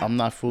 Bye. I'm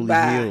not fully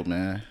healed,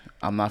 man.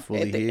 I'm not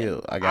fully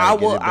healed. I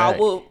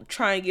will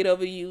try and get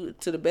over you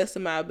to the best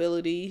of my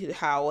ability,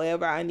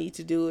 however I need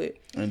to do it.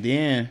 And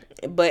then.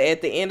 But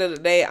at the end of the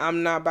day,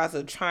 I'm not about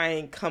to try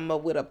and come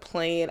up with a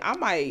plan. I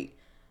might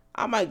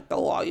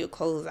throw all your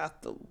clothes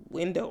out the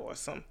window or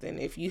something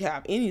if you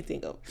have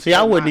anything of. See,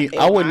 I wouldn't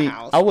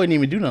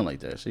even do nothing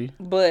like that. See,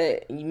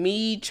 but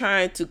me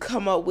trying to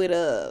come up with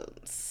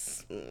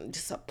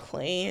just a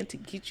plan to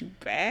get you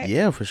back.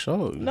 Yeah, for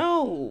sure.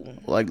 No,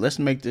 like let's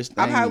make this thing.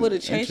 I probably would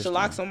have changed the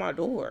locks on my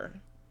door.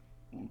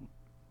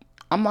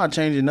 I'm not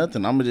changing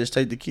nothing. I'm gonna just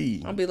take the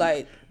key. I'll be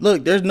like,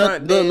 look, there's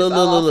nothing.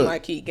 Look. My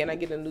key. Can I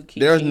get a new key?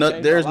 There's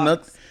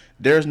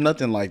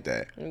nothing like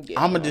that.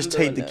 Yeah, I'm gonna just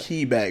take the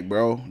key back,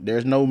 bro.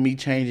 There's no me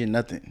changing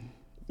nothing.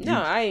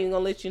 No, I ain't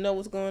gonna let you know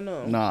what's going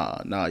on.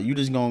 Nah, you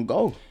just gonna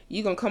go.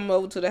 You gonna come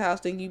over to the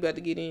house thinking you about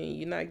to get in.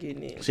 You're not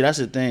getting in. See, that's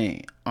the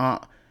thing.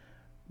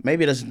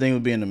 Maybe that's the thing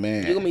with being a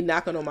man. You're gonna be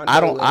knocking on my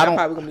door. I'm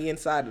probably gonna be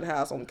inside of the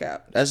house on the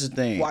couch. That's the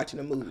thing. Watching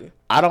a movie.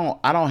 I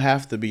don't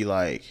have to be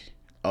like,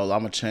 oh, I'm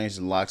gonna change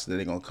the locks so that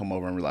they're gonna come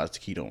over and realize the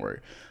key don't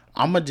work.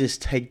 I'm gonna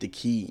just take the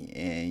key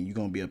and you're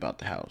gonna be about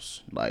the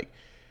house. Like,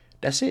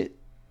 that's it.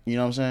 You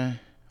know what I'm saying?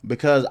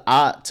 Because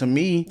to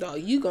me, no,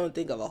 you gonna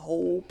think of a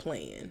whole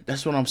plan.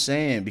 That's what I'm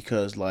saying.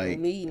 Because like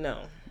me, no.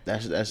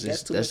 That's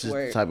just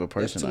the type of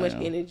person I am. That's too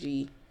much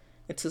energy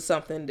into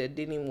something that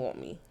didn't even want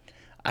me.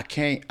 I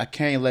can't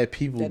let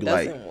people that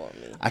doesn't want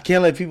me. I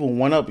can't let people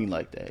one up me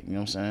like that. You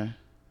know what I'm saying?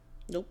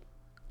 Nope.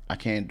 I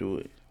can't do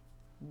it.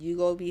 You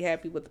go be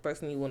happy with the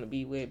person you want to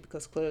be with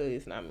because clearly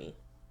it's not me.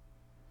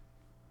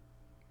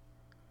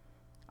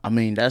 I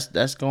mean that's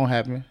gonna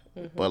happen,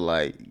 but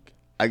like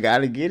I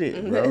gotta get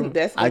it, bro.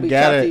 That's gonna be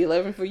chapter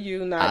 11 for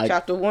you, not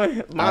chapter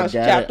 1. Mine's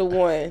chapter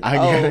 1.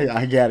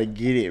 I gotta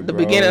get it, bro.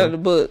 The beginning of the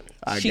book.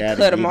 She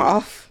cut him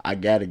off. I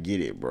gotta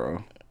get it,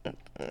 bro.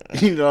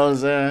 You know what I'm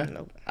saying?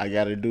 Nope. I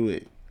gotta do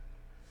it.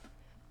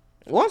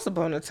 Once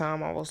upon a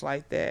time, I was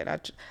like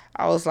that.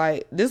 I was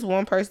like, this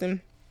one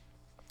person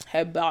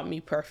had bought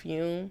me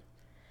perfume,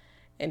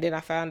 and then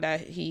I found out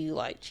he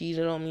like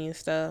cheated on me and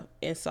stuff,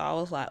 and so I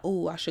was like,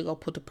 oh, I should go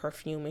put the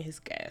perfume in his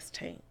gas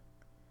tank.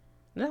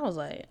 And I was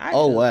like,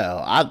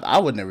 wow, I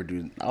would never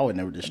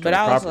destroy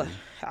property.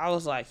 I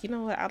was like, you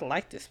know what? I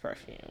like this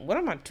perfume. What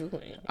am I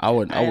doing? I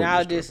wouldn't I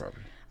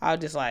was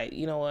just like,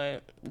 you know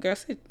what, girl,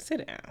 sit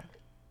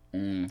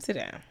down, sit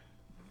down.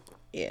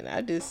 Yeah, and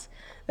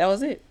that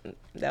was it.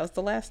 That was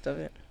the last of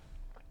it.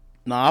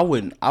 No, I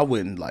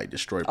wouldn't like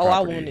destroy property. Oh,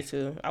 I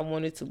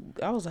wanted to.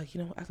 I was like,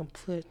 you know, I can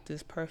put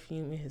this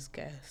perfume in his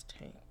gas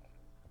tank.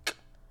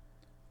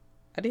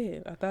 I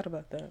did. I thought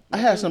about that. I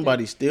had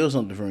somebody steal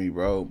something from me,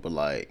 bro, but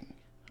like,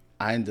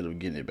 I ended up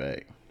getting it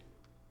back.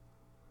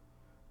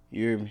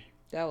 You hear me?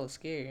 That was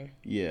scary.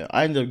 Yeah,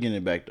 I ended up getting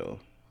it back though.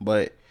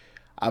 But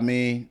I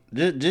mean,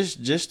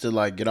 just to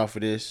like get off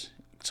of this,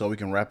 so we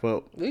can wrap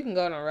up. We can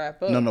go on and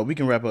wrap up. No, we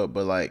can wrap up.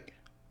 But like,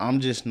 I'm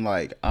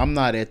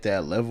not at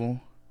that level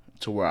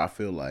to where I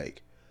feel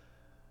like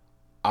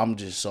I'm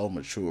just so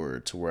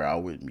mature to where I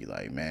wouldn't be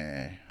like,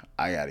 man,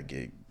 I gotta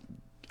get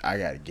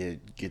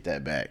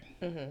that back.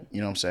 Mm-hmm. You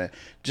know what I'm saying?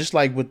 Just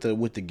like with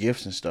the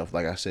gifts and stuff,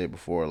 like I said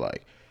before,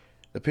 like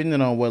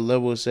depending on what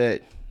level it's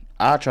at,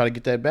 I'll try to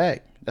get that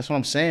back. That's what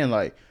I'm saying.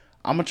 Like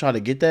I'm gonna try to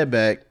get that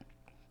back,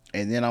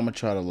 and then I'm gonna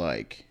try to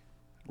like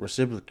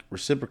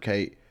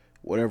reciprocate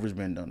whatever's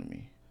been done to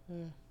me.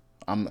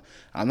 I'm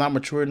not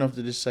mature enough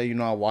to just say, you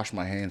know, I wash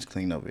my hands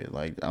clean of it.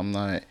 Like I'm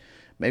not.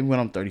 Maybe when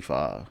I'm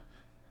 35,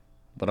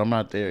 but I'm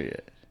not there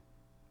yet.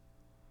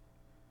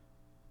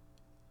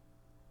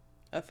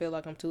 I feel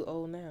like I'm too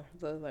old now.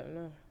 So I was like,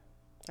 no,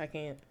 I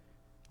can't.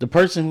 The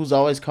person who's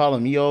always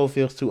calling me old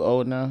feels too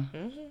old now.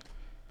 Mm-hmm.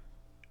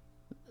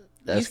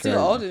 That's You're still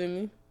older than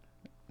me.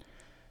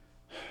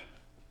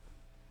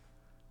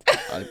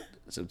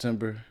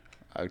 September,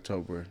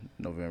 October,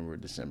 November,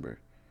 December.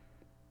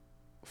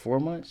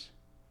 4 months?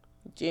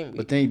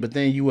 January. But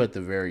then you at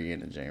the very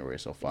end of January,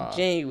 so 5.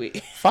 January.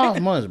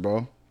 5 months,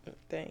 bro.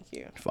 Thank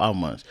you. 5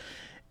 months.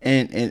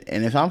 And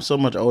if I'm so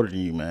much older than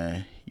you,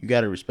 man, you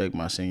gotta respect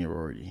my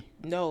seniority.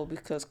 No,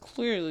 because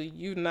clearly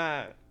you're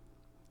not.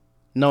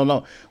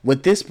 No.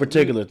 With this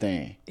particular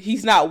thing.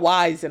 He's not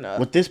wise enough.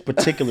 With this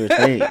particular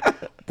thing.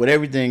 With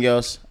everything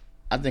else,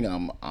 I think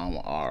I'm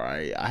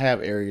alright. I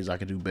have areas I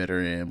could do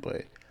better in,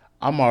 but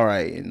I'm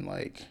alright in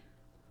like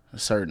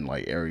certain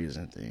like areas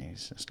and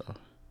things and stuff.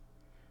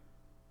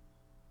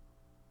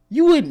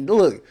 You wouldn't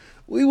look.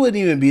 We wouldn't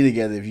even be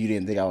together if you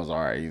didn't think I was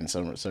alright in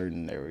some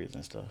certain areas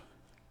and stuff.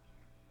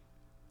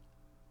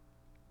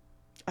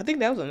 I think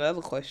that was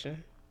another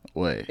question.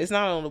 What? It's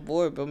not on the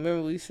board, but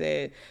remember we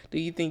said, do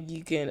you think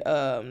you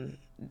can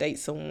date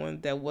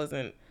someone that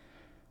wasn't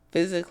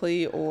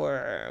physically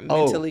or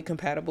mentally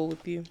compatible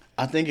with you?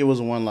 I think it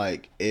was one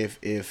like if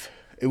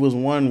it was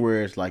one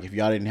where it's like if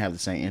y'all didn't have the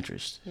same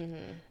interest, and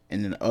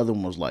then the other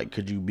one was like,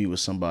 could you be with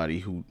somebody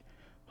who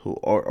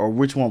or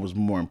which one was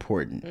more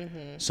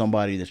important?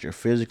 Somebody that you're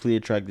physically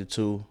attracted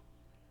to,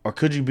 or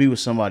could you be with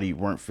somebody you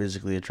weren't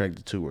physically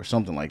attracted to, or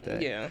something like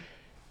that? Yeah.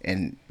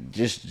 And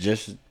just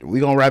we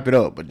gonna wrap it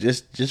up, but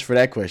just for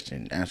that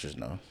question, the answer is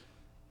no.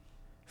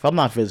 If I'm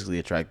not physically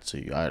attracted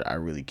to you, I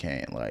really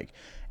can't. Like,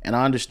 and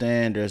I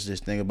understand there's this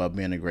thing about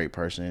being a great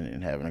person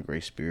and having a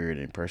great spirit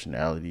and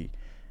personality,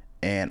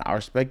 and I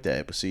respect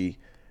that. But see,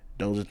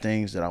 those are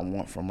things that I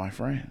want from my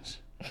friends.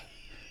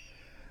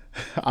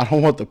 I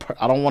don't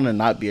want to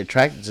not be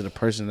attracted to the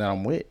person that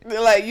I'm with.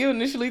 Like, you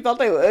initially thought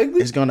they were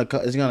ugly? It's gonna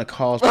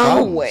cause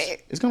problems.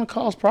 Wait. It's gonna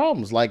cause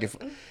problems. Like if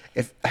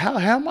how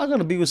am I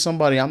gonna be with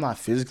somebody I'm not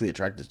physically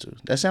attracted to?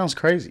 That sounds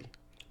crazy.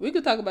 We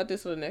could talk about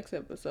this on the next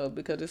episode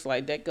because it's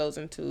like that goes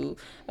into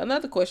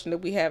another question that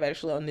we have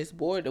actually on this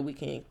board that we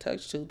can't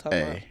touch to talk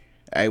about.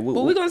 Hey, but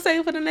we're gonna save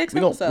it for the next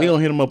episode. We're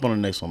gonna hit them up on the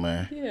next one,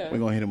 man. Yeah. We're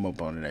gonna hit them up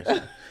on the next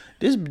one.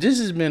 This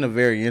has been a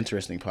very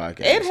interesting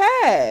podcast. It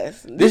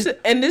has. This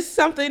is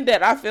something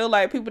that I feel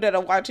like people that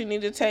are watching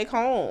need to take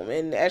home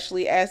and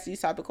actually ask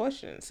these type of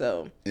questions.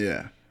 So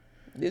yeah,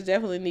 this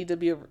definitely needs to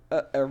be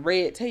a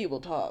red table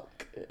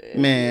talk.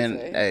 Man,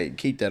 hey,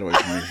 keep that away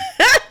from me.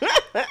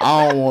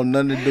 I don't want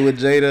nothing to do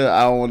with Jada.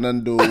 I don't want nothing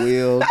to do with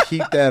Will.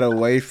 Keep that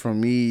away from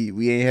me.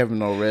 We ain't having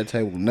no red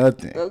table,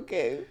 nothing.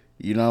 Okay.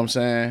 You know what I'm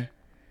saying?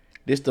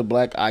 This the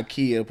Black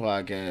IKEA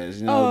podcast.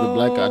 You know, the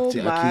Black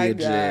IKEA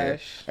jam.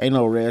 Ain't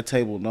no red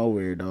table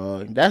nowhere,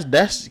 dog. That's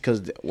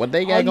because what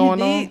they got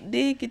going on.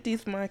 Did get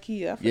these from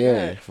IKEA. I forgot.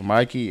 Yeah, from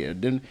IKEA.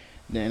 Then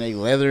they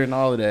leather and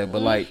all of that.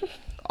 But like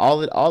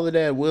all of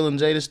that Will and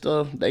Jada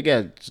stuff, they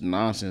got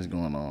nonsense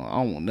going on.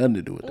 I don't want nothing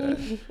to do with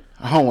that.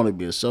 I don't want to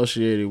be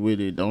associated with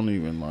it. Don't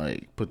even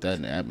like put that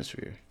in the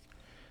atmosphere.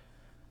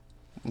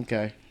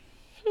 Okay.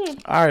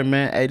 All right,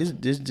 man. Hey, this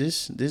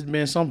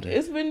been something.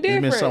 It's been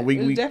different.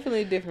 It's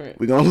definitely different.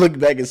 We're gonna look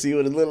back and see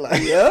what it look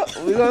like. Yep,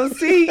 we're gonna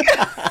see.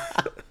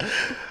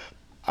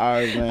 All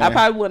right, man. I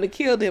probably would have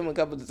killed him a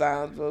couple of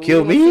times. But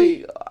kill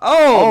me?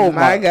 Oh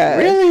my God.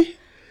 Really?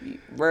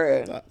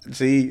 Bruh.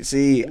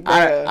 See,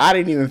 bruh. I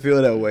didn't even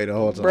feel that way the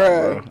whole time,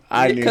 bro.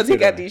 Because he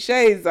got these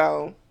shades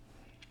on.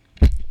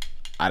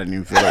 I didn't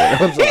even feel that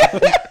way.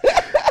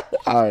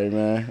 All right,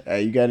 man.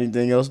 Hey, you got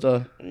anything else,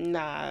 though?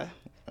 Nah.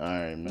 All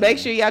right, man. Make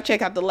sure y'all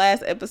check out the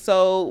last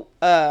episode.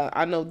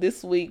 I know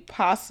this week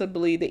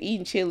possibly the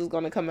Eating Chill is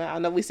going to come out. I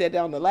know we said that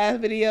on the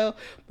last video,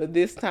 but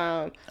this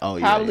time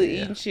probably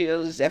Eating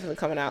Chill is definitely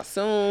coming out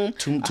soon.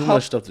 Too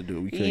much stuff to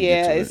do. We can't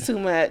get to it's too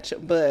much,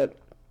 but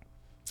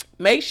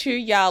make sure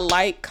y'all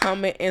like,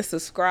 comment, and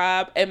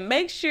subscribe. And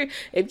make sure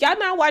if y'all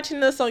not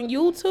watching us on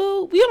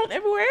YouTube, we on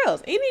everywhere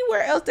else.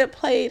 Anywhere else that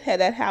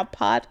have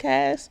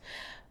podcasts,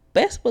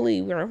 best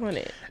believe we're on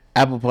it.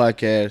 Apple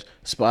Podcasts,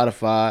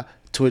 Spotify,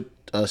 Twitch.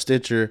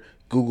 Stitcher,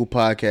 Google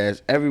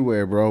Podcasts,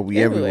 everywhere, bro.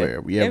 We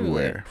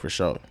everywhere for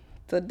sure.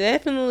 So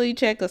definitely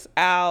check us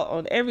out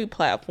on every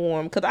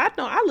platform because I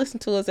know I listen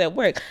to us at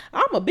work.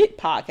 I'm a big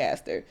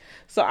podcaster,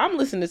 so I'm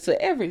listening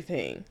to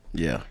everything.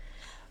 Yeah.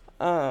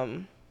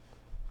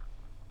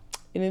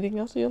 Anything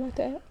else you'd like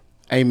to add?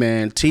 Hey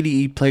man,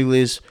 TDE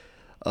playlist.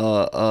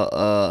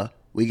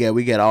 We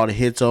got all the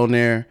hits on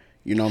there.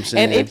 You know what I'm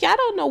saying? And if y'all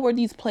don't know where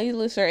these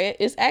playlists are at,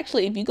 it's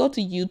actually, if you go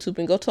to YouTube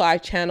and go to our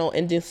channel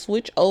and then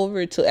switch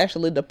over to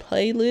actually the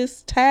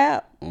playlist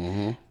tab,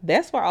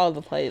 that's where all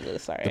the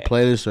playlists are at. The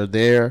playlists are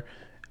there.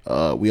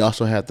 We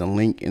also have the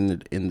link in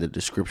the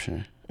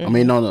description. I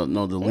mean, no,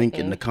 the link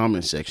in the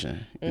comment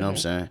section. You know what I'm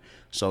saying?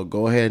 So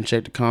go ahead and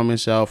check the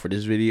comments out for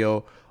this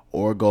video,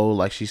 or go,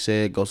 like she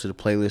said, go to the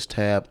playlist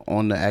tab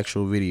on the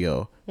actual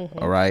video.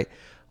 All right?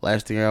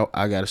 Last thing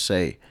I got to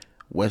say,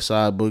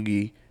 Westside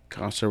Boogie,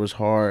 Concert was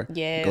hard.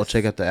 Yes. Go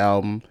check out the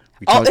album.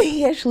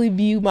 He actually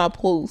viewed my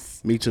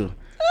post. Me too.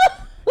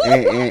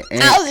 and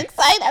I was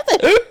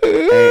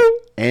excited.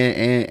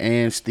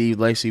 And Steve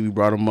Lacy, we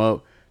brought him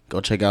up.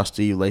 Go check out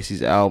Steve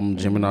Lacy's album,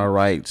 Gemini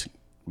Rights.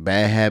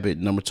 Bad Habit,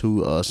 number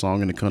 2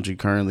 song in the country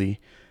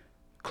currently.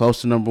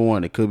 Close to number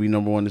 1. It could be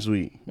number 1 this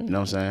week. You know what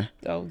I'm saying?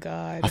 Oh,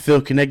 God. I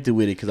feel connected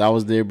with it because I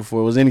was there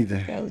before it was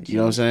anything. You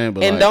know what I'm saying?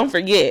 But and don't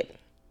forget,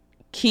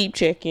 keep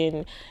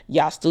checking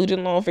y'all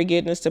student loan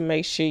forgiveness to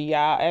make sure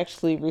y'all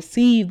actually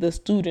receive the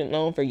student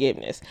loan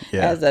forgiveness.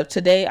 Yeah. As of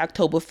today,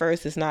 October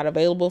 1st is not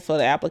available for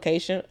the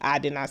application. I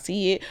did not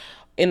see it.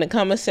 In the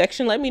comment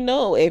section, let me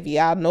know if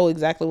y'all know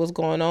exactly what's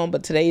going on.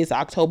 But today is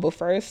October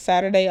 1st,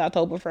 Saturday,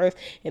 October 1st,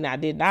 and I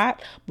did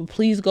not. But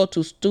please go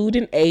to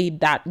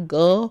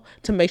studentaid.gov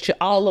to make sure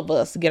all of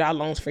us get our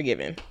loans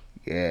forgiven.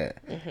 Yeah.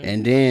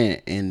 And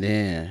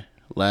then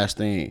last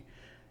thing,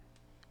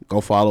 go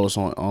follow us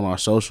on our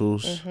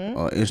socials,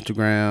 on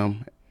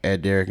Instagram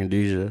at Derek and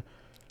Deja.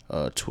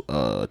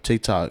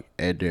 TikTok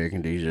at Derek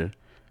and Deja.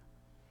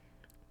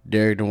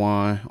 Derek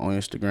DeWine on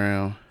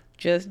Instagram.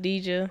 Just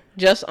Deja.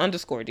 Just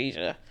 _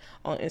 Deja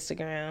on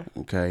Instagram.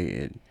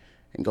 Okay,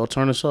 and go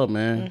turn us up,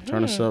 man. Mm-hmm.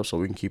 Turn us up so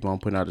we can keep on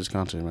putting out this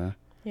content, man.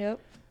 Yep.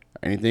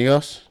 Anything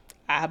else?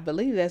 I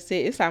believe that's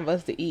it. It's time for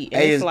us to eat.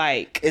 And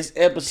it's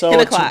episode 10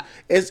 o'clock.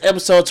 It's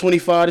episode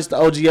 25. It's the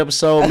OG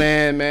episode,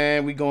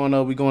 man. We going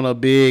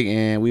up big,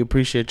 and we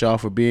appreciate y'all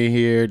for being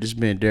here. This has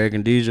been Derek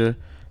and Deja,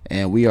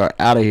 and we are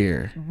out of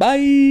here.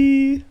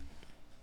 Bye.